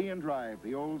 See and drive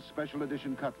the Olds Special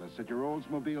Edition cutlass at your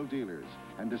Oldsmobile dealers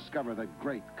and discover the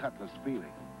great cutlass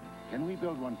feeling. Can we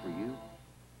build one for you?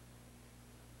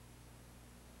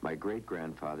 My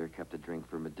great-grandfather kept a drink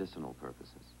for medicinal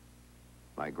purposes.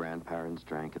 My grandparents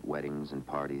drank at weddings and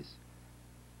parties.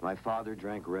 My father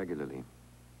drank regularly,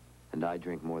 and I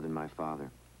drink more than my father.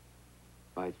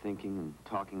 By thinking and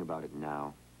talking about it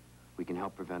now, we can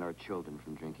help prevent our children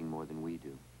from drinking more than we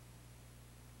do.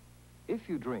 If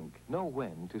you drink, know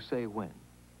when to say when.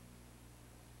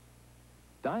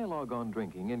 Dialogue on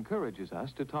Drinking encourages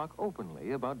us to talk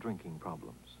openly about drinking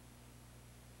problems.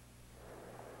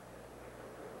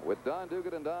 With Don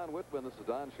Dugan and Don Whitman, this is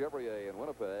Don Chevrier in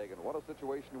Winnipeg, and what a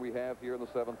situation we have here in the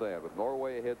 7th inning with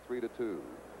Norway ahead 3-2.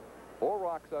 4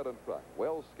 rocks out in front.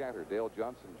 Well scattered. Dale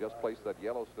Johnson just placed that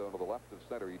Yellowstone to the left of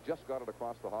center. He just got it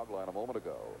across the hog line a moment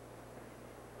ago.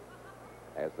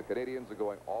 As the Canadians are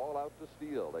going all out to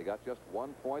steal, they got just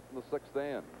 1 point in the 6th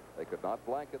inning. They could not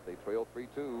blank it. They trail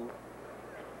 3-2.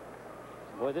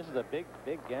 Boy, this is a big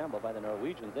gamble by the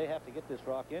Norwegians. They have to get this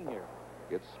rock in here.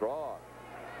 It's strong.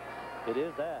 It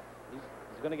is that.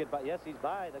 He's going to get by. Yes, he's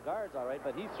by the guards, all right,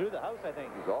 but he's through the house, I think.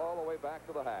 He's all the way back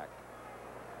to the hack.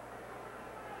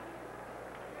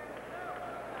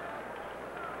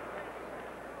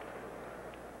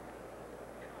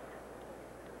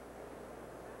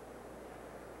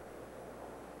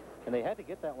 And they had to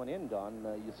get that one in, Don.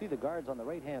 You see the guards on the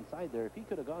right-hand side there. If he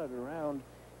could have got it around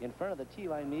in front of the tee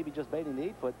line, maybe just baiting the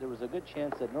 8-foot, there was a good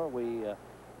chance that Norway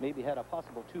maybe had a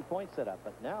possible 2-point setup.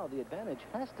 But now the advantage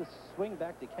has to swing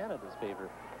back to Canada's favor.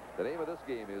 The name of this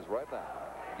game is right now,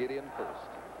 get in first.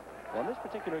 Well, in this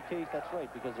particular case, that's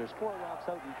right, because there's 4 rocks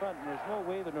out in front, and there's no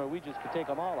way the Norwegians could take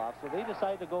them all off, so they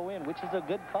decide to go in, which is a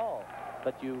good call.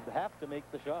 But you have to make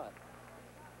the shot.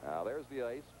 Now, there's the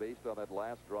ice based on that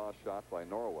last draw shot by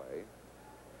Norway.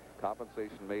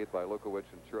 Compensation made by Lukowich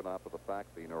and Chernoff for the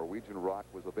fact the Norwegian rock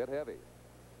was a bit heavy.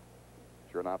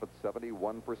 Chernoff at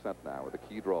 71% now with a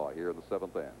key draw here in the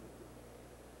 7th inning.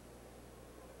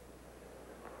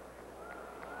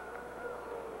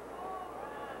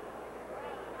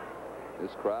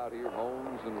 This crowd here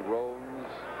moans and groans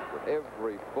with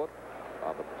every foot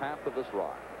on the path of this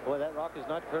rock. Boy, that rock is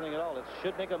not curling at all. It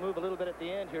should make a move a little bit at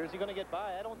the end here. Is he going to get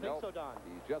by? I don't think so, Don.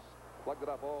 He just plugged it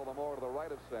up all the more to the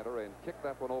right of center and kicked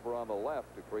that one over on the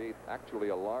left to create actually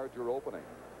a larger opening.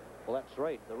 Well, that's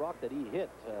right. The rock that he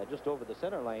hit just over the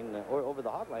center line, or over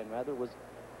the hog line, rather,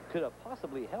 could have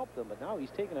possibly helped him, but now he's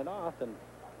taken it off, and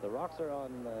the rocks are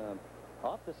on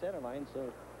off the center line,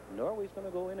 so Norway's going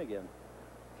to go in again.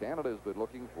 Canada's been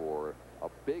looking for a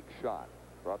big shot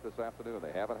throughout this afternoon.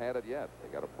 They haven't had it yet. They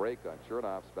got a break on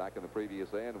Chernoff's back in the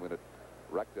previous end when it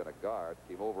wrecked in a guard,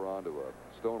 came over onto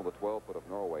a stone of the 12-foot of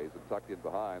Norway's and tucked in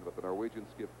behind, but the Norwegians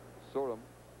skipped Sorum,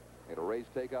 made a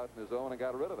raised takeout in his own and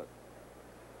got rid of it.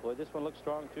 Boy, this one looks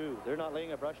strong, too. They're not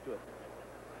laying a brush to it.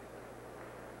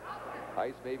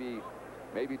 Ice maybe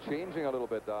changing a little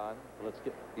bit, Don.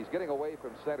 He's getting away from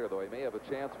center, though. He may have a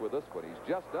chance with this one. He's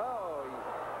just,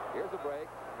 here's a break.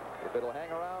 If it'll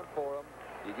hang around for him,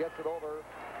 he gets it over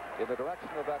in the direction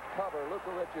of that cover.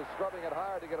 Lukowich is scrubbing it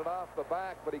hard to get it off the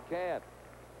back, but he can't.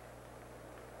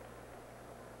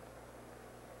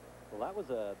 Well, that was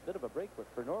a bit of a break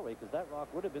for Norway, because that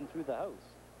rock would have been through the house.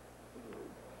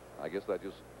 I guess that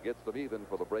just gets them even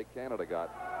for the break Canada got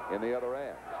in the other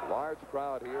end. Large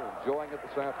crowd here enjoying it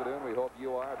this afternoon. We hope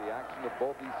you are. The action of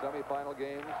both these semifinal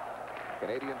games.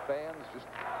 Canadian fans just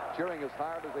cheering as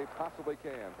hard as they possibly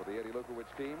can for the Eddie Lukowich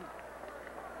team.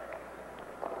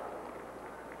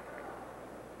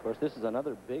 Of course, this is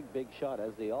another big shot,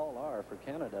 as they all are for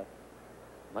Canada.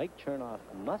 Mike Chernoff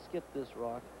must get this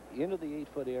rock into the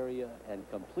 8-foot area and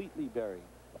completely buried.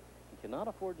 He cannot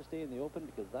afford to stay in the open,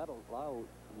 because that'll allow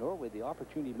Norway the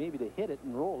opportunity maybe to hit it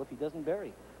and roll if he doesn't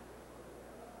bury.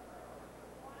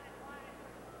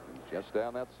 Just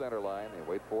down that center line.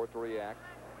 They wait for it to react.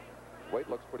 Weight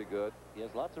looks pretty good. He has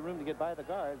lots of room to get by the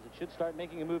guards. It should start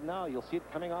making a move now. You'll see it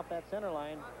coming off that center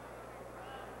line.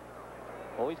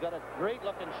 Oh, he's got a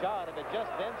great-looking shot, and it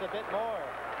just bends a bit more.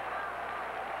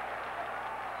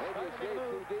 Maybe a shade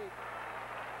too deep.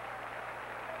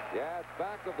 Yeah, it's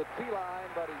back of the tee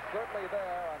line, but he's certainly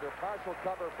there under partial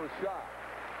cover for shot.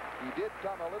 He did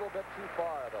come a little bit too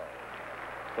far, though.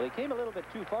 Well, he came a little bit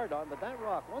too far, Don, but that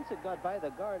rock, once it got by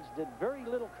the guards, did very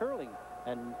little curling,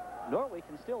 and Norway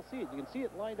can still see it. You can see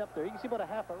it lined up there. You can see about a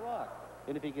half a rock.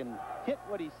 And if he can hit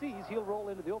what he sees, he'll roll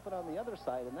into the open on the other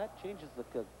side, and that changes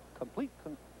the complete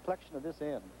complexion of this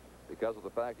end. Because of the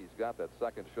fact he's got that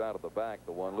second shot at the back,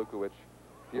 the one Lukowich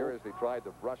here as he tried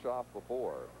to brush off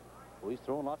before. Well, he's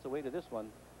throwing lots of weight to this one.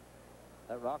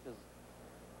 That rock is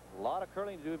a lot of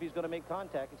curling to do if he's going to make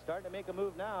contact. He's starting to make a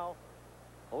move now.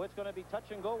 Oh, it's going to be touch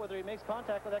and go whether he makes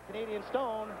contact with that Canadian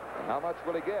stone. And how much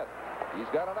will he get? He's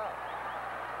got enough.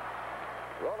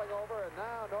 Rolling over, and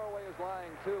now Norway is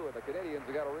lying too, and the Canadians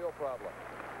have got a real problem.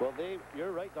 Well,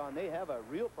 you're right, Don. They have a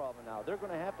real problem now. They're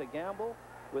going to have to gamble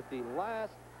with the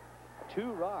last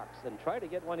two rocks and try to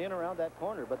get one in around that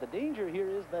corner. But the danger here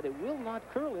is that it will not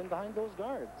curl in behind those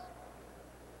guards.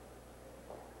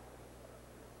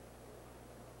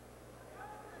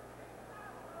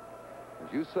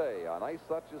 As you say, on ice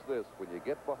such as this, when you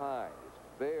get behind, it's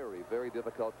very, very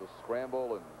difficult to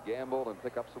scramble and gamble and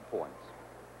pick up some points.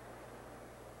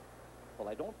 Well,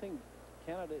 I don't think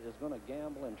Canada is going to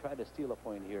gamble and try to steal a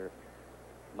point here.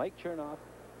 Mike Chernoff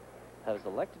has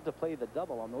elected to play the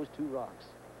double on those two rocks.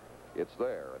 It's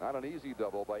there. Not an easy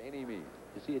double by any means.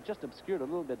 You see, it just obscured a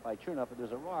little bit by Chernoff, but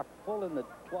there's a rock full in the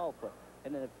 12-foot.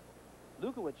 And then if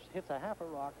Lukowich hits a half a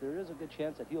rock, there is a good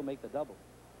chance that he'll make the double.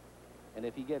 And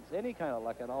if he gets any kind of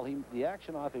luck at all, the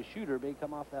action off his shooter may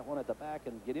come off that one at the back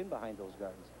and get in behind those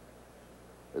guards.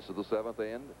 This is the seventh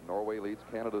end. Norway leads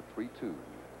Canada 3-2.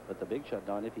 But the big shot,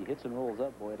 Don, if he hits and rolls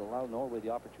up, boy, it'll allow Norway the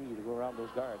opportunity to go around those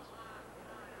guards.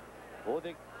 Oh,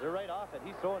 they're right off it.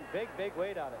 He's throwing big, big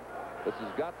weight on it. This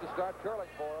has got to start curling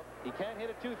for him. He can't hit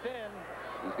it too thin.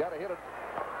 He's got to hit it.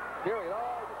 Period.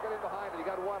 Oh, he just got in behind it. He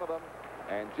got one of them.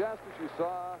 And just as you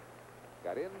saw,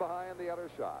 got in behind the other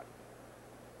shot.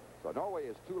 So Norway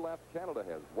has two left. Canada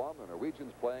has one. The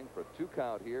Norwegians playing for a 2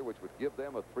 count here, which would give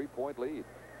them a 3-point lead.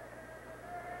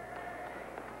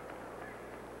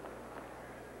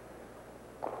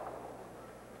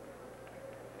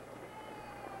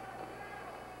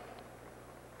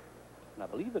 And I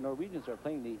believe the Norwegians are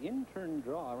playing the in-turn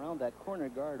draw around that corner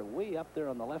guard way up there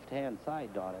on the left-hand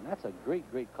side, Don, and that's a great,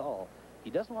 great call.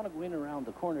 He doesn't want to go in around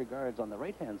the corner guards on the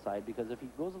right-hand side because if he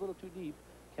goes a little too deep,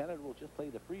 Canada will just play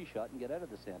the free shot and get out of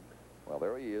the center. Well,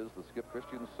 there he is, the skip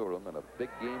Kristian Sorum, and a big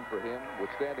game for him,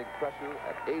 withstanding pressure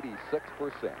at 86%.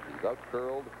 He's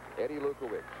out-curled Eddie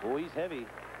Lukowich. Oh, he's heavy.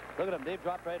 Look at him. They've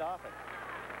dropped right off it.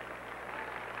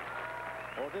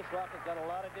 Oh, this rock has got a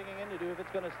lot of digging in to do if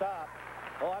it's going to stop.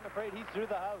 Oh, I'm afraid he's through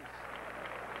the house.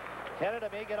 Canada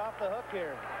may get off the hook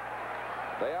here.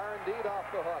 They are indeed off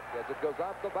the hook as it goes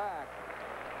out the back.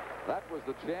 That was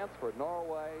the chance for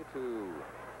Norway to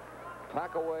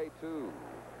pack away 2.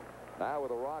 Now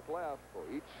with a rock left for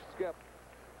each skip,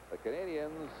 the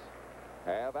Canadians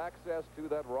have access to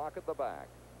that rock at the back.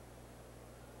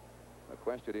 The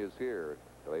question is here,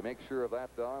 do they make sure of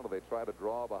that, Don, or do they try to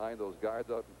draw behind those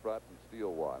guards out in front and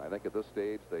steal one? I think at this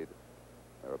stage they're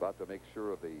about to make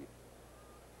sure of the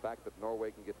fact that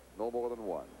Norway can get no more than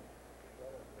one.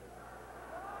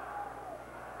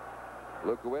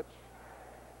 Lukowich,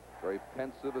 very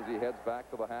pensive as he heads back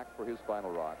to the hack for his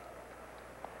final rock.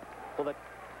 Well,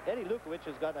 Eddie Lukowich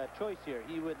has got a choice here.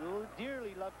 He would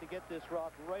dearly love to get this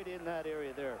rock right in that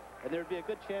area there. And there'd be a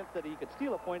good chance that he could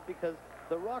steal a point because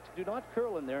the rocks do not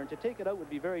curl in there, and to take it out would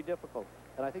be very difficult.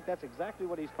 And I think that's exactly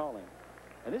what he's calling.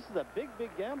 And this is a big, big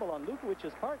gamble on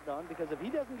Lukowich's part, Don, because if he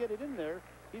doesn't get it in there,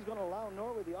 he's going to allow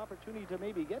Norway the opportunity to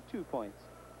maybe get 2 points.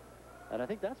 And I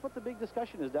think that's what the big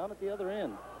discussion is down at the other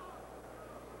end.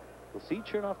 We'll see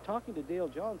Chernoff talking to Dale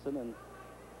Johnson and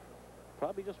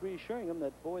probably just reassuring him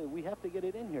that, boy, we have to get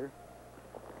it in here.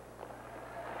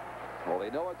 Well,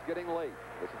 they know it's getting late.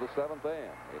 This is the 7th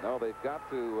end. They know they've got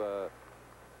to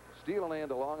steal an end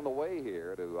along the way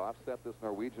here to offset this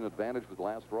Norwegian advantage with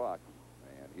last rock.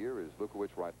 And here is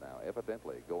Lukowich right now,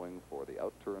 evidently going for the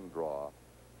out-turn draw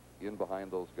in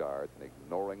behind those guards and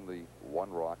ignoring the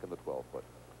one rock in the 12-foot.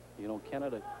 You know,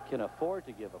 Canada can afford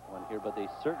to give up one here, but they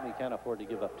certainly can't afford to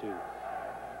give up 2.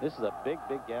 This is a big,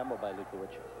 big gamble by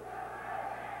Lukowich.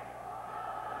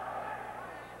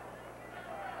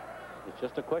 It's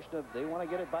just a question of they want to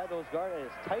get it by those guards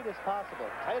as tight as possible.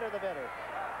 Tighter the better.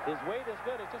 His weight is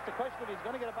good. It's just a question of he's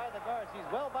going to get it by the guards. He's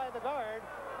well by the guard.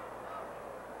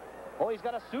 Oh, he's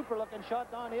got a super-looking shot,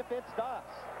 Don, if it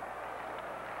stops.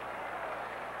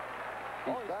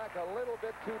 He's back a little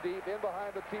bit too deep in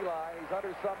behind the tee line. He's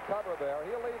under some cover there.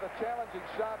 He'll leave a challenging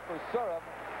shot for Sorum.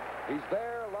 He's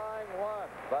there lying 1.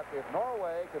 But if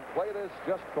Norway can play this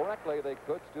just correctly, they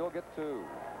could still get 2.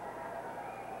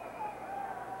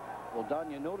 Well,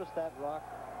 Don, you notice that rock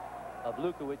of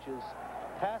Lukowich's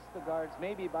past the guards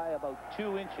maybe by about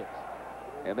 2 inches.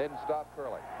 And then stop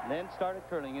curling. And then started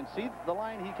curling. And see the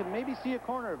line, he can maybe see a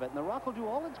corner of it. And the rock will do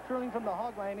all its curling from the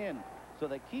hog line in. So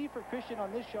the key for Kristian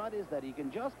on this shot is that he can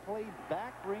just play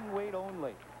back ring weight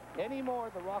only. Any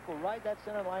more, the rock will ride that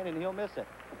center line and he'll miss it.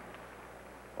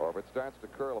 Or if it starts to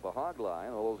curl at the hog line,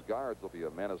 all those guards will be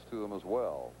a menace to him as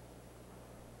well.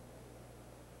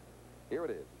 Here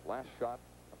it is, last shot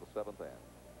of the 7th end.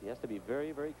 He has to be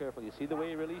very, very careful. You see the way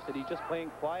he released it. He's just playing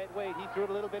quiet weight. He threw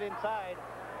it a little bit inside.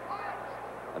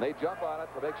 And they jump on it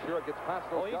to make sure it gets past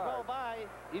those he's guards. well by.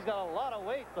 He's got a lot of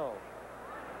weight, though.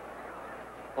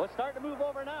 Oh, it's starting to move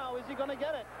over now. Is he going to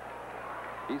get it?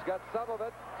 He's got some of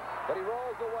it, but he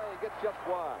rolls away and gets just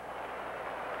one.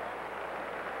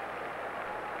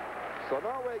 So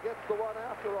Norway gets the one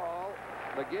after all.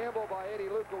 The gamble by Eddie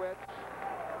Lukowich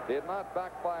did not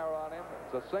backfire on him.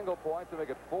 It's a single point to make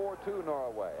it 4-2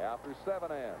 Norway after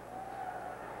 7 ends.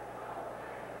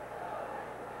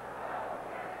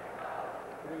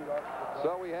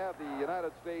 So we have the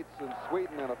United States and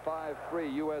Sweden in a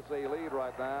 5-3 USA lead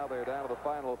right now. They're down to the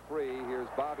final 3. Here's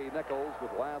Bobby Nichols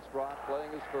with last rock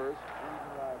playing his first.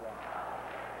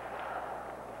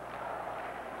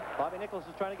 Bobby Nichols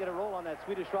is trying to get a roll on that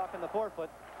Swedish rock in the forefoot.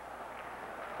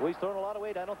 Oh, he's throwing a lot of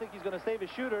weight. I don't think he's going to save his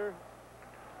shooter.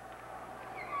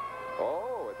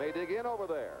 Oh, it may dig in over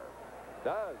there.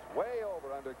 Does. Way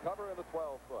over under cover in the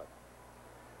 12-foot.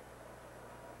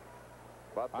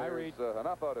 But there's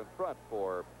enough out in front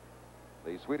for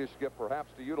the Swedish skip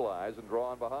perhaps to utilize and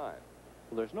draw on behind.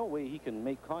 Well, there's no way he can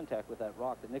make contact with that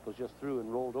rock that Nichols just threw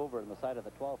and rolled over on the side of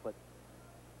the 12-foot.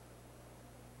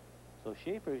 So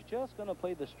Schaeffer is just going to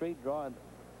play the straight draw and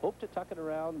hope to tuck it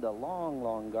around the long,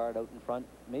 long guard out in front,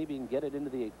 maybe and get it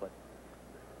into the 8-foot.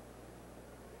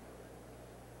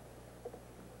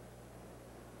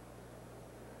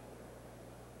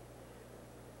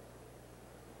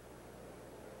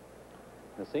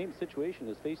 The same situation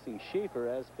is facing Schaeffer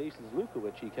as faces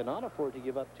Lukowich. He cannot afford to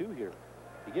give up 2 here.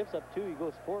 If he gives up 2, he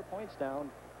goes 4 points down,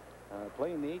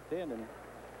 playing the 8th end, and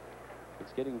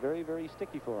it's getting very, very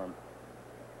sticky for him.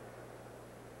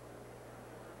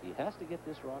 He has to get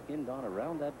this rock in, Don,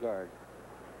 around that guard.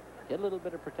 Get a little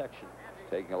bit of protection.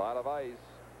 Taking a lot of ice.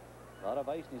 A lot of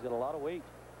ice, and he's got a lot of weight.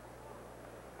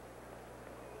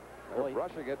 They're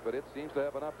brushing it, but it seems to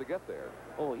have enough to get there.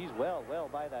 Oh, he's well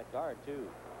by that guard, too.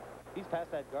 He's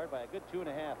passed that guard by a good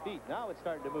 2.5 feet. Now it's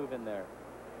starting to move in there.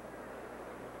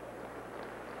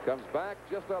 Comes back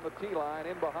just on the tee line,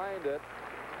 in behind it.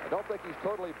 I don't think he's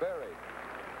totally buried.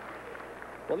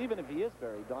 Well, even if he is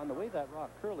buried, Don, the way that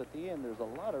rock curled at the end, there's a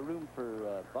lot of room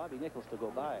for Bobby Nichols to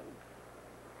go by.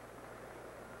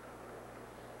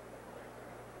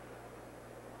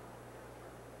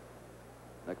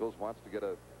 Nichols wants to get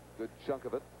a good chunk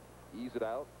of it, ease it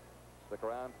out, stick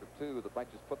around for 2 that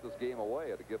might just put this game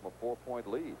away to give him a 4-point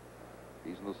lead.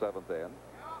 He's in the 7th end.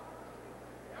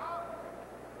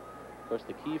 Of course,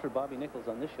 the key for Bobby Nichols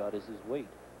on this shot is his weight.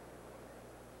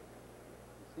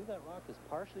 You see that rock is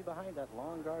partially behind that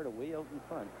long guard away out in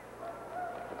front.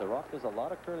 But the rock does a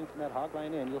lot of curling from that hog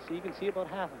line in. You can see about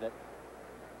half of it.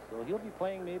 So he'll be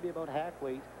playing maybe about half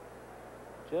weight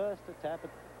just to tap it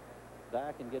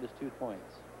back and get his 2 points.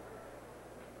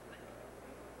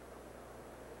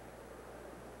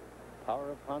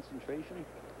 Power of concentration.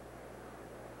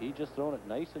 He just thrown it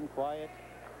nice and quiet.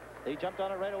 They jumped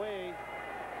on it right away.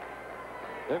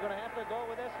 They're going to have to go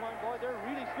with this one. Boy, they're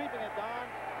really sweeping it, Don.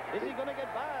 Is he going to get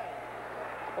by?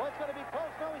 Oh, it's going to be close.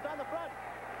 No, he's on the front.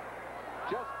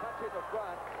 Just touching the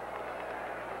front.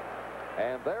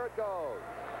 And there it goes.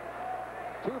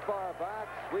 Too far back.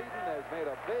 Sweden has made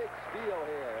a big steal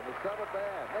here in the 7th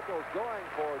end. Nichols going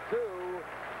for 2.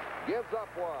 Gives up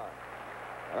 1.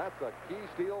 And that's a key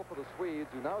steal for the Swedes,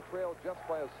 who now trail just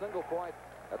by a single point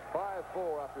at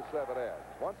 5-4 after 7 ends.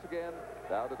 Once again,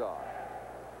 down to Don.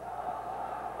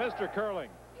 Mr. Curling,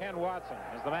 Ken Watson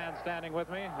is the man standing with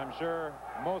me. I'm sure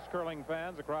most curling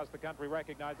fans across the country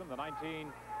recognize him, the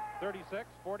 1936,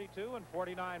 42, and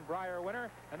 49 Brier winner,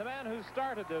 and the man who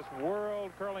started this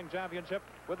World Curling Championship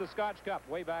with the Scotch Cup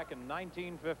way back in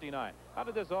 1959. How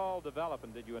did this all develop,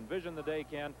 and did you envision the day,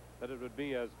 Ken, that it would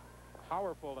be as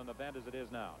powerful an event as it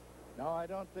is now? No, I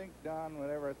don't think Don would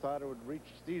ever thought it would reach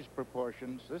these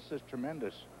proportions. This is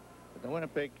tremendous. But the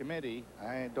Winnipeg committee,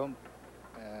 I don't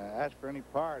ask for any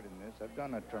part in this. They've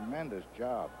done a tremendous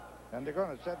job. And they're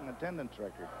going to set an attendance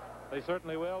record. They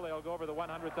certainly will. They'll go over the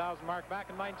 100,000 mark. Back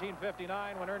in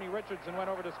 1959, when Ernie Richardson went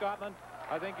over to Scotland,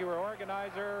 I think you were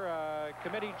organizer,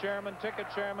 committee chairman, ticket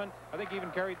chairman. I think you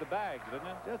even carried the bags, didn't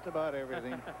you? Just about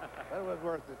everything. That was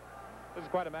worth it. This is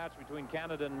quite a match between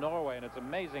Canada and Norway, and it's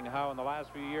amazing how in the last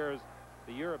few years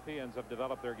the Europeans have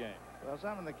developed their game. Well,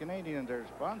 some of the Canadians are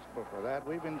responsible for that.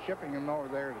 We've been shipping them over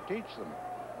there to teach them.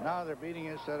 Now they're beating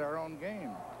us at our own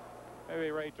game.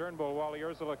 Maybe Ray Turnbull, Wally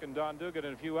Ursulik, and Don Duguid,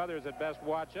 and a few others had best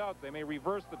watch out. They may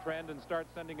reverse the trend and start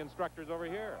sending instructors over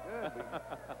here.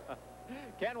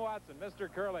 Ken Watson, Mr.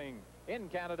 Curling in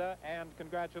Canada, and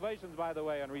congratulations, by the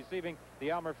way, on receiving the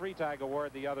Elmer Freitag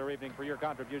Award the other evening for your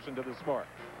contribution to the sport.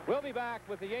 We'll be back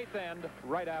with the eighth end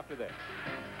right after this.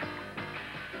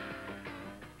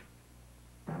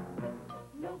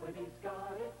 Nobody's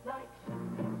got it like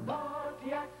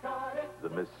Pontiac's got it. The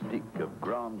mystique of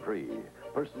Grand Prix.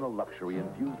 Personal luxury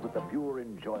infused with the pure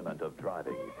enjoyment of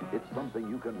driving. It's something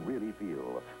you can really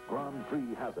feel. Grand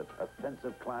Prix has it. A sense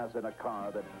of class in a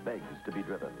car that begs to be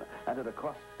driven. And at a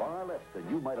cost far less than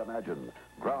you might imagine.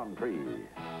 Grand Prix.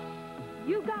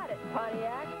 You got it,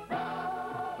 Pontiac.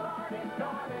 Nobody's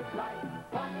got it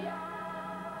like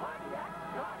Pontiac.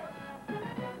 Pontiac's got it.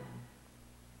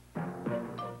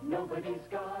 Nobody's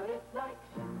got it like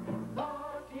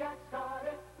Pontiac's got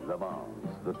it. Le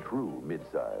Mans, the true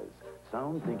midsize.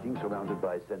 Sound thinking surrounded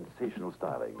by sensational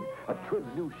styling. A trim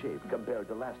new shape compared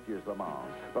to last year's Le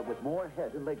Mans, but with more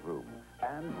head and leg room.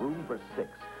 And room for 6.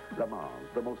 Le Mans,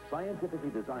 the most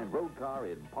scientifically designed road car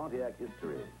in Pontiac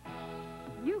history.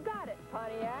 You got it,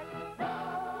 Pontiac.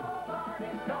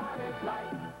 Nobody's got it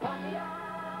like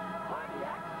Pontiac.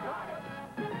 Pontiac's got it.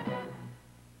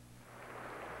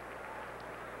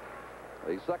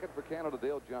 The second for Canada,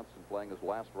 Dale Johnson playing his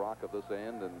last rock of this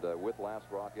end, and with last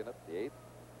rock in it, the eighth.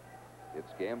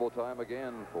 It's gamble time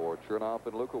again for Chernoff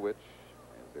and Lukowich.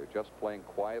 And they're just playing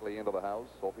quietly into the house,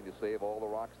 hoping to save all the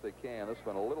rocks they can. This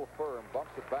one a little firm,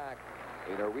 bumps it back.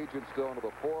 The Norwegian still into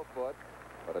the 4-foot,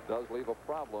 but it does leave a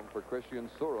problem for Kristian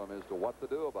Sorum as to what to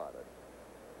do about it.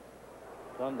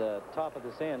 On the top of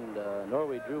this end,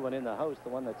 Norway drew one in the house, the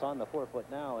one that's on the 4-foot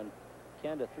now, and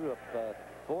Canada threw up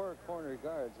 4 corner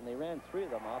guards, and they ran 3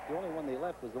 of them off. The only one they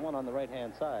left was the one on the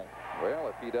right-hand side. Well,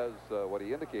 if he does what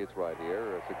he indicates right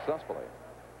here successfully,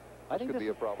 I think this could be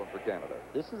a problem for Canada.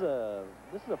 This is a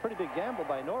pretty big gamble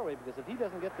by Norway, because if he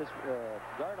doesn't get this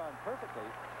guard on perfectly,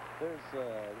 it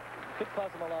could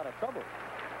cause him a lot of trouble.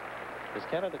 Because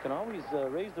Canada can always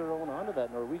raise their own onto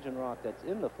that Norwegian rock that's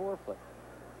in the 4-foot.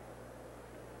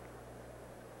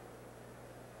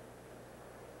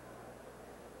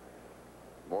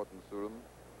 Morten Sorum.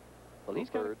 Well, he's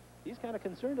kind of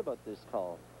concerned about this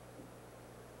call.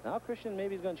 Now Kristian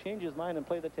maybe he's going to change his mind and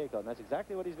play the takeout. That's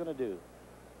exactly what he's going to do.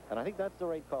 And I think that's the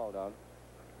right call, Don.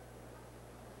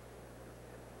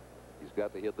 He's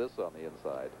got to hit this on the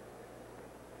inside.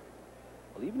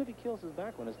 Well, even if he kills his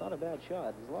back one, it's not a bad shot.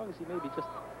 As long as he maybe just...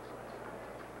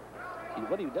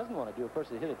 What he doesn't want to do, of course,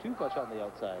 is hit a 2-foot shot on the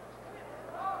outside.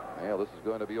 Well, this is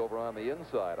going to be over on the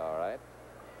inside, all right.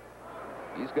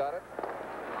 He's got it.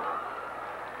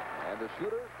 And the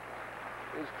shooter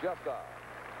is just out.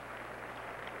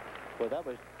 Boy, that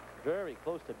was very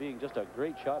close to being just a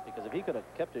great shot, because if he could have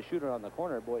kept his shooter on the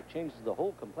corner, boy, it changes the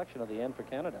whole complexion of the end for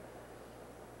Canada.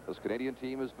 This Canadian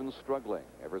team has been struggling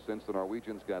ever since the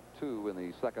Norwegians got 2 in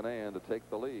the second end to take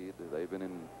the lead. They've been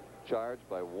in charge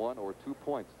by 1 or 2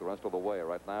 points the rest of the way.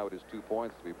 Right now it is 2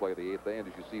 points as we play the 8th end.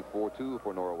 As you see, 4-2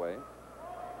 for Norway.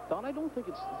 Don, I don't think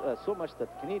it's so much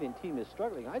that the Canadian team is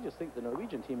struggling. I just think the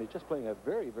Norwegian team is just playing a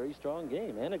very, very strong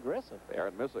game and aggressive. They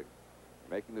aren't missing,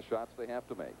 making the shots they have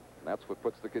to make. And that's what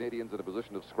puts the Canadians in a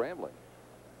position of scrambling,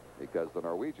 because the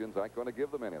Norwegians aren't going to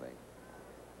give them anything.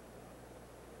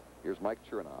 Here's Mike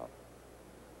Chernoff.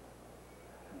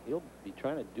 He'll be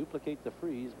trying to duplicate the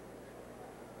freeze.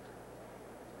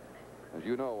 As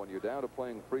you know, when you're down to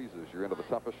playing freezes, you're into the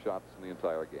toughest shots in the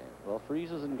entire game. Well,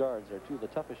 freezes and guards are 2 of the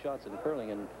toughest shots in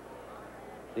curling, and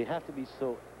they have to be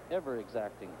so ever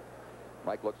exacting.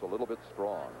 Mike looks a little bit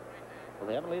strong. Well,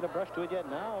 they haven't laid a brush to it yet.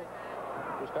 Now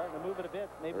they're starting to move it a bit.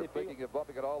 Maybe they're thinking of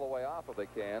bumping it all the way off if they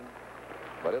can,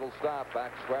 but it'll stop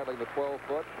back straddling the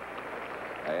 12-foot.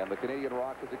 And the Canadian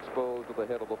rock is exposed to the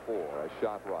head of the 4, a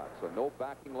shot rock. So no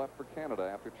backing left for Canada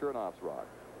after Chernoff's rock.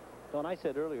 Don, I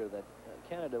said earlier that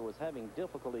Canada was having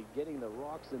difficulty getting the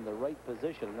rocks in the right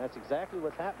position, and that's exactly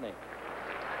what's happening.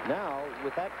 Now,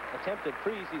 with that attempted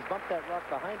freeze, he's bumped that rock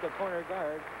behind the corner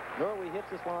guard. Norway hits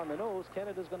this one on the nose.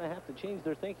 Canada's going to have to change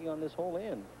their thinking on this whole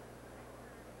end.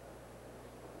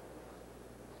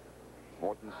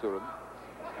 Morten Sorum.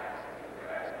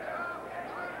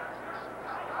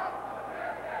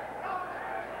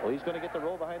 Well, he's going to get the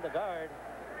roll behind the guard.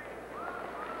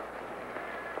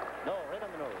 No, right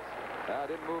on the nose. Now, it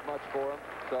didn't move much for him,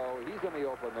 so he's in the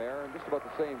open there, and just about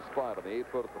the same spot on the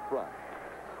 8-foot at the front.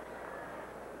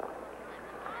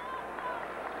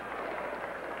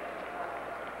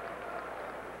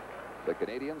 The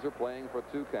Canadians are playing for a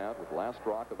 2 count with last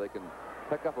rock if they can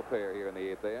pick up a pair here in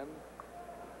the 8th end.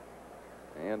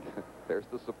 And there's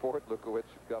the support Lukowich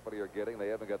and company are getting. They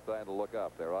haven't got time to look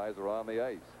up. Their eyes are on the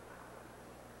ice.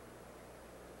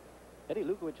 Eddie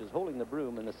Lukowich is holding the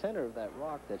broom in the center of that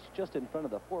rock that's just in front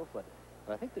of the 4-foot.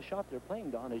 But I think the shot they're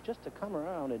playing, Don, is just to come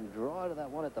around and draw to that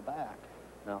one at the back.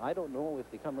 Now, I don't know if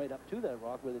they come right up to that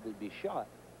rock, whether they'd be shot.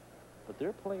 But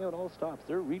they're playing out all stops.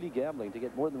 They're really gambling to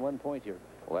get more than 1 point here.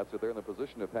 Well, that's it. They're in the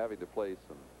position of having to play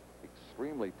some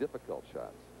extremely difficult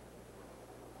shots.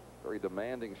 Very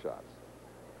demanding shots.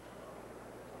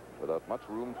 Without much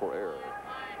room for error.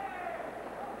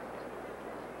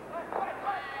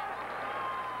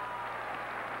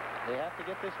 They have to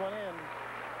get this one in.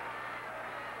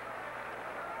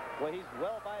 Well, he's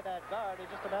well by that guard.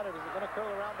 It's just a matter of, is it going to curl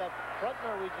around that front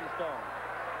Norwegian stone?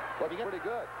 Looks pretty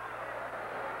good.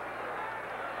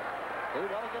 They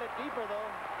want to get it deeper,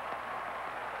 though.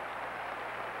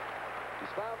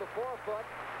 He's found the 4-foot,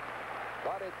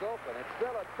 but it's open. It's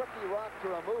still a tricky rock to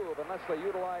remove unless they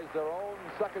utilize their own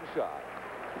second shot.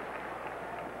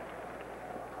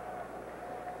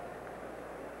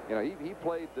 You know, he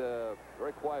played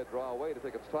very quiet draw away to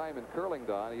take its time in curling,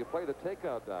 Don. You play the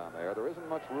takeout down there. There isn't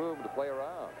much room to play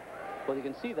around. Well, you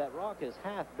can see that rock is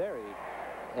half buried,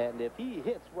 and if he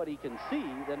hits what he can see,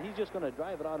 then he's just going to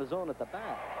drive it on his own at the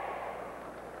back.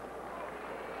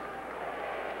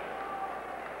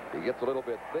 He gets a little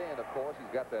bit thin, of course.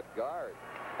 He's got that guard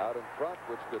out in front,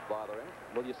 which could bother him.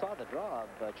 Well, you saw the draw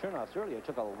of Chernoff's earlier. It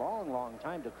took a long, long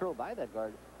time to curl by that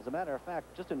guard. As a matter of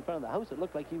fact, just in front of the house, it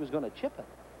looked like he was going to chip it.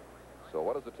 So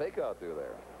what does the takeout do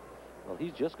there? Well,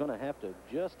 he's just going to have to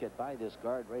just get by this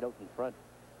guard right out in front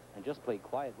and just play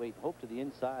quiet, wait, hope to the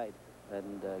inside,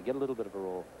 and get a little bit of a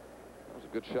roll. That was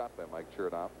a good shot by Mike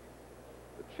Chernoff.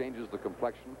 It changes the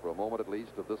complexion for a moment at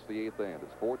least of this, the 8th end.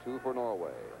 It's 4-2 for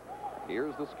Norway.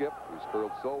 Here's the skip, who's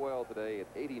curled so well today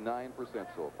at 89%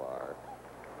 so far.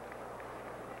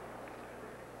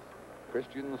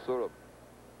 Kristian Sorum.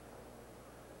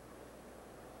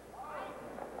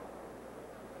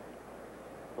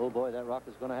 Oh, boy, that rock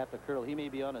is going to have to curl. He may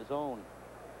be on his own.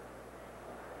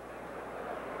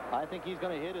 I think he's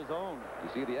going to hit his own. You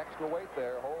see the extra weight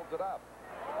there, holds it up.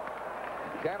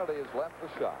 Canada has left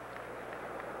the shot.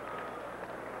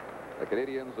 The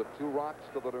Canadians have 2 rocks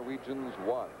to the Norwegians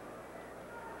 1.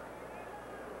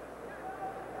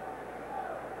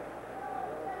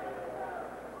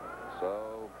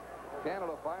 So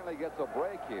Canada finally gets a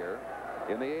break here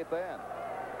in the 8th end.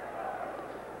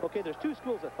 Okay, there's 2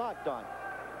 schools of thought, Don.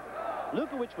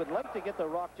 Lukowich would like to get the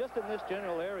rock just in this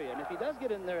general area, and if he does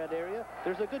get in that area,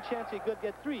 there's a good chance he could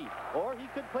get 3. Or he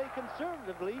could play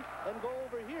conservatively and go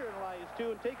over here and lie his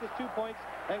 2 and take his 2 points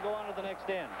and go on to the next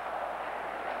end.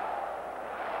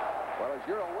 Well, as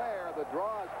you're aware, the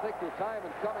draws take their time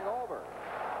in coming over.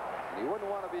 And you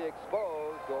wouldn't want to be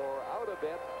exposed or out a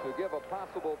bit to give a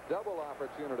possible double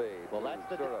opportunity. Well, that's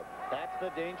the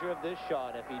danger of this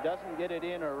shot. If he doesn't get it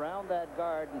in around that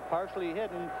guard and partially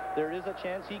hidden, there is a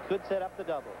chance he could set up the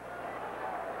double.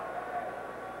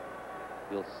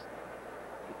 You'll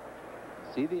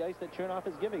see the ice that Chernoff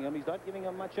is giving him. He's not giving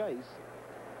him much ice.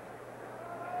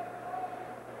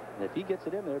 And if he gets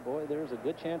it in there, boy, there's a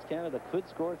good chance Canada could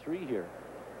score 3 here.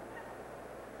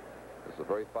 It's a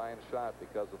very fine shot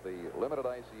because of the limited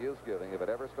ice he is giving. If it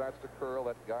ever starts to curl,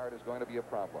 that guard is going to be a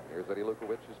problem. Here's Eddie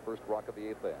Lukowich, his first rock of the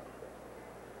 8th end.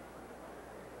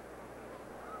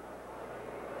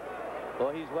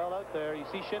 Well, he's well out there. You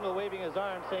see Schindel waving his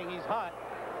arm, saying he's hot.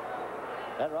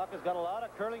 That rock has got a lot of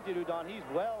curling to do, Don. He's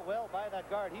well by that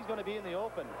guard. He's going to be in the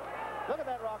open. Look at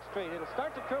that rock straight. It'll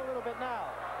start to curl a little bit now.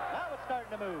 Now it's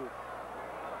starting to move.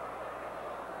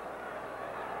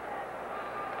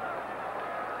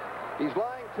 He's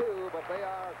lying 2, but they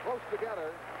are close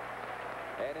together.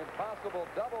 An impossible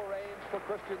double range for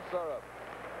Kristian Sorum.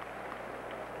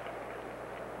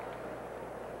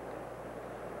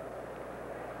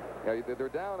 Yeah, they're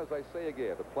down, as I say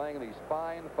again. They're playing these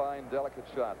fine, delicate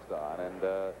shots, Don. And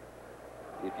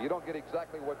if you don't get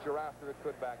exactly what you're after, it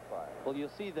could backfire. Well, you'll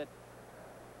see that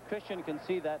Kristian can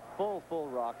see that full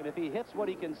rock. And if he hits what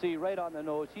he can see right on the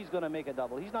nose, he's going to make a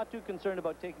double. He's not too concerned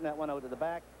about taking that one out of the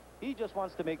back. He just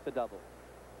wants to make the double.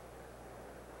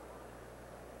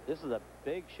 This is a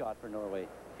big shot for Norway.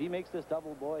 If he makes this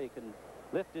double, boy, he can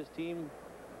lift his team.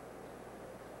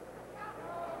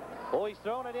 Oh, he's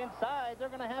throwing it inside. They're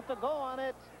going to have to go on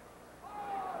it.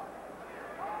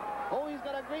 Oh, he's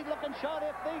got a great-looking shot.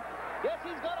 Yes,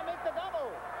 he's going to make the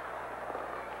double.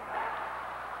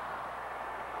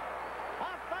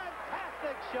 A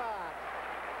fantastic shot.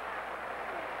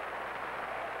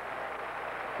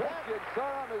 Kristian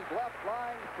Sorum is left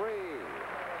lying 3.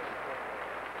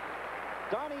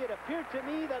 Donnie, it appeared to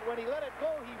me that when he let it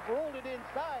go, he rolled it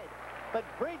inside. But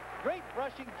great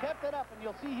brushing kept it up, and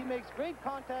you'll see he makes great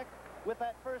contact with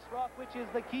that first rock, which is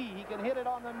the key. He can hit it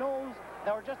on the nose,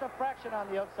 or just a fraction on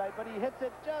the outside, but he hits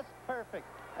it just perfect.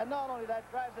 And not only that,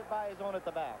 drives it by his own at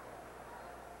the back.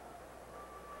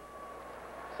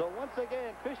 So once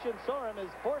again, Kristian Sorum is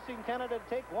forcing Canada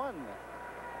to take one.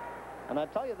 And I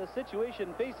tell you, the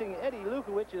situation facing Eddie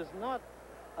Lukowich is not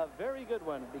a very good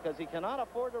one because he cannot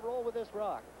afford to roll with this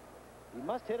rock. He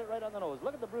must hit it right on the nose.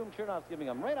 Look at the broom Chernoff's giving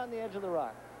him, right on the edge of the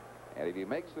rock. And if he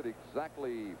makes it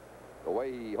exactly the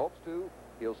way he hopes to,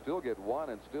 he'll still get one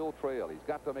and still trail. He's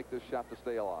got to make this shot to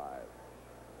stay alive.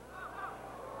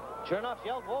 Chernoff's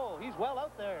yelled, whoa, he's well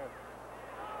out there.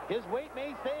 His weight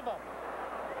may save him.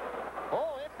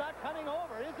 Oh, it's not coming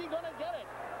over. Is he going to get it?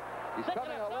 He's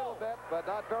coming a little bit, but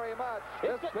not very much.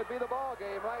 This could be the ball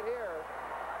game right here.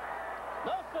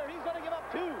 No, sir, he's going to give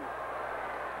up two.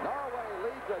 Norway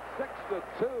leads at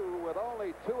 6-2 with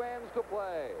only 2 ends to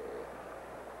play.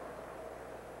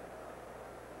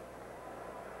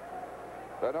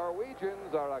 The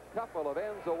Norwegians are a couple of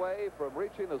ends away from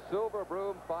reaching the Silver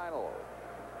Broom final.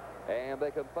 And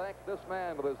they can thank this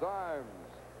man with his arms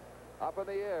up in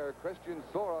the air, Kristian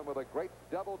Sorum, with a great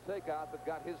double takeout that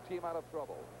got his team out of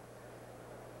trouble.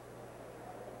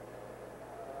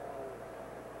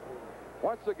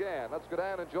 Once again, let's go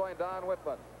down and join Don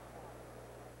Whitman.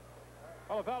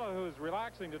 Well, a fellow who's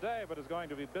relaxing today but is going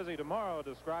to be busy tomorrow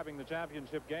describing the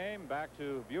championship game back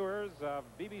to viewers of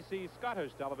BBC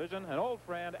Scottish television, an old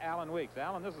friend, Alan Weeks.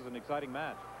 Alan, this is an exciting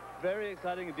match. Very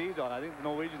exciting indeed, Don. I think the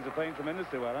Norwegians are playing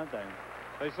tremendously well, aren't they?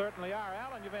 They certainly are.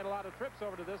 Alan, you've made a lot of trips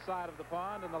over to this side of the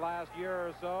pond in the last year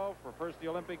or so for first the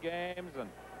Olympic Games, and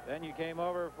then you came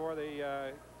over for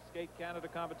the Skate Canada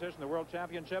competition, the World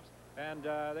Championships, and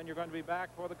then you're going to be back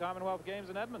for the Commonwealth Games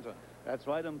in Edmonton. That's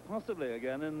right, and possibly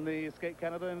again in the Skate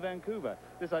Canada in Vancouver.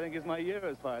 This, I think, is my year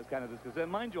as far as Canada's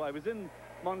concerned. Mind you, I was in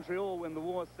Montreal when the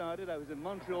war started. I was in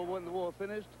Montreal when the war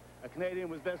finished. A Canadian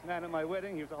was best man at my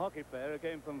wedding. He was a hockey player. He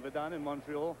came from Verdun in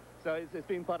Montreal. So it's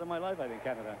been part of my life, I think,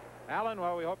 Canada. Alan,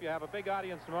 well, we hope you have a big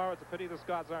audience tomorrow. It's a pity the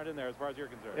Scots aren't in there as far as you're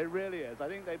concerned. It really is. I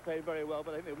think they played very well,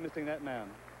 but I think they're missing that man.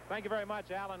 Thank you very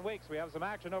much, Alan Weeks. We have some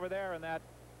action over there in that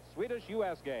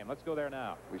Swedish-U.S. game. Let's go there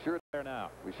now. We sure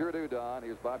do, Don.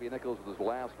 Here's Bobby Nichols with his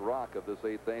last rock of this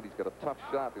 8th end. He's got a tough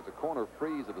shot. There's a corner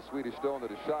freeze of a Swedish stone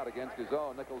that is shot against his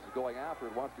own. Nichols is going after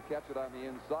it, wants to catch it on the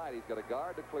inside. He's got a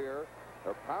guard to clear.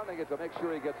 They're pounding it to make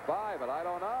sure he gets by, but I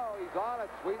don't know. He's on it.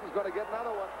 Sweden's going to get another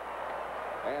one.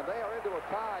 And they are into a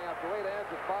tie after 8 ends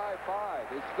at 5-5.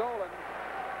 They've stolen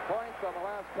points on the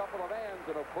last couple of ends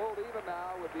and have pulled even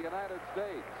now with the United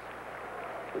States.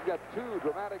 We've got 2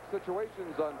 dramatic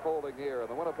situations unfolding here in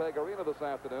the Winnipeg Arena this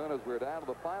afternoon as we're down to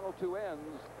the final 2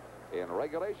 ends in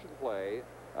regulation play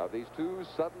of these 2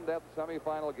 sudden death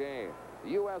semifinal games.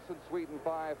 The U.S. and Sweden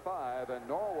 5-5, and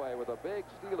Norway with a big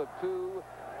steal of 2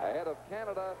 ahead of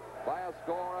Canada by a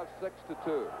score of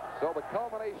 6-2. So the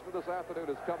culmination of this afternoon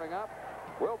is coming up.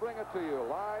 We'll bring it to you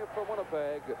live from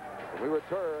Winnipeg when we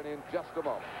return in just a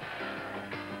moment.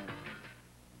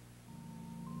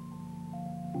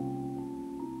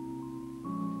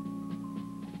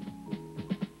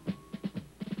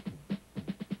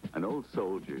 An old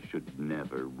soldier should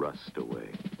never rust away.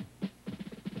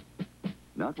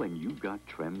 Not when you've got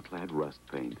Trem-Clad rust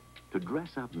paint to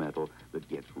dress up metal that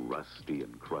gets rusty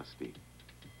and crusty.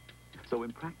 So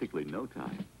in practically no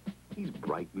time, he's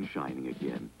bright and shining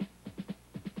again.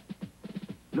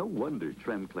 No wonder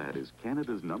Trem-Clad is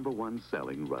Canada's #1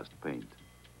 selling rust paint.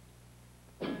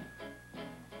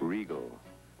 Regal,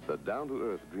 the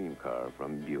down-to-earth dream car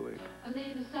from Buick. A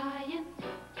little science.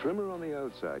 Trimmer on the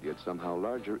outside, yet somehow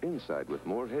larger inside with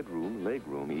more headroom,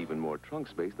 legroom, even more trunk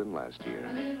space than last year.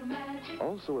 A little magic.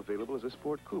 Also available as a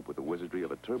sport coupe with the wizardry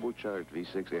of a turbocharged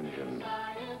V6 engine.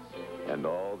 And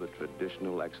all the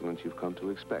traditional excellence you've come to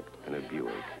expect in a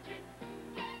Buick.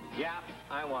 Yeah,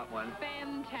 I want one.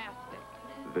 Fantastic.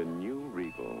 The new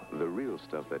Regal, the real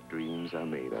stuff that dreams are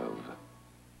made of.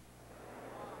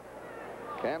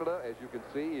 Canada, as you can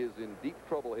see, is in deep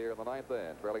trouble here in the 9th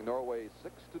end, trailing Norway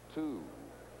 6-2.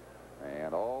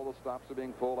 And all the stops are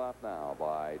being pulled out now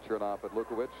by Chernoff and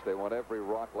Lukowich. They want every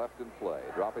rock left in play,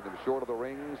 dropping them short of the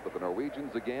rings, but the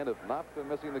Norwegians, again, have not been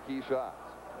missing the key shots.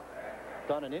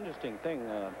 Done an interesting thing.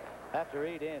 After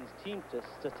 8 ends, team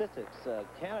statistics,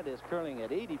 Canada is curling at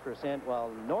 80%,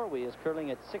 while Norway is curling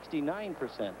at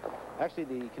 69%. Actually,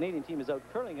 the Canadian team is out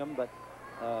curling them, but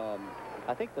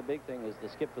I think the big thing is the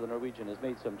skip for the Norwegian has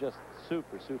made some just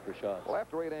super shots. Well,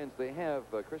 after 8 ends, they have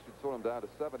Kristian Sorum down to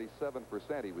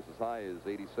 77%. He was as high as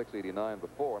 86, 89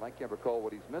 before, and I can't recall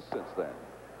what he's missed since then.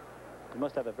 You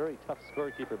must have a very tough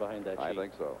scorekeeper behind that sheet. I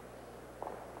think so.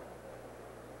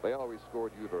 They always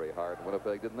scored you very hard in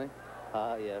Winnipeg, didn't they?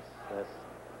 Yes.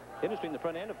 Interesting, the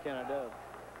front end of Canada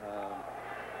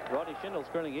Rodney Schindler's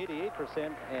curling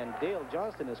 88%, and Dale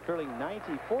Johnston is curling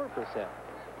 94%.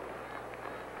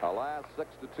 A last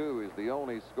 6-2 is the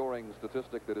only scoring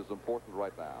statistic that is important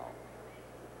right now.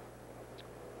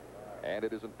 And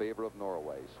it is in favor of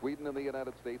Norway. Sweden and the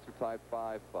United States are tied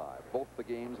 5-5. Both the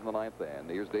games in the 9th end.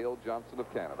 Here's Dale Johnston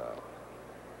of Canada.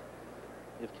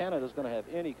 If Canada's going to have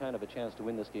any kind of a chance to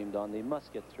win this game, Don, they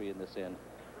must get 3 in this end.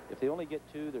 If they only get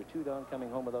 2, they're 2 down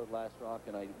coming home without last rock,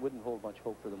 and I wouldn't hold much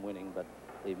hope for them winning, but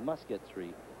they must get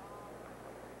 3.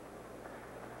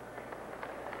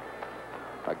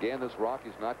 Again, this rock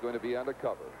is not going to be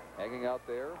undercover. Hanging out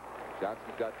there.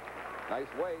 Johnston's got nice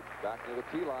weight back near the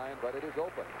tee line, but it is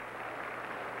open.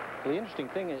 The interesting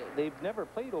thing is they've never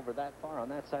played over that far on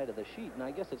that side of the sheet, and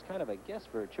I guess it's kind of a guess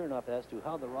for Chernoff as to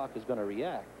how the rock is going to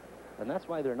react. And that's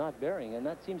why they're not bearing, and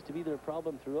that seems to be their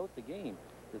problem throughout the game,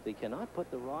 that they cannot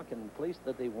put the rock in the place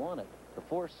that they want it to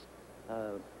force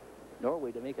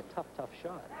Norway to make a tough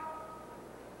shot.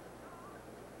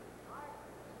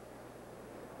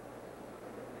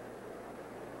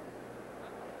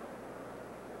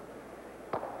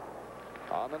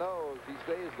 On the nose, he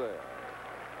stays there.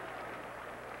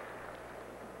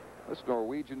 This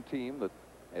Norwegian team that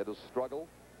had to struggle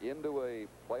into a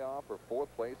playoff or 4th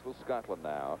place with Scotland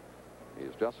now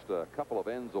is just a couple of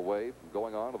ends away from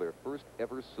going on to their first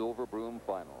ever Silver Broom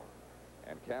final.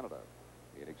 And Canada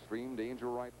in extreme danger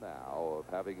right now of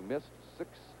having missed 6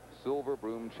 Silver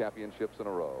Broom championships in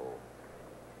a row.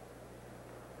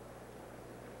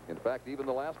 In fact, even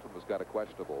the last one was kind of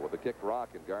questionable with a kicked rock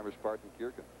in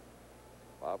Garmisch-Partenkirchen.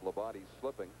 Bob Labonte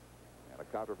slipping, and a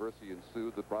controversy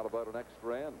ensued that brought about an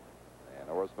extra end. And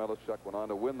Orest Melishuk went on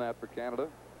to win that for Canada.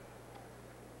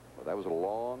 But that was a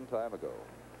long time ago.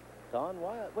 Don,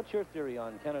 what's your theory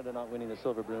on Canada not winning the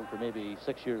Silver Broom for maybe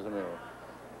 6 years in a row?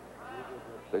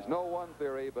 There's no one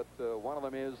theory, but one of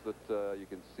them is that you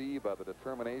can see by the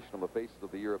determination on the faces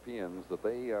of the Europeans that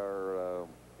they are,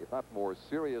 if not more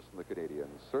serious than the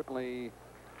Canadians, certainly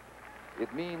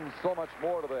it means so much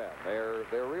more to them.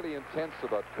 They're really intense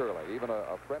about curling. Even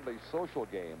a friendly social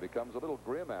game becomes a little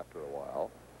grim after a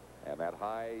while. And that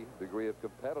high degree of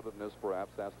competitiveness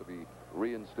perhaps has to be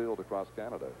reinstilled across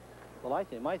Canada. Well, I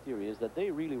think my theory is that they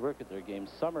really work at their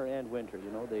games summer and winter. You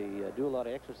know, they do a lot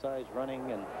of exercise,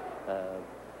 running, and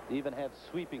they even have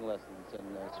sweeping lessons and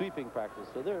sweeping practice.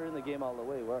 So they're in the game all the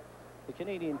way, where the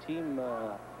Canadian team,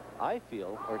 I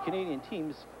feel, or Canadian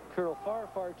teams curl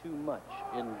far too much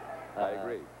in I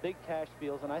agree. Big cash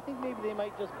fields, and I think maybe they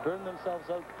might just burn themselves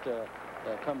out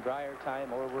come dryer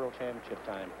time or World Championship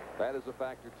time. That is a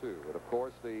factor, too. And, of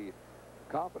course, the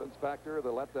confidence factor, the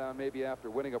letdown maybe after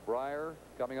winning a Brier,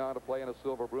 coming on to play in a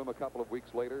Silver Broom a couple of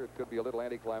weeks later. It could be a little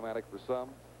anticlimactic for some.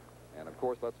 And, of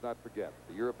course, let's not forget,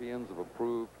 the Europeans have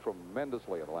improved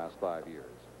tremendously in the last 5 years.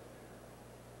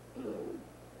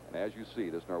 And as you see,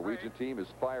 this Norwegian team is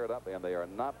fired up, and they are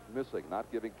not missing, not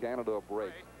giving Canada a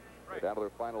break. They're down to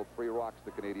their final 3 rocks,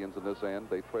 the Canadians in this end.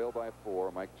 They trail by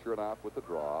 4. Mike Chernoff with the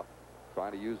draw,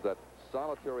 trying to use that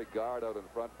solitary guard out in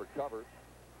front for cover.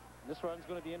 This run's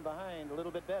going to be in behind a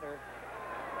little bit better.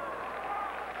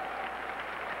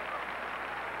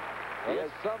 He has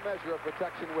some measure of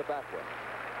protection with that one.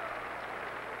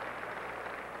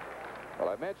 Well,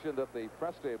 I mentioned that the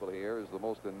press table here is the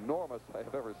most enormous I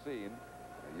have ever seen.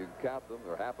 You can count them.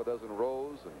 There are half a dozen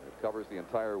rows, and it covers the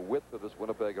entire width of this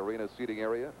Winnipeg Arena seating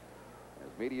area.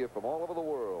 As media from all over the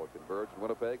world converge in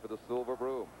Winnipeg for the Silver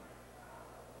Broom.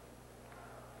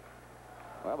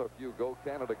 Well, there are a few Go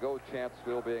Canada Go chants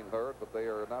still being heard, but they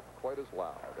are not quite as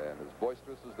loud and as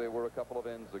boisterous as they were a couple of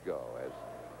ends ago, as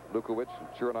Lukowich and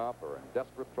Chernoff are in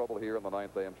desperate trouble here in the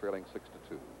 9th AM, trailing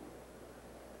 6-2.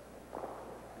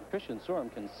 Kristian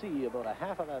Sorum can see about a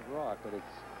half of that rock, but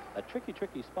it's a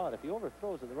tricky spot. If he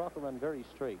overthrows it, the rock will run very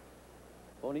straight.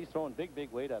 Oh, and he's throwing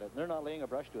big weight at it. They're not laying a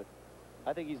brush to it.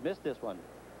 I think he's missed this one.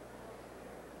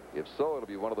 If so, it'll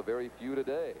be one of the very few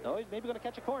today. No, he's maybe going to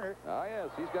catch a corner. Ah, yes,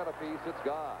 he's got a piece. It's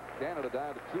gone. Canada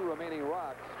down to 2 remaining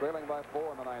rocks, trailing by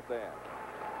 4 in the 9th end.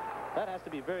 That has to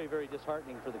be very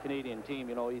disheartening for the Canadian team.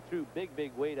 You know, he threw big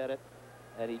weight at it,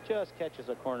 and he just catches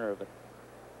a corner of it.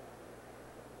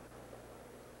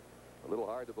 A little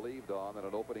hard to believe, Don, that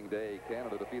on opening day,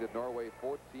 Canada defeated Norway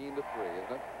 14-3, isn't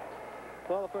it?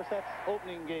 Well, of course, that's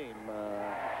opening game.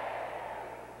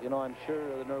 You know, I'm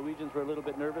sure the Norwegians were a little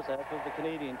bit nervous, as was the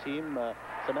Canadian team. As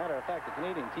a matter of fact, the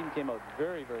Canadian team came out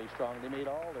very strong. They made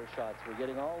all their shots, were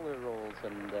getting all their rolls,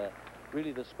 and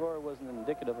really the score wasn't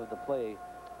indicative of the play.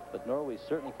 But Norway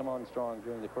certainly come on strong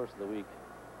during the course of the week.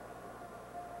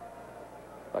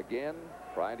 Again,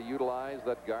 trying to utilize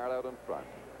that guard out in front.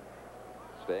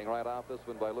 Staying right off this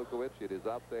one by Lukowich. It is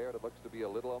out there. It looks to be a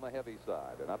little on the heavy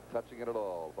side. They're not touching it at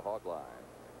all, the hog line.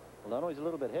 Well, not only is he a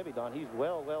little bit heavy, Don, he's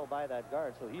well by that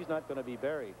guard, so he's not going to be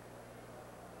buried.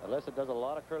 Unless it does a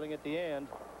lot of curling at the end.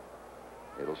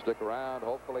 It'll stick around,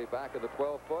 hopefully back in the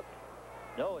 12-foot.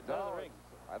 No, it's out of the ring.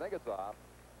 I think it's off.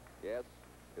 Yes,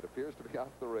 it appears to be off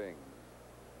the ring.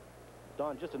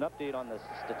 Don, just an update on the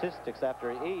statistics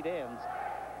after 8 ends.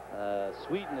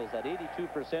 Sweden is at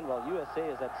 82%, while USA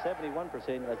is at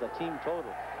 71% as a team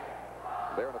total.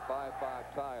 They're in a 5-5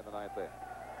 tie in the 9th end.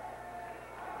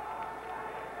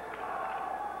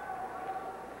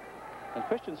 And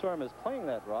Kristian Sorum is playing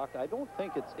that rock. I don't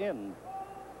think it's in.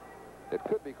 It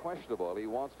could be questionable. He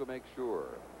wants to make sure.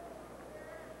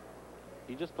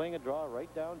 He's just playing a draw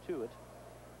right down to it.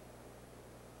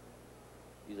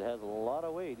 He has a lot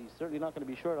of weight. He's certainly not going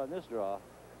to be short on this draw.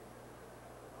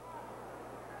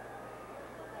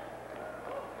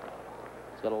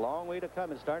 He's got a long way to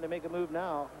come. It's starting to make a move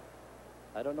now.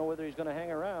 I don't know whether he's going to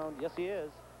hang around. Yes, he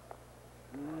is.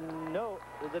 No.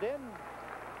 Is it in?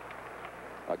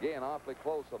 Again, awfully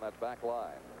close on that back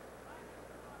line.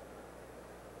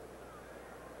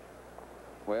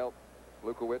 Well,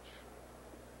 Lukowich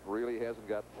really hasn't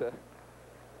got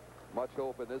much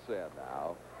hope in this end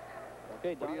now.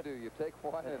 Okay, what do? You take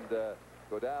one and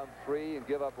go down 3 and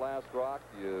give up last rock.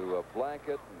 You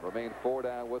blanket and remain 4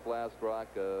 down with last rock.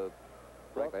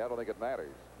 Frankly, I don't think it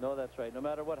matters. No, that's right. No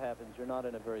matter what happens, you're not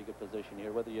in a very good position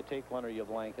here, whether you take one or you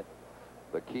blanket.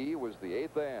 The key was the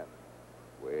 8th end,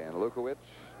 when Lukowich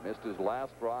missed his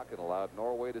last rock and allowed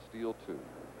Norway to steal 2.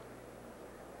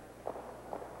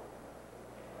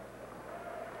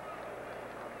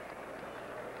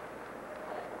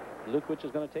 Lukowich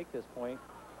is going to take this point,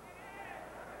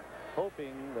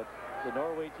 hoping that the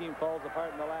Norway team falls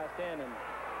apart in the last end and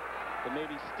can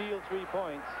maybe steal 3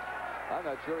 points. I'm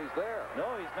not sure he's there.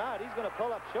 No, he's not. He's going to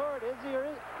pull up short. Is he, or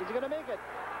is he going to make it?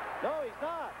 No, he's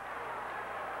not.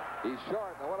 He's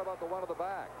short. Now, what about the one at the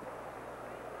back?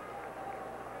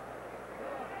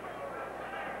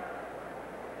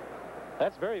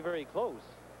 That's very, very close.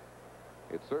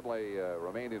 It certainly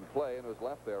remained in play and was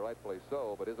left there, rightfully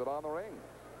so. But is it on the ring?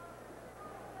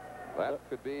 That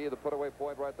could be the put-away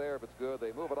point right there if it's good.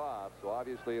 They move it off, so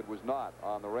obviously it was not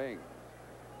on the ring.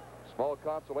 Small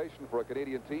consolation for a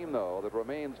Canadian team, though, that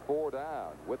remains 4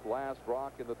 down with last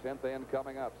rock in the 10th end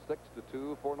coming up.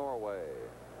 6-2 for Norway.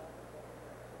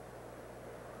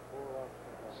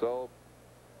 So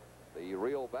the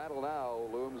real battle now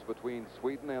looms between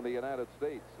Sweden and the United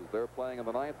States as they're playing in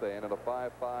the 9th end in a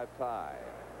 5-5 tie.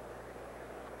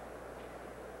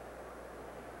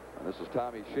 And this is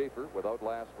Tommy Schaeffer without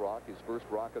last rock, his first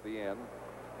rock at the end.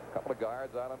 A couple of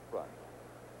guards out in front.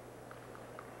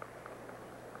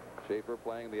 Schaeffer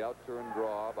playing the out-turn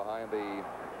draw behind the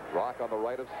rock on the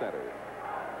right of center.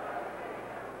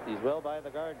 He's well by the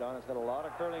guard, Don. It's got a lot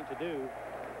of curling to do.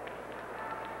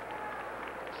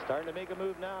 Starting to make a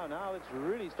move now. Now it's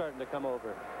really starting to come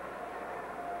over.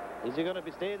 Is he going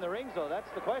to stay in the rings, though? That's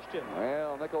the question.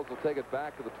 Well, Nichols will take it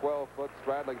back to the 12-foot,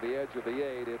 straddling the edge of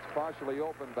the 8. It's partially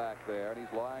open back there, and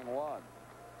he's lying 1.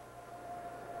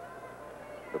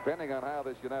 Depending on how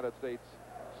this United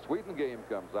States-Sweden game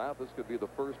comes out, this could be the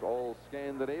first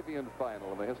all-Scandinavian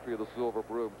final in the history of the Silver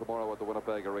Broom tomorrow at the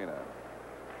Winnipeg Arena.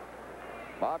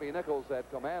 Bobby Nichols had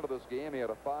command of this game. He had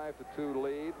a 5-2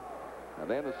 lead. And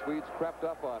then the Swedes crept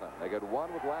up on him. They got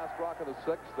 1 with last rock in the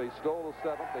 6th. They stole the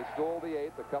 7th. They stole the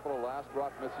 8th. A couple of last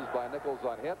rock misses by Nichols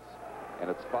on hits. And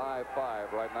it's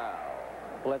 5-5 right now.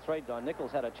 Well, that's right, Don.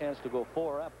 Nichols had a chance to go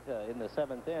 4 up in the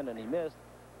 7th end, and he missed.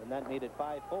 And that made it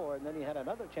 5-4. And then he had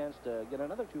another chance to get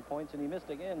another 2 points, and he missed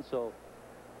again. So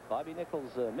Bobby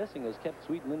Nichols missing has kept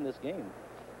Sweden in this game.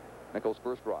 Nichols'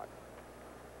 first rock.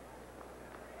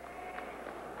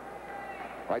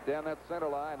 Right down that center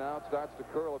line. Now it starts to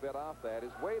curl a bit off that.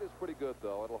 His weight is pretty good,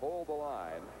 though. It'll hold the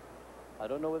line. I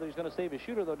don't know whether he's going to save his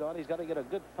shooter, though, Don. He's got to get a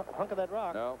good hunk of that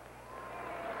rock. No.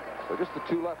 So just the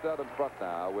 2 left out in front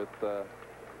now with the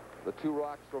 2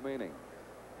 rocks remaining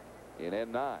in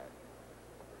end 9.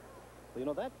 Well, you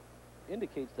know, that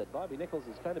indicates that Bobby Nichols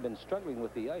has kind of been struggling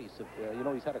with the ice. You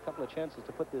know, he's had a couple of chances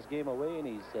to put this game away, and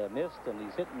he's missed, and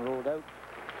he's hit and rolled out.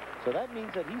 So that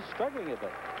means that he's struggling a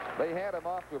bit. They had him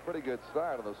off to a pretty good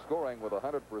start on the scoring with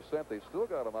 100%. They've still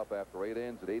got him up after 8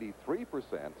 ends at 83%,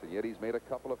 and yet he's made a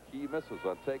couple of key misses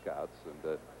on takeouts, and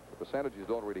the percentages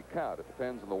don't really count. It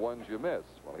depends on the ones you miss.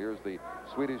 Well, here's the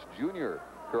Swedish Junior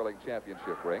Curling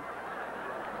Championship ring.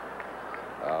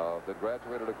 That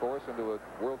graduated, of course, into a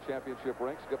World Championship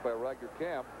ring skipped by Ragnar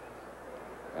Camp.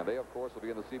 And they, of course, will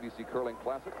be in the CBC Curling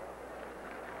Classic.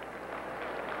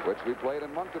 which we played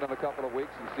in Moncton in a couple of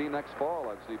weeks and see next fall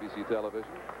on CBC television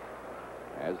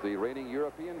as the reigning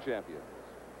European champions.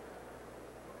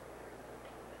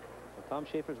 Well, Tom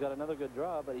Schaeffer's got another good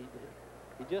draw, but he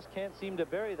just can't seem to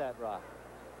bury that rock.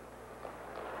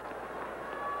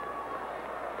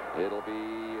 It'll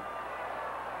be,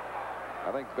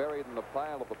 I think, buried in the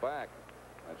pile at the back.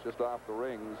 That's just off the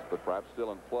rings, but perhaps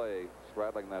still in play,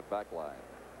 straddling that back line.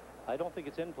 I don't think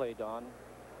it's in play, Don.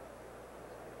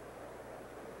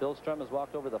 Bill Strum has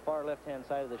walked over the far left-hand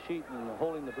side of the sheet and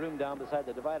holding the broom down beside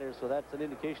the divider, so that's an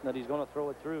indication that he's going to throw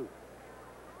it through.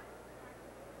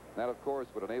 That, of course,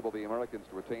 would enable the Americans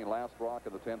to retain last rock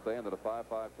in the 10th end at a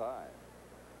 5-5 tie.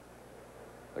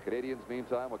 The Canadians,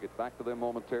 meantime, will get back to them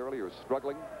momentarily, are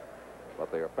struggling,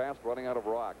 but they are fast running out of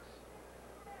rocks.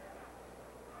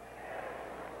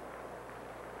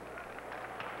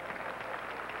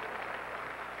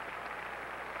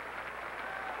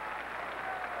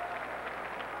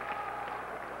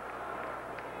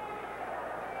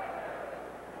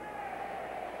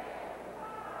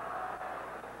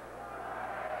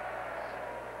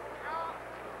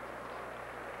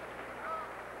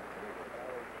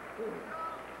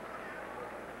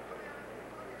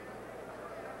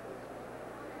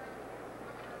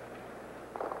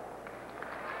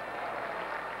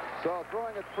 So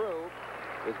throwing it through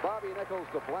is Bobby Nichols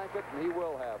to blanket, and he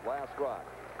will have last rock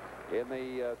in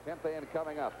the 10th end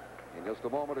coming up in just a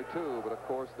moment or two. But of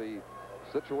course, the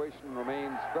situation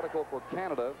remains critical for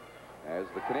Canada as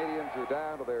the Canadians are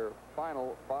down to their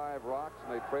final 5 rocks,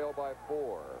 and they trail by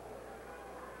 4.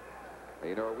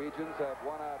 The Norwegians have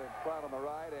one out in front on the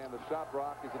right, and the shot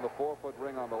rock is in the 4-foot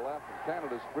ring on the left. And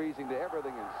Canada's freezing to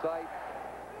everything in sight.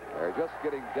 They're just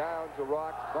getting down to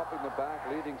rocks, bumping them back,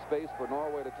 leaving space for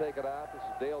Norway to take it out. This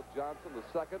is Dale Johnson, the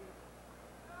second.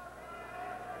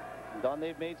 Don,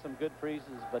 they've made some good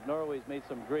freezes, but Norway's made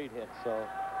some great hits, so.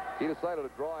 He decided to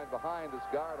draw in behind this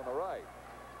guard on the right.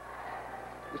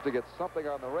 Just to get something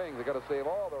on the ring. They've got to save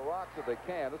all the rocks that they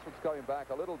can. This one's coming back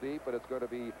a little deep, but it's going to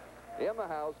be in the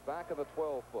house, back in the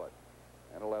 12-foot.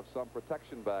 And it'll have some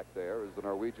protection back there, as the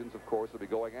Norwegians, of course, will be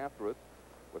going after it.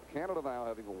 With Canada now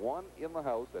having 1 in the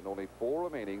house and only 4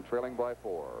 remaining, trailing by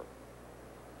 4.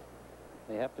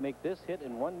 They have to make this hit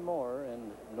and 1 more,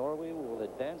 and Norway will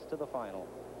advance to the final.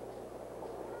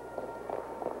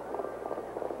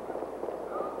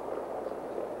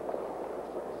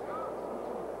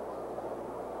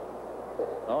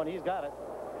 Oh, and he's got it.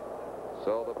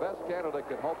 So the best Canada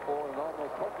can hope for in an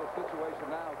almost hopeless situation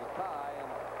now is a tie, and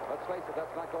let's face it,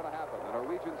 that's not going to happen. The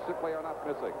Norwegians simply are not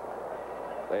missing.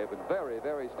 They have been very,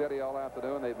 very steady all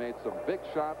afternoon. They've made some big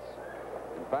shots.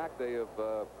 In fact, they have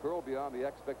curled beyond the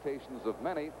expectations of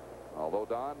many. Although,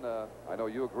 Don, I know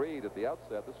you agreed at the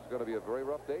outset this was going to be a very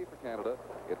rough day for Canada.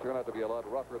 It turned out to be a lot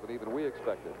rougher than even we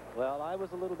expected. Well, I was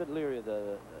a little bit leery of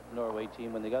the Norway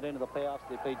team. When they got into the playoffs,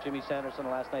 they played Jimmy Sanderson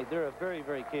last night. They're a very,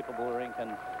 very capable rink,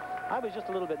 and I was just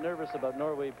a little bit nervous about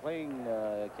Norway playing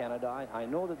Canada. I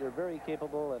know that they're very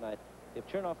capable, and if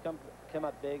Chernoff come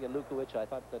up big and Lukowich, I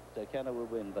thought that Canada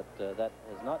would win, but that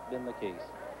has not been the case.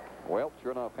 Well,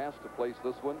 Chernoff has to place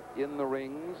this one in the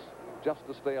rings just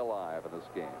to stay alive in this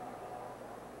game.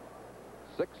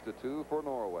 6-2 for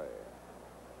Norway.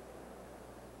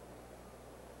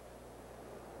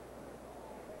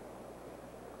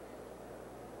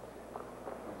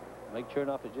 Mike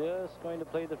Chernoff is just going to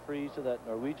play the freeze to that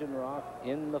Norwegian rock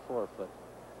in the 4-foot.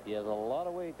 He has a lot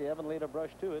of weight. They haven't laid a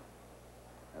brush to it.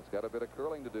 That's got a bit of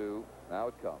curling to do. Now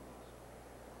it comes.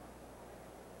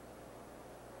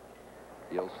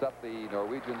 He'll set the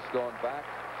Norwegian stone back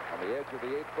on the edge of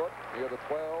the 8-foot near the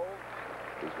 12.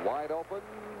 Is wide open,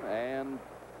 and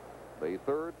the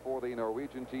third for the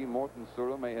Norwegian team, Morten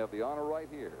Sorum, may have the honor right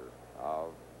here of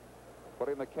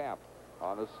putting the cap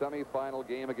on the semifinal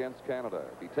game against Canada.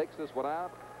 If he takes this one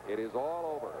out, it is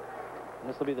all over.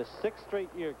 And this will be the 6th straight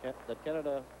year that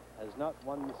Canada has not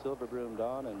won the silver broom,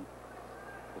 Don, and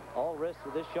all rests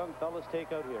with this young fella's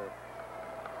takeout here.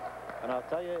 And I'll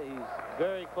tell you, he's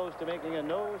very close to making a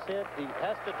nose hit. He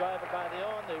has to drive it by the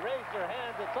own. They raise their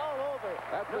hands. It's all over.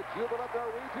 That's the jubilant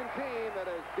Norwegian team that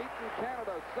has beaten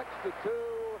Canada 6-2,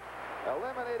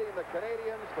 eliminating the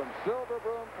Canadians from silver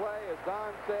broom play, as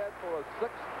Don said, for a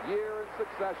 6th year in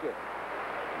succession.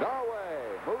 Norway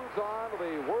moves on to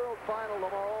the World Final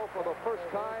tomorrow for the first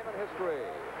time in history.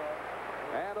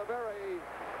 And a very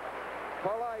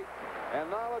polite and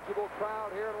knowledgeable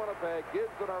crowd here in Winnipeg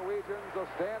gives the Norwegians a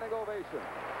standing ovation.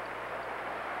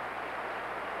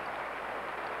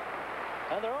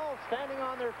 And they're all standing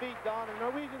on their feet, Don, and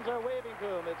Norwegians are waving to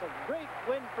them. It's a great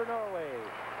win for Norway.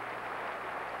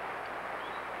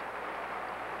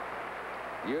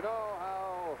 You know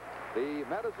how the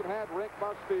Medicine Hat rink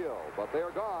must feel, but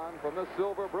they're gone from the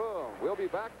Silver Broom. We'll be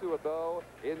back to it, though,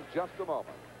 in just a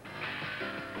moment.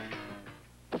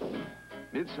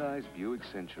 Midsize Buick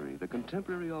Century, the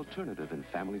contemporary alternative in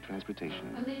family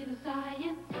transportation. A little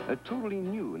science. A totally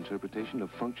new interpretation of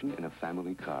function in a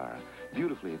family car,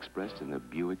 beautifully expressed in the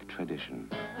Buick tradition.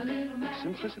 A little magic.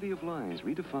 Simplicity of lines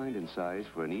redefined in size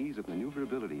for an ease of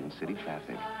maneuverability in city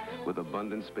traffic, with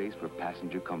abundant space for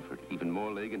passenger comfort, even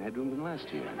more leg and headroom than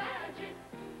last year.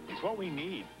 It's what we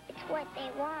need. It's what they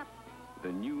want.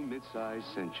 The new midsize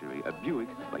Century, a Buick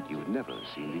like you've never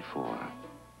seen before.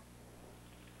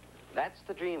 That's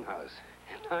the dream house,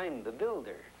 and I'm the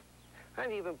builder.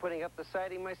 I'm even putting up the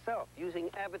siding myself using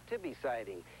Abitibi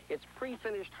siding. It's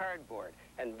pre-finished hardboard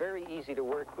and very easy to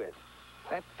work with.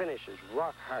 That finish is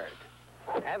rock hard.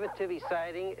 Abitibi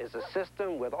siding is a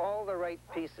system with all the right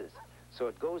pieces, so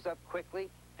it goes up quickly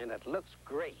and it looks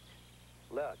great.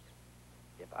 Look,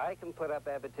 if I can put up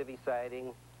Abitibi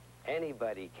siding,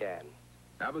 anybody can.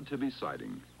 Abitibi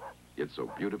siding. It's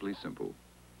so beautifully simple.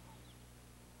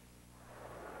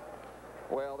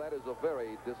 Well, that is a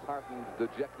very disheartened,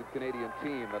 dejected Canadian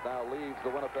team that now leaves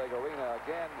the Winnipeg Arena.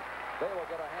 Again, they will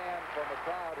get a hand from the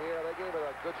crowd here. They gave it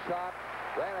a good shot,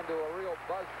 ran into a real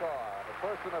buzzsaw. The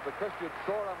person of the Kristian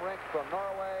Sorum rink from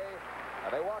Norway,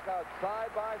 and they walk out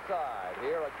side by side.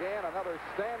 Here again, another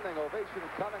standing ovation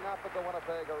coming up at the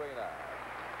Winnipeg Arena.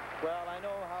 Well, I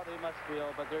know how they must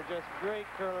feel, but they're just great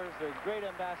curlers. They're great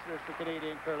ambassadors for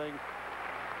Canadian curling.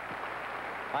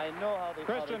 I know how they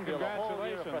Kristian, feel.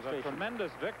 congratulations. A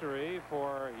tremendous victory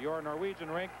for your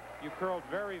Norwegian rink. You curled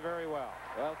very, very well.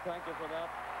 Well, thank you for that.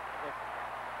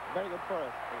 It's very good for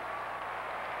us.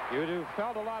 You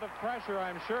felt a lot of pressure,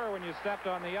 I'm sure, when you stepped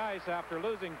on the ice after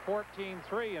losing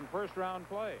 14-3 in first-round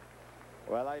play.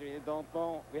 Well, I really don't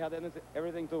know. We had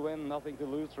everything to win, nothing to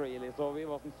lose, really. So we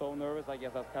wasn't so nervous, I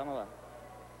guess, as Canada.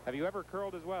 Have you ever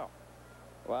curled as well?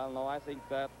 Well, no, I think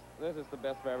that this is the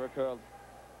best we ever curled.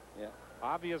 Yeah.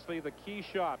 Obviously, the key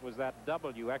shot was that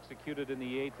W executed in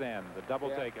the eighth end, the double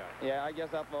takeout. Yeah, I guess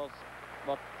that was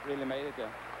what really made it,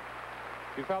 yeah.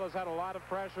 You fellas had a lot of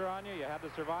pressure on you. You had to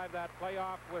survive that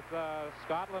playoff with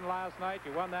Scotland last night.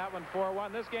 You won that one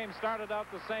 4-1. This game started out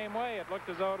the same way. It looked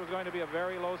as though it was going to be a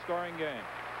very low-scoring game.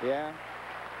 Yeah.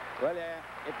 Well, yeah,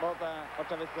 it was, what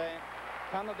shall we say,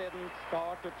 Canada didn't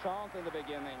start to chance in the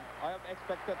beginning. I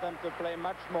expected them to play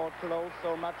much more close,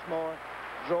 so much more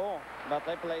draw, but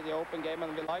they play the open game,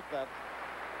 and we like that.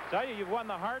 Tell you, you've won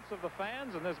the hearts of the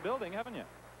fans in this building, haven't you?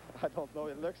 I don't know.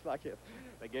 It looks like it.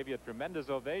 They gave you a tremendous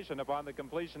ovation upon the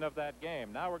completion of that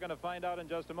game. Now we're going to find out in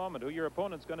just a moment who your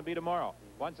opponent's going to be tomorrow.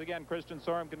 Once again, Kristian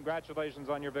Sorum, congratulations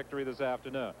on your victory this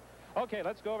afternoon. Okay,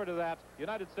 let's go over to that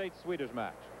United States-Swedish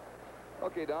match.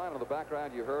 Okay, Don, in the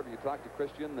background you heard when you talked to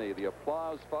Kristian, the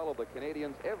applause followed the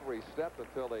Canadians every step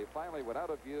until they finally went out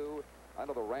of view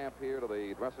under the ramp here to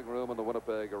the dressing room in the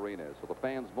Winnipeg Arena. So the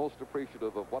fans most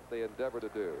appreciative of what they endeavor to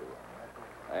do.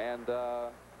 And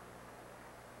the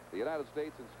United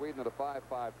States and Sweden at a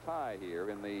 5-5 tie here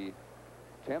in the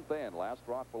 10th end. Last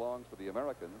rock belongs to the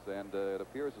Americans, and it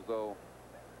appears as though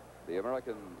the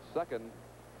American second,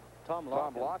 Tom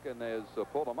Locken, has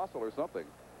pulled a muscle or something.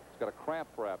 He's got a cramp,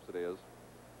 perhaps it is.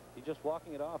 He's just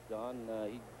walking it off, Don.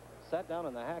 He sat down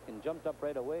in the hack and jumped up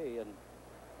right away, and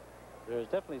there's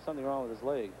definitely something wrong with his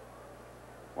leg.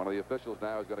 One of the officials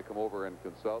now is going to come over and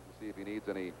consult and see if he needs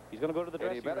any. He's going to go to the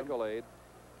dressing room. Medical aid.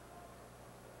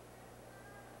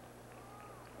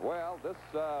 Well, this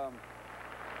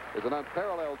is an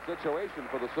unparalleled situation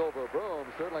for the Silver Broom,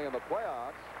 certainly in the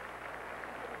playoffs,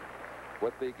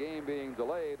 with the game being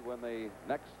delayed when the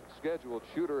next scheduled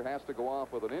shooter has to go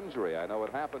off with an injury. I know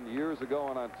it happened years ago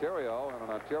in Ontario, in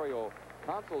an Ontario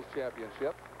Consuls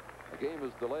Championship. The game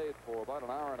was delayed for about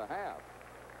an hour and a half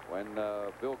when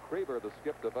Bill Krieber, the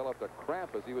skip, developed a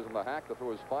cramp as he was in the hack to throw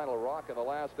his final rock in the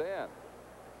last end.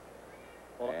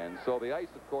 And so the ice,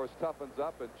 of course, toughens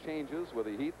up and changes with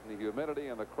the heat and the humidity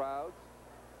and the crowds.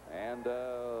 And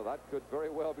that could very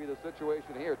well be the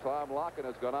situation here. Tom Locken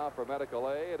has gone out for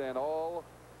medical aid, and all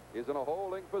is in a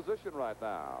holding position right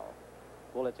now.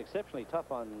 Well, it's exceptionally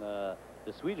tough on the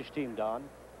Swedish team, Don.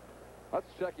 Let's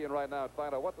check in right now and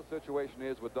find out what the situation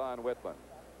is with Don Whitman.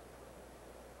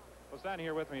 Well, standing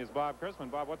here with me is Bob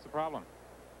Chrisman. Bob, what's the problem?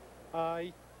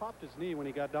 He popped his knee when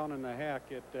he got down in the hack.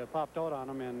 It popped out on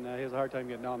him, and he has a hard time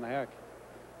getting down the hack.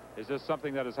 Is this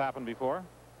something that has happened before?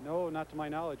 No, not to my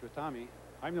knowledge with Tommy.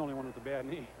 I'm the only one with a bad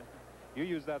knee. You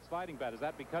use that sliding pad. Is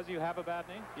that because you have a bad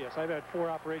knee? Yes, I've had 4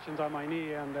 operations on my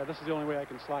knee, and this is the only way I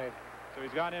can slide. So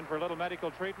he's gone in for a little medical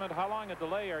treatment. How long a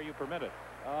delay are you permitted?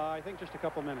 I think just a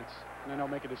couple minutes, and then I'll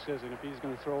make a decision if he's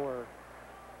going to throw or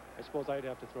I suppose I'd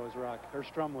have to throw his rock, or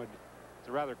Strum would. It's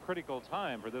a rather critical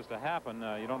time for this to happen.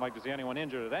 You don't like to see anyone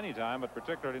injured at any time, but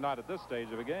particularly not at this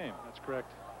stage of a game. That's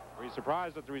correct. Were you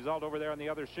surprised at the result over there on the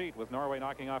other sheet with Norway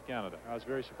knocking off Canada? I was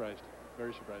very surprised.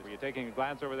 Very surprised. Were you taking a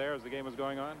glance over there as the game was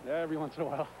going on? Yeah, every once in a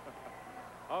while.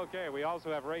 Okay, we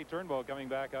also have Ray Turnbull coming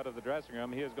back out of the dressing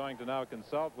room. He is going to now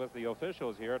consult with the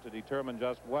officials here to determine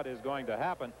just what is going to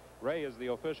happen. Ray is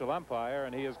the official umpire,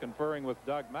 and he is conferring with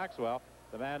Doug Maxwell,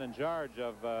 the man in charge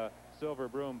of silver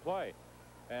broom play.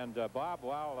 And Bob,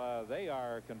 while they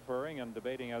are conferring and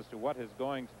debating as to what is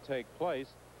going to take place,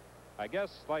 I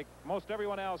guess, like most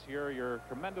everyone else here, you're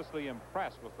tremendously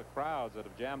impressed with the crowds that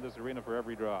have jammed this arena for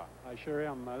every draw. I sure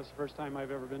am. This is the first time I've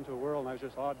ever been to a World, and I was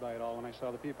just awed by it all when I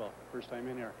saw the people. First time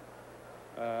in here.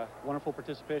 Wonderful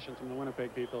participation from the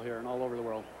Winnipeg people here and all over the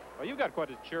world. Well, you've got quite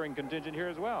a cheering contingent here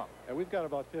as well. Yeah, we've got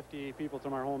about 50 people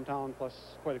from our hometown, plus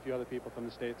quite a few other people from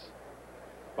the States.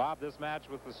 Bob, this match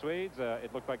with the Swedes,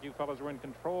 it looked like you fellows were in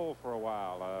control for a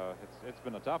while. It's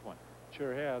been a tough one.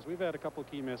 Sure has. We've had a couple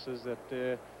key misses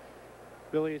that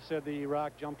Billy said the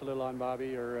rock jumped a little on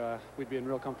Bobby, or we'd be in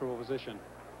real comfortable position.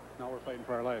 Now we're fighting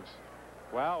for our lives.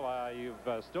 Well,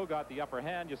 you've still got the upper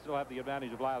hand. You still have the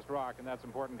advantage of last rock, and that's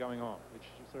important going home. Which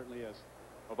certainly is.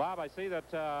 Well, Bob, I see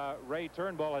that Ray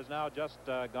Turnbull has now just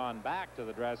gone back to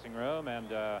the dressing room, and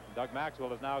Doug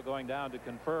Maxwell is now going down to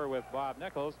confer with Bob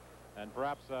Nichols. And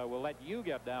perhaps we'll let you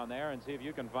get down there and see if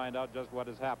you can find out just what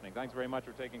is happening. Thanks very much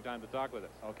for taking time to talk with us.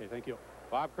 Okay, thank you.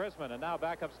 Bob Chrisman, and now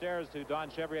back upstairs to Don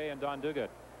Chevrier and Don Duguid.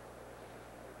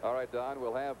 All right, Don,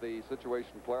 we'll have the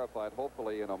situation clarified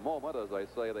hopefully in a moment. As I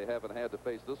say, they haven't had to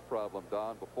face this problem,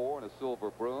 Don, before in a silver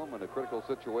broom in a critical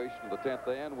situation in the 10th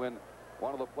end when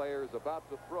one of the players about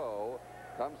to throw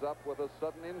comes up with a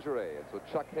sudden injury. And so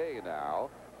Chuck Hay now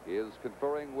is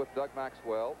conferring with Doug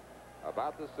Maxwell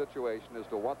about this situation as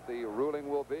to what the ruling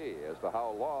will be, as to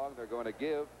how long they're going to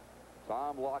give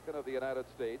Tom Larkin of the United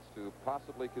States to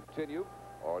possibly continue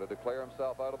or to declare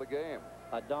himself out of the game.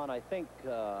 Don, I think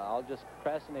I'll just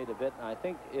procrastinate a bit. I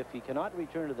think if he cannot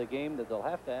return to the game, that they'll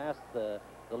have to ask the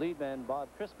lead man, Bob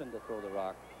Crispin, to throw the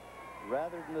rock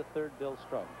rather than the third Bill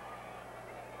Strum.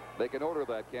 They can order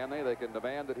that, can they? They can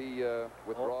demand that he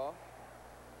withdraw?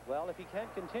 Well, if he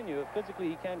can't continue, if physically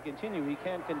he can't continue, he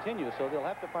can't continue. So they'll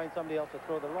have to find somebody else to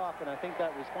throw the rock, and I think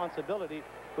that responsibility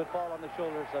would fall on the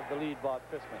shoulders of the lead, Bob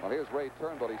Crispin. Well, here's Ray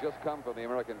Turnbull. He's just come from the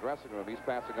American dressing room. He's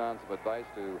passing on some advice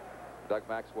to Doug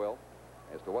Maxwell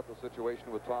as to what the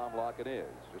situation with Tom Larkin is.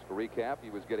 Just to recap, he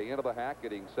was getting into the hack,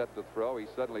 getting set to throw. He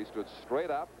suddenly stood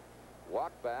straight up,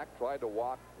 walked back, tried to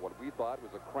walk what we thought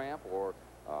was a cramp or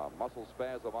muscle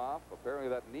spasm off. Apparently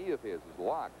that knee of his is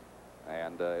locked.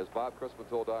 And as Bob Crispin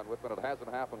told Don Whitman, it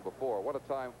hasn't happened before. What a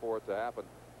time for it to happen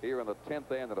here in the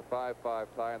 10th end at a 5-5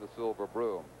 tie in the silver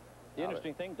broom. The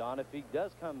interesting thing, Don, if he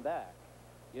does come back,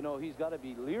 you know, he's got to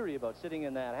be leery about sitting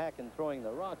in that hack and throwing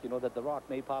the rock, you know, that the rock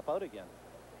may pop out again.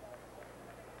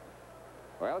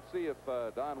 Well, let's see if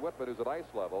Don Whitman, who's at ice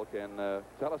level, can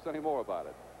tell us any more about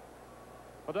it.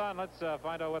 Well, Don, let's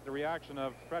find out what the reaction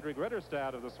of Fredrik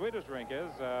Ritterstad of the Swedish rink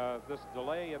is. This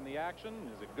delay in the action,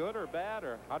 is it good or bad,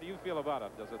 or how do you feel about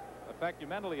it? Does it affect you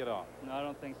mentally at all? No, I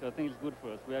don't think so. I think it's good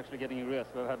for us. We're actually getting a rest.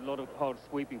 We've had a lot of hard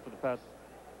sweeping for the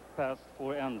past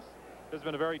 4 ends. This has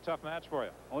been a very tough match for you.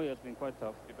 Oh, yeah, it's been quite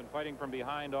tough. You've been fighting from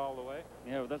behind all the way?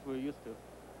 Yeah, well, that's what we're used to.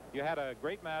 You had a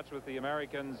great match with the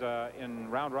Americans in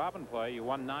round-robin play. You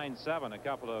won 9-7. A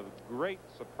couple of great,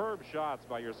 superb shots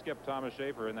by your skip, Thomas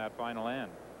Schaeffer, in that final end.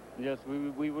 Yes,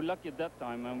 we were lucky at that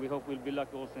time, and we hope we'll be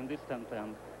lucky also in this 10th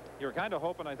end. You were kind of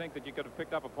hoping, I think, that you could have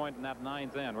picked up a point in that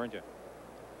 9th end, weren't you?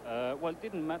 Well, it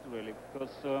didn't matter, really,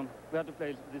 because we had to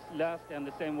play this last end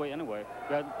the same way anyway.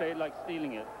 We had to play like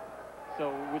stealing it.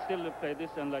 So we still play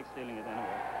this end like stealing it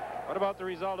anyway. What about the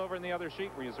result over in the other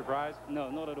sheet? Were you surprised? No,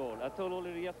 not at all. I told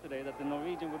already yesterday that the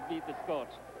Norwegian would beat the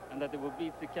Scotch and that they would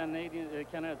beat the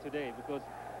Canada today, because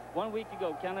 1 week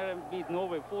ago, Canada beat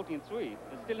Norway 14-3.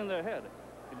 It's still in their head.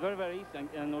 It's very, very easy,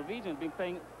 and Norwegian have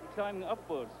been climbing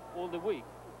upwards all the week.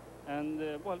 And,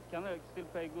 well, Canada still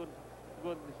play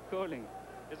good curling.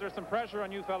 Is there some pressure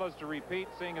on you fellows to repeat,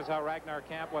 seeing as how Ragnar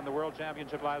Camp won the World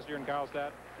Championship last year in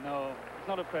Karlstad? No, it's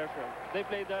not a pressure. They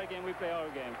play their game, we play our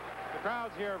game. The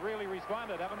crowds here have really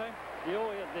responded, haven't they?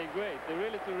 Oh, yeah, they're great. They're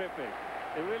really terrific.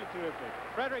 They're really terrific.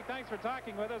 Fredrik, thanks for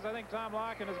talking with us. I think Tom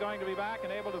Larkin is going to be back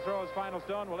and able to throw his final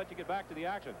stone. We'll let you get back to the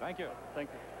action. Thank you. Thank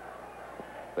you.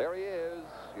 There he is.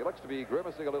 He looks to be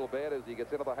grimacing a little bit as he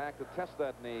gets into the hack to test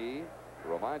that knee.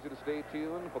 Reminds you to stay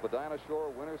tuned for the Dinah Shore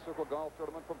Winter Circle Golf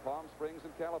Tournament from Palm Springs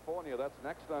in California. That's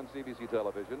next on CBC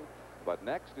television. But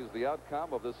next is the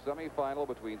outcome of this semifinal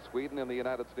between Sweden and the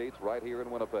United States right here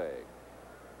in Winnipeg.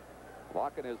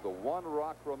 Clocking is the one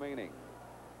rock remaining.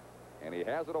 And he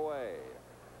has it away.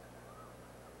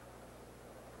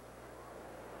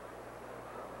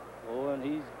 Oh,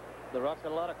 and the rock's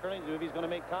got a lot of curling to do if he's going to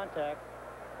make contact.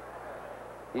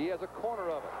 He has a corner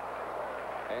of it.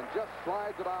 And just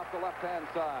slides it off the left-hand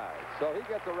side. So he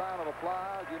gets a round of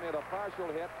applause. He made a partial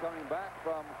hit coming back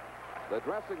from the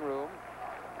dressing room.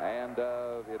 And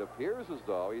it appears as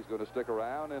though he's going to stick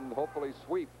around and hopefully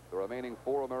sweep the remaining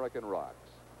 4 American rocks.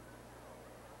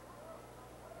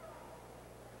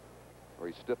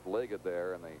 Very stiff-legged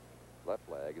there in the left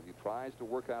leg as he tries to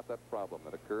work out that problem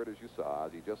that occurred, as you saw,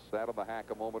 as he just sat on the hack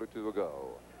a moment or two ago.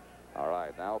 All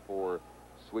right, now for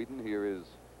Sweden, here is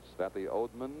Sveti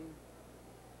Odman.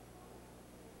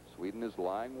 Sweden is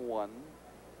lying 1.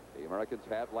 The Americans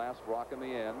have last rock in the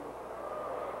end.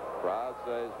 Crowd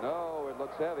says, no, it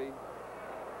looks heavy.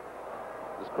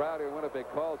 This crowd here in Winnipeg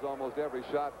calls almost every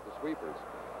shot the sweepers.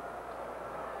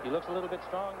 He looks a little bit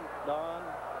strong, Don.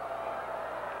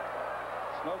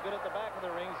 It's no good at the back of the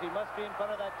rings. He must be in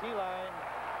front of that tee line.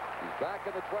 He's back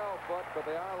in the 12-foot, but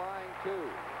they are lying 2.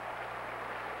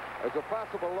 There's a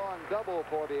possible long double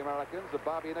for the Americans if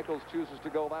Bobby Nichols chooses to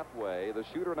go that way. The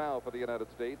shooter now for the United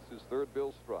States is third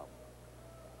Bill Strum.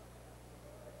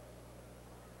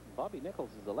 Bobby Nichols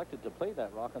is elected to play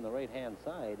that rock on the right-hand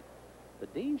side. The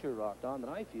danger rock, Don, that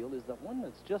I feel is that one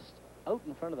that's just out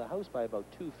in front of the house by about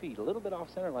 2 feet, a little bit off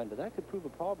center line, but that could prove a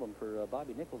problem for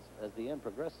Bobby Nichols as the end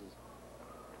progresses.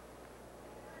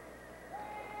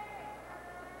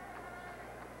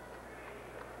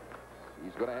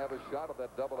 He's going to have a shot at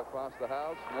that double across the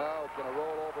house. Now it's going to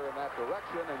roll over in that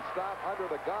direction and stop under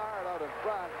the guard out in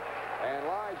front and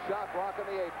lie shot rock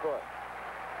in the 8-foot.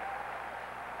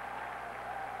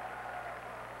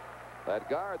 That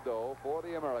guard, though, for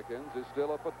the Americans is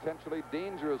still a potentially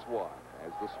dangerous one.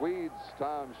 As the Swedes'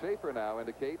 Tom Schaeffer now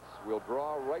indicates, will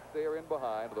draw right there in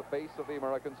behind the face of the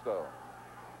American stone.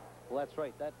 Well, that's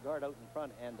right. That guard out in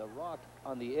front and the rock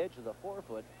on the edge of the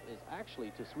 4-foot is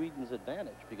actually to Sweden's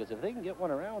advantage, because if they can get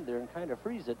one around there and kind of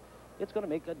freeze it, it's going to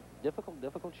make a difficult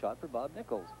shot for Bob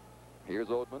Nichols. Here's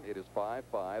Odman. It is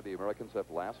 5-5. The Americans have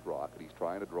last rock, and he's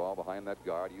trying to draw behind that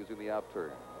guard using the out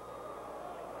turn.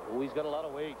 Oh, he's got a lot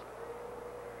of weight.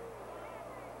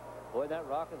 Boy, that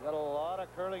rock has got a lot of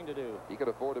curling to do. He could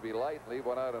afford to be light and leave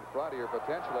one out in front here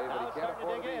potentially, but he can't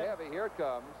afford to be heavy. Here it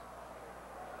comes.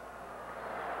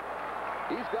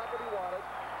 He's got what he wanted.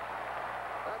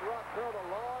 That rock curled a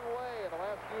long way in the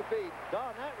last few feet.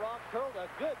 Don, that rock curled a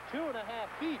good 2.5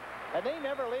 feet, and they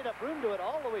never laid up room to it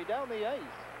all the way down the ice.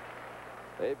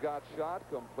 They've got shot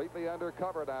completely under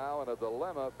cover now, and a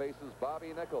dilemma faces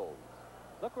Bobby Nichols.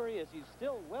 Look where he is. He's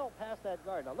still well past that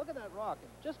guard. Now look at that rock. It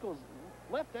just goes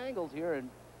left angles here and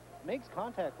makes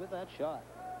contact with that shot.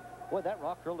 Boy, that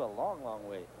rock curled a long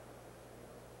way.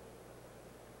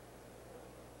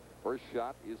 First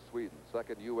shot is Sweden.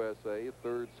 Second, USA.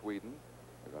 Third, Sweden.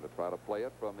 They're going to try to play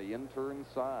it from the intern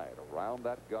side, around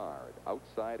that guard,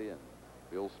 outside in.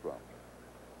 Bill Strum.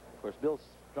 Of course, Bill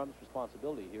Strum's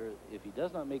responsibility here, if he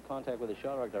does not make contact with the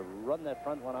shot rock, to run that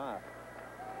front one off.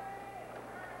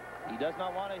 He does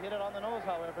not want to hit it on the nose,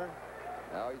 however.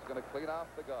 Now he's going to clean off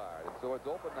the guard. And so it's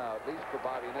open now, at least for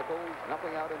Bobby Nichols.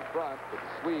 Nothing out in front, but the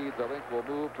Swedes, I think, will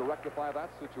move to rectify that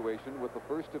situation with the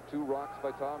first of 2 rocks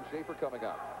by Tom Schaeffer coming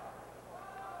up.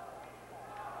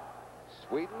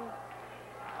 Sweden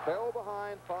fell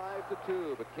behind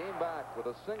 5-2, but came back with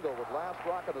a single with last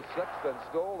rock in the 6th and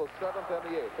stole the 7th and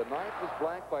the 8th. The 9th was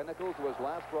blanked by Nichols, who has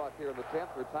last rock here in the 10th.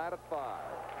 We're tied at 5.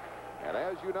 And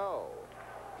as you know,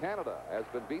 Canada has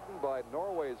been beaten by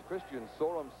Norway's Kristian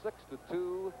Sorum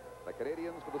 6-2. The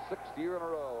Canadians, for the 6th year in a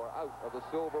row, are out of the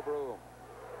silver broom.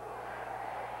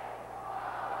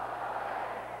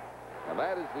 And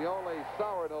that is the only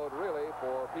sour note, really,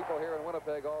 for people here in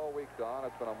Winnipeg all week, Don.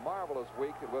 It's been a marvelous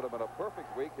week. It would have been a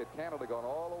perfect week had Canada gone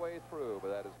all the way through, but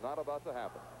that is not about to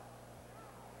happen.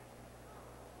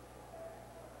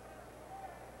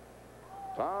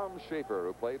 Tom Schaeffer,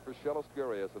 who played for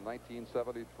Skellefteå in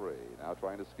 1973, now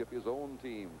trying to skip his own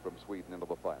team from Sweden into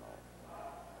the final.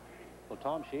 Well,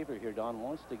 Tom Schaeffer here, Don,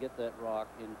 wants to get that rock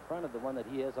in front of the one that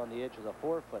he has on the edge of the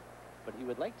 4-foot, but he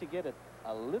would like to get it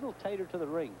a little tighter to the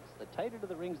rings. The tighter to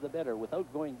the rings, the better,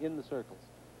 without going in the circles.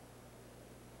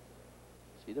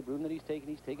 See the broom that he's taking?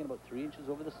 He's taking about 3 inches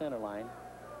over the center line.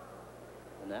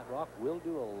 And that rock will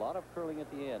do a lot of curling at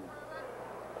the end.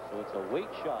 So it's a weight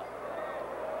shot.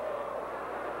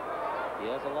 He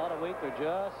has a lot of weight. They're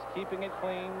just keeping it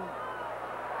clean.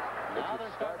 Now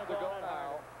they're starting to go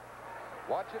now.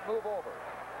 Watch it move over.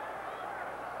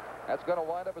 That's going to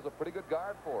wind up as a pretty good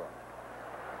guard for him.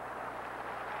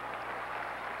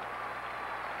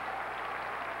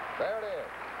 There it is.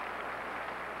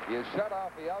 He is shut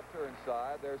off the out-turn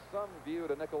side. There's some view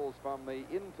to Nichols from the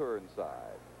in-turn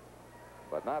side,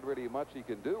 but not really much he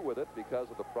can do with it because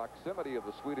of the proximity of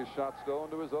the Swedish shot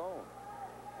stone to his own.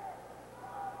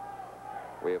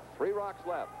 We have 3 rocks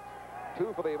left,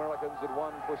 2 for the Americans and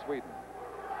 1 for Sweden.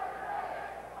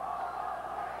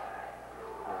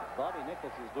 Bobby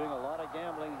Nichols is doing a lot of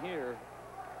gambling here.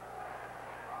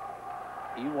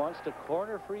 He wants to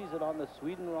corner freeze it on the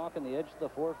Sweden rock on the edge of the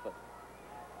 4-foot.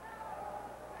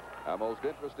 A most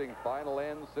interesting final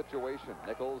end situation.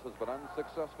 Nichols has been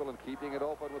unsuccessful in keeping it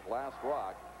open with last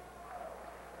rock,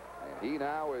 and he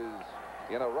now is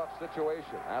in a rough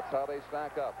situation. That's how they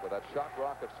stack up, with that shot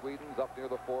rock of Sweden's up near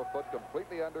the 4-foot,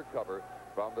 completely under cover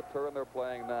from the turn they're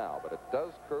playing now, but it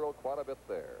does curl quite a bit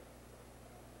there.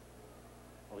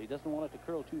 Well, he doesn't want it to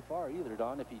curl too far either,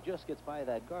 Don. If he just gets by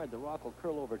that guard, the rock will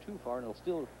curl over too far, and it'll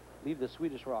still leave the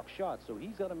Swedish rock shot. So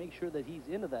he's got to make sure that he's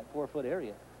into that 4-foot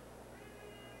area.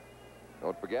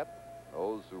 Don't forget,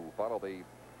 those who follow the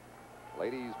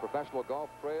ladies' professional golf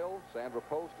trail, Sandra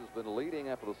Post has been leading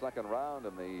after the second round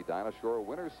in the Dinah Shore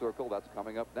Winners Circle. That's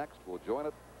coming up next. We'll join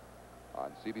it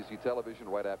on CBC television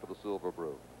right after the Silver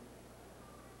Brew.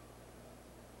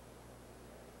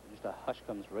 Just a hush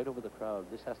comes right over the crowd.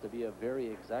 This has to be a very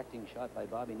exacting shot by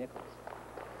Bobby Nichols.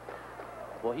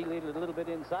 Well, he laid it a little bit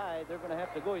inside. They're going to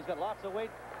have to go. He's got lots of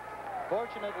weight.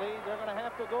 Fortunately, they're going to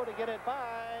have to go to get it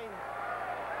by.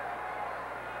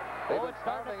 Oh, it's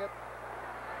starting it.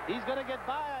 He's going to get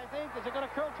by, I think. Is it going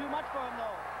to curl too much for him,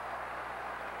 though?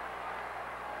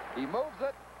 He moves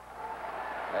it,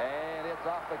 and it's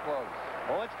off the close.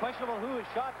 Oh, it's questionable who is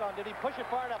shot on. Did he push it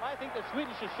far enough? I think the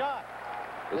Swedish is shot.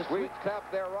 The Swedes tap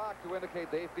their rock to indicate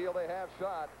they feel they have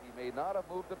shot. He may not have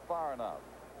moved it far enough.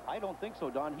 I don't think so,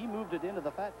 Don. He moved it into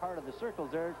the fat part of the circles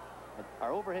there.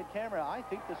 Our overhead camera, I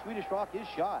think the Swedish rock is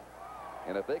shot.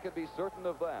 And if they can be certain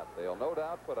of that, they'll no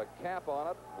doubt put a cap on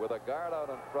it with a guard out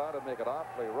in front and make it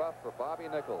awfully rough for Bobby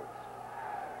Nichols.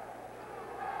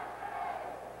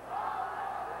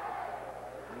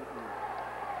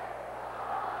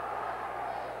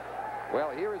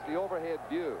 Well, here is the overhead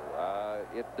view.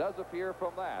 It does appear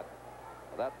from that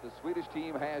the Swedish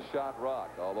team has shot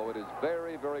rock, although it is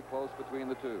very, very close between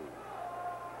the two.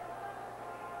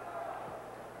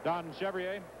 Don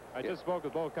Chevrier, I just spoke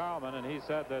with Bo Kallman, and he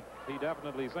said that he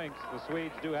definitely thinks the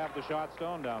Swedes do have the shot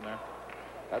stone down there.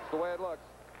 That's the way it looks.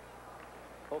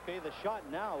 Okay, the shot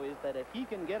now is that if he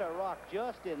can get a rock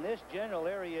just in this general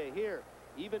area here,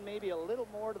 even maybe a little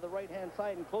more to the right-hand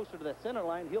side and closer to the center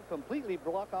line, he'll completely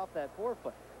block off that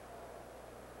 4-foot.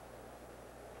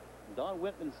 Don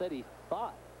Whitman said he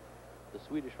thought the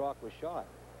Swedish rock was shot.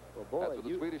 Well, boy, that's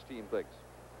what the Swedish team thinks.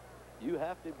 You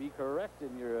have to be correct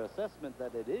in your assessment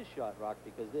that it is shot rock,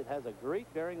 because it has a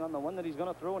great bearing on the one that he's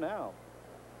going to throw now.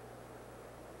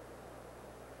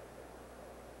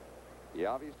 He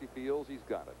obviously feels he's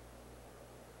got it.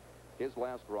 His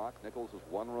last rock, Nichols has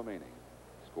 1 remaining.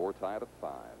 Score tied at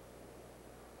 5.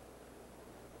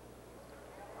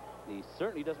 He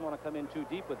certainly doesn't want to come in too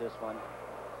deep with this one.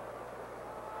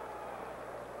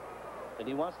 And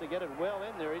he wants to get it well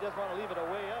in there. He doesn't want to leave it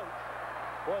away out.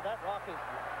 Boy, that rock is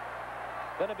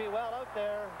going to be well out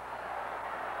there.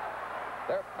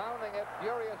 They're pounding it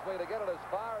furiously to get it as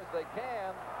far as they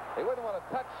can. They wouldn't want to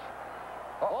touch.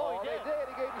 Oh, they did.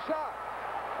 He gave the shot.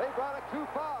 They brought it too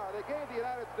far. They gave the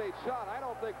United States shot. I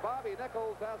don't think Bobby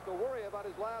Nichols has to worry about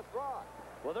his last rock.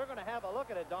 Well, they're going to have a look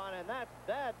at it, Don, and that's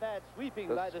bad sweeping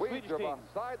by the Swedish team. The Swedes are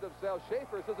beside themselves.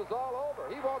 Schaeffer says it's all over.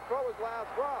 He won't throw his last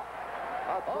rock.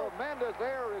 A tremendous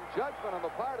error in judgment on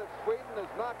the part of Sweden has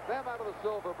knocked them out of the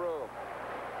Silver Broom.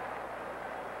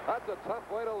 That's a tough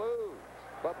way to lose.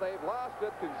 But they've lost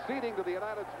it, conceding to the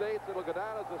United States. It'll go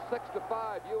down as a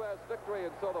 6-5 U.S. victory,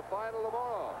 and so the final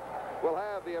tomorrow will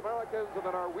have the Americans and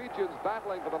the Norwegians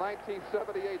battling for the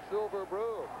 1978 Silver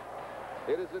Broom.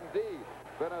 It has indeed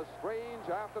been a strange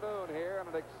afternoon here and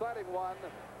an exciting one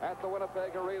at the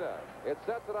Winnipeg Arena. It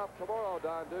sets it up tomorrow,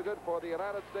 Don Dugan, for the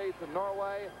United States and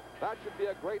Norway. That should be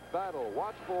a great battle.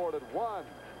 Watch for it at 1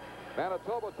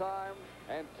 Manitoba time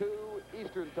and 2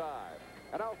 Eastern time.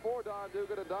 And now for Don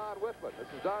Dugan and Don Whitman, this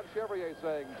is Don Chevrier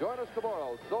saying, join us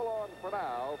tomorrow. So long for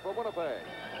now from Winnipeg.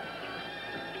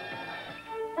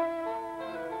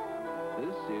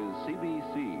 This is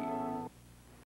CBC.